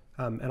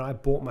 And I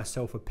bought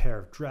myself a pair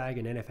of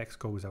Dragon NFX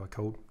goggles, they were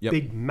called.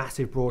 Big,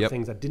 massive, broad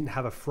things that didn't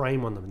have a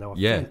frame on them. And they were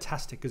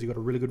fantastic because you got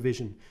a really good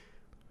vision.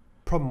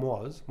 Problem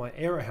was, my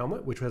aero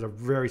helmet, which has a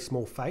very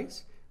small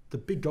face, the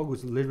big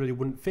goggles literally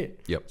wouldn't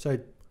fit. So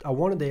I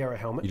wanted the aero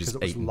helmet because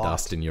it was light.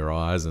 Dust in your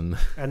eyes. And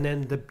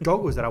then the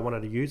goggles that I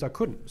wanted to use, I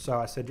couldn't. So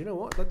I said, you know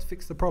what, let's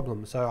fix the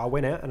problem. So I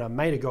went out and I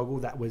made a goggle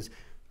that was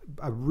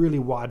a really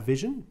wide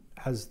vision,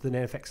 as the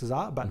NFXs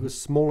are, but it was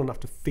small enough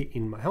to fit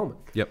in my helmet.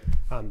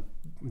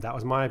 That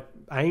was my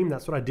aim.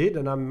 That's what I did,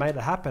 and I made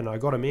it happen. I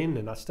got them in,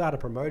 and I started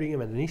promoting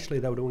them, and initially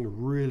they were doing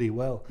really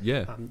well.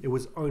 It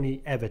was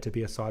only ever to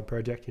be a side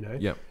project,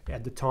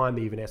 At the time,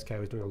 even SK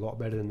was doing a lot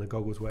better than the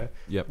goggles were.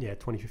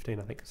 2015,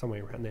 I think,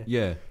 somewhere around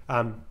there.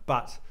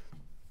 But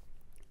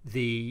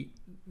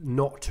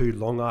not too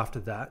long after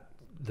that,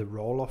 the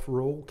roll-off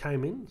rule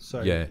came in.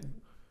 So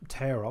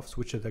tear-offs,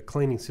 which are the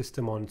cleaning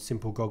system on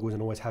simple goggles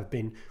and always have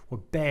been, were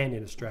banned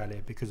in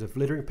Australia because of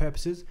littering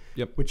purposes,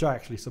 which I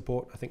actually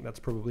support. I think that's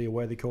probably a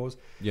worthy cause.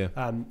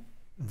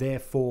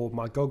 Therefore,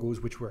 my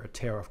goggles, which were a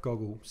tear-off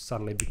goggle,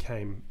 suddenly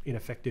became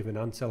ineffective and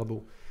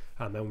unsellable.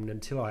 And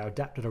until I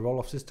adapted a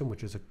roll-off system,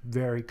 which is a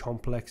very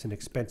complex and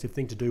expensive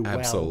thing to do well,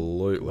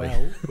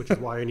 which is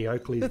why only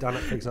Oakley's done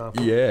it, for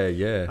example.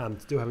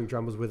 Still having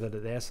drummers with it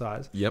at their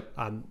size.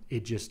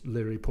 It just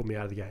literally put me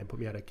out of the game, put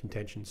me out of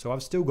contention. So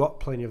I've still got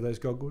plenty of those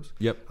goggles.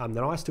 And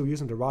I still use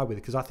them to ride with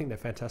because I think they're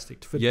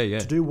fantastic.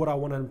 To do what I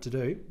wanted them to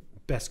do,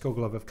 best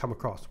goggle I've ever come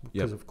across.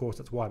 Because, of course,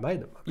 that's why I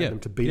made them. I made them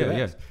to be the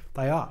best.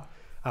 They are.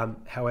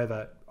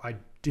 However, I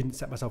didn't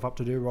set myself up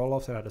to do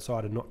roll-offs, and I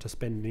decided not to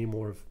spend any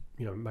more of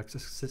make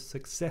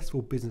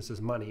successful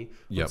businesses money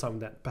on something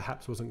that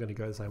perhaps wasn't going to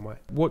go the same way.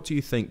 What do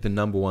you think the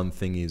number one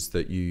thing is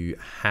that you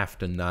have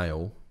to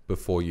nail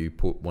before you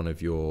put one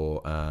of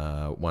your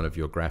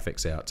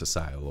graphics out to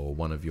sale or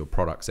one of your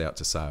products out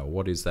to sale?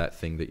 What is that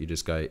thing that you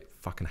just go,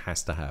 fucking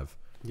has to have?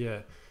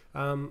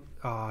 I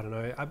don't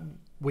know.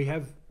 We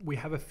have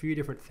a few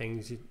different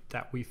things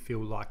that we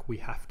feel like we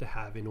have to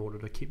have in order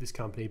to keep this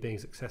company being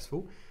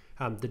successful.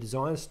 The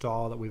design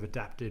style that we've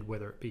adapted,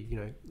 whether it be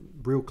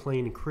real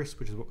clean and crisp,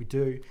 which is what we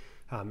do,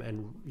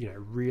 and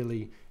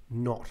really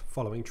not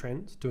following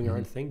trends, doing our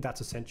own thing, that's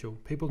essential.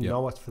 People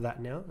know us for that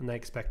now, and they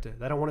expect it.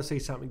 They don't want to see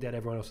something that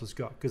everyone else has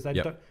got because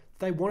if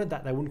they wanted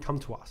that, they wouldn't come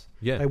to us.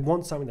 They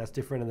want something that's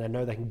different, and they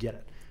know they can get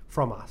it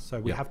from us. So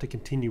we have to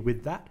continue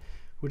with that,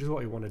 which is what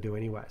we want to do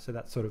anyway. So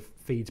that sort of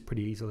feeds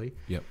pretty easily.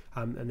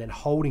 And then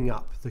holding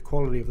up the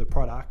quality of the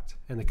product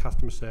and the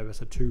customer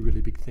service are two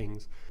really big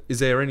things. Is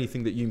there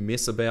anything that you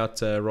miss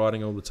about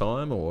riding all the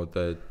time, or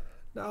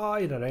No,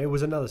 I don't know. It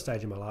was another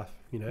stage in my life,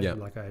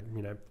 Like I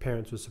had,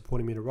 parents were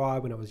supporting me to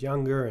ride when I was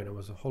younger, and it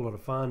was a whole lot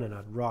of fun. And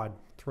I'd ride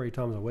 3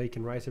 times a week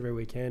and race every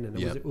weekend, and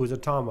it was a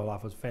time of my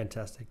life. It was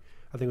fantastic.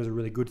 I think it was a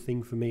really good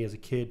thing for me as a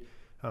kid.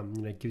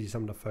 Gives you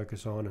something to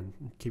focus on and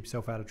keep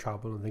yourself out of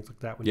trouble and things like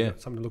that. When you've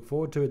got something to look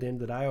forward to at the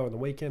end of the day or on the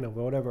weekend or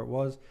whatever it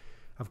was.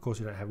 Of course,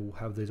 you don't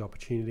have these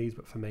opportunities,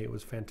 but for me, it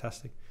was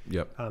fantastic.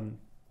 Yep.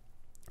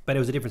 But it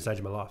was a different stage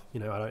of my life. You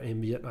know, I don't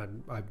envy it.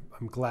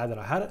 I'm glad that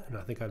I had it, and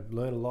I think I've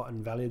learned a lot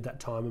and valued that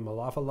time in my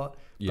life a lot.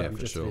 Yeah, but I'm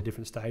just sure. at a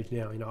different stage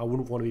now. You know, I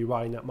wouldn't want to be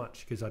riding that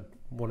much because I'd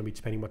want to be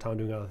spending my time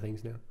doing other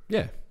things now.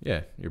 Yeah,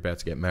 yeah. You're about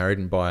to get married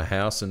and buy a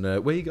house, and where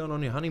are you going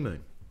on your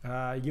honeymoon?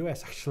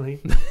 US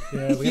actually.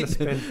 Yeah, we're going to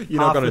spend.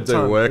 You're not going to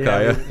do work,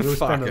 are you? We'll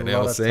Fucking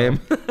hell, Sam.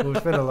 We'll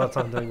spend a lot of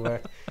time doing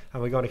work,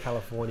 and we're going to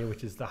California,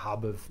 which is the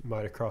hub of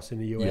motocross in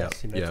the US.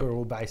 Yep, You know, yep. it's where we're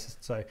all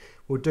based. So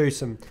we'll do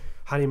some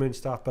honeymoon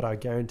stuff, but I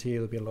guarantee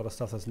there'll be a lot of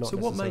stuff that's not. So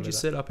what made you that.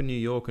 set up in New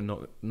York and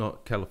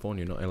not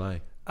California, not LA?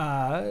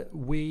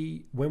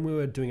 When we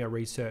were doing our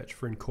research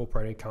for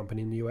incorporating a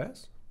company in the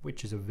US,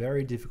 which is a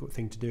very difficult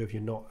thing to do if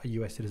you're not a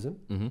US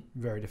citizen,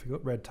 very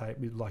difficult, red tape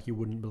like you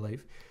wouldn't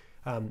believe.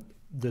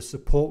 The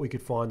support we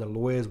could find, the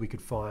lawyers we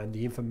could find,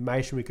 the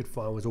information we could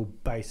find was all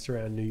based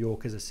around New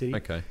York as a city.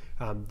 Okay.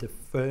 The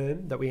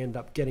firm that we ended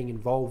up getting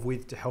involved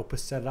with to help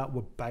us set it up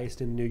were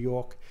based in New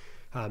York,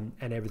 and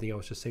everything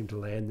else just seemed to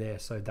land there.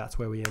 So that's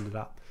where we ended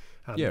up.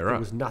 Yeah, right. It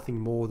was nothing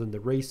more than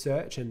the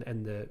research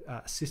and the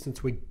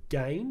assistance we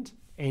gained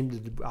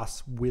ended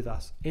with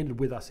us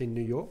in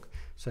New York.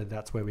 So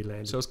that's where we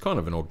landed. So it's kind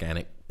of an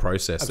organic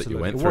process Absolutely. that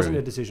you went through. It wasn't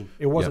a decision.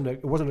 It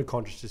wasn't a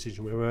conscious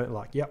decision. We weren't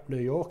like, yep, New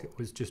York. It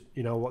was just,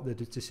 you know what, the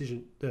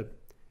decision, the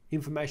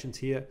information's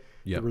here,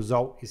 the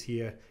result is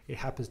here. It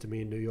happens to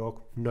be in New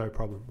York, no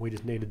problem. We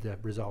just needed the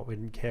result. We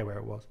didn't care where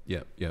it was.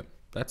 Yep.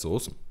 That's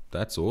awesome.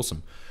 That's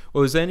awesome.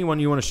 Well, is there anyone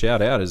you want to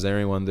shout out? Is there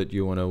anyone that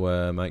you want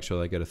to make sure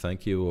they get a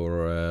thank you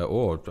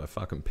or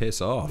fucking piss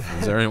off?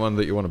 Is there anyone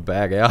that you want to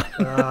bag out?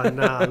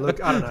 No,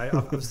 look, I don't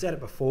know. I've said it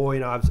before.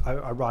 You know,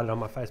 I write it on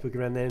my Facebook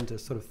around then to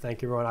sort of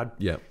thank everyone.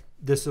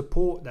 The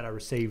support that I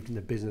received in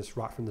the business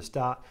right from the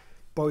start,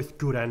 both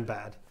good and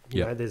bad.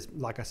 You know, there's,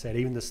 like I said,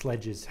 even the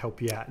sledges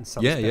help you out in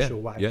some special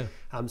way. Yeah.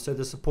 So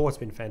the support's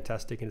been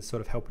fantastic, and it's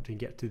sort of helped to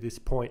get to this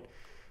point.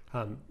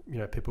 You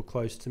know, people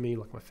close to me,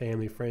 like my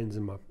family, friends,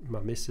 and my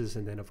missus,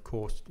 and then of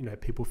course, you know,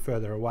 people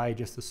further away.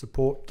 Just the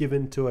support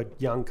given to a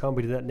young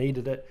company that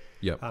needed it,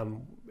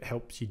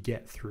 helps you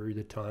get through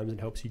the times and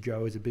helps you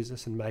grow as a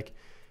business and make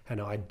an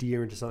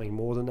idea into something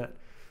more than that.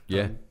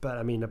 But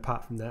I mean,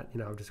 apart from that, you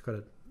know,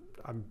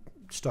 I'm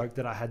stoked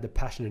that I had the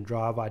passion and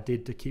drive I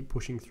did to keep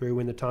pushing through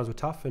when the times were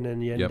tough, and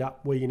then you end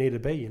up where you need to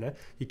be. You know,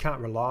 you can't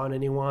rely on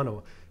anyone,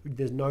 or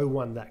there's no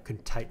one that can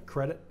take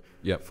credit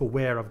for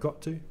where I've got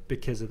to,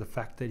 because of the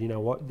fact that, you know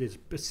what, there's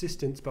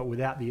assistance, but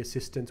without the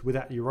assistance,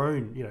 without your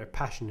own, you know,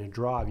 passion and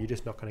drive, you're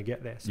just not going to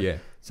get there. So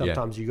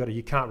sometimes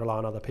you can't rely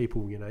on other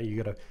people. You know,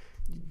 you got to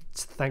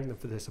thank them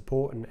for their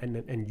support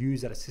and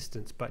use that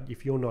assistance. But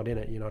if you're not in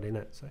it, you're not in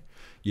it. So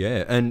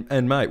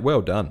and mate,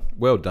 well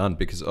done,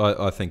 because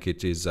I think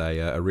it is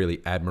a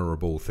really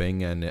admirable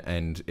thing,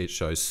 and it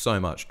shows so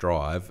much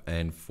drive.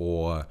 And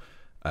for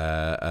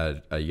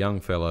a young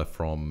fella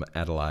from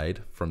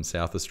Adelaide, from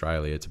South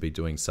Australia, to be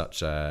doing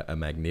such a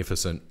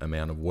magnificent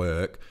amount of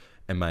work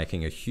and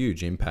making a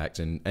huge impact,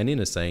 and in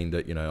a scene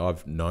that, you know,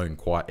 I've known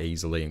quite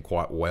easily and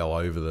quite well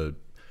over the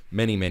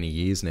many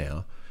years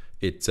now,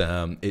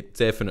 it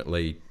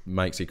definitely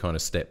makes you kind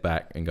of step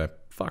back and go,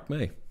 fuck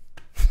me.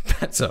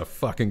 That's a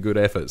fucking good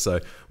effort. So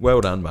well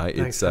done, mate.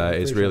 Thanks,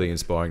 it's really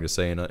inspiring to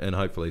see, and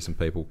hopefully some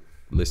people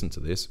listen to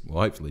this.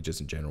 Well, hopefully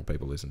just in general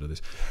people listen to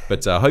this,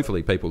 but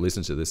hopefully people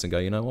listen to this and go,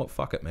 you know what,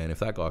 fuck it, man, if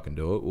that guy can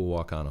do it, well,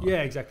 why can't I?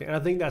 Yeah, exactly. And I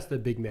think that's the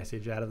big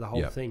message out of the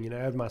whole thing. You know,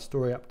 I have my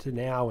story up to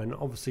now, and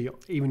obviously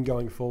even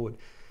going forward,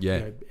 you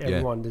know,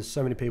 everyone, there's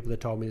so many people that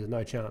told me there's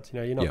no chance, you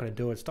know, you're not going to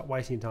do it, stop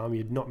wasting time,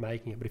 you're not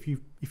making it. But if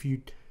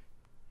you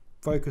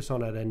focus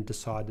on it and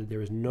decide that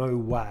there is no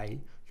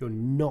way you're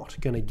not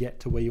going to get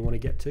to where you want to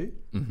get to,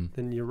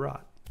 then you're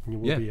right, and you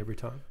will be every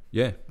time.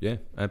 Yeah,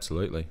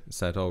 absolutely. It's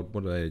that old,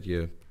 what are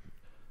they,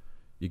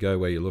 you go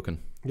where you're looking.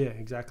 Yeah,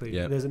 exactly.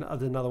 There's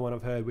another one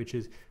I've heard, which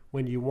is,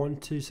 when you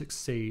want to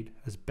succeed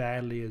as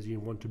badly as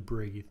you want to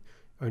breathe,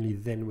 only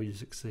then will you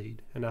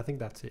succeed. And I think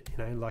that's it.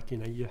 You know, like, you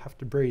know, you have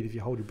to breathe. If you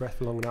hold your breath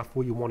for long enough,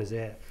 all you want is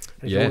air.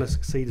 And if you want to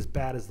succeed as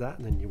bad as that,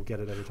 then you'll get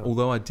it every time.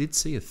 Although I did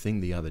see a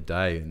thing the other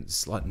day, and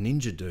it's like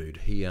Ninja Dude.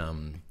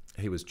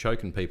 He was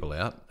choking people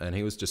out, and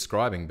he was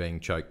describing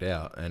being choked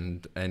out,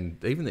 and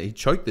even he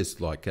choked this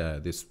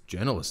this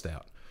journalist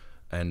out.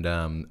 And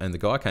the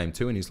guy came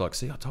to, and he's like,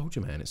 see, I told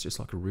you, man, it's just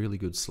like a really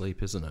good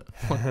sleep, isn't it?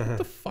 I'm like, what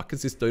the fuck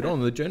is this dude on?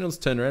 And the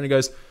journalist turned around and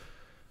goes,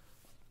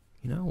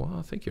 you know what,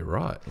 I think you're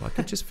right. Like,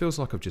 it just feels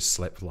like I've just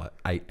slept for like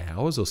 8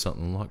 hours or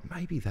something. Like,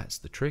 maybe that's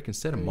the trick.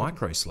 Instead of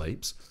micro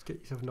sleeps, just get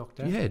yourself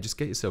knocked out. Yeah, just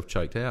get yourself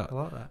choked out. I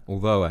like that.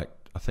 Although I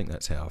think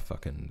that's how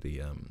fucking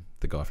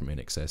the guy from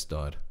NXS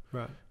died.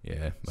 Right.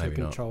 Yeah, maybe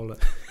so not. Control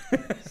it.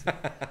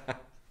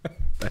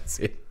 That's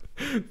it.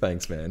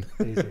 Thanks, man.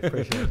 Easy,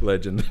 appreciate it.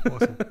 Legend.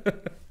 Awesome.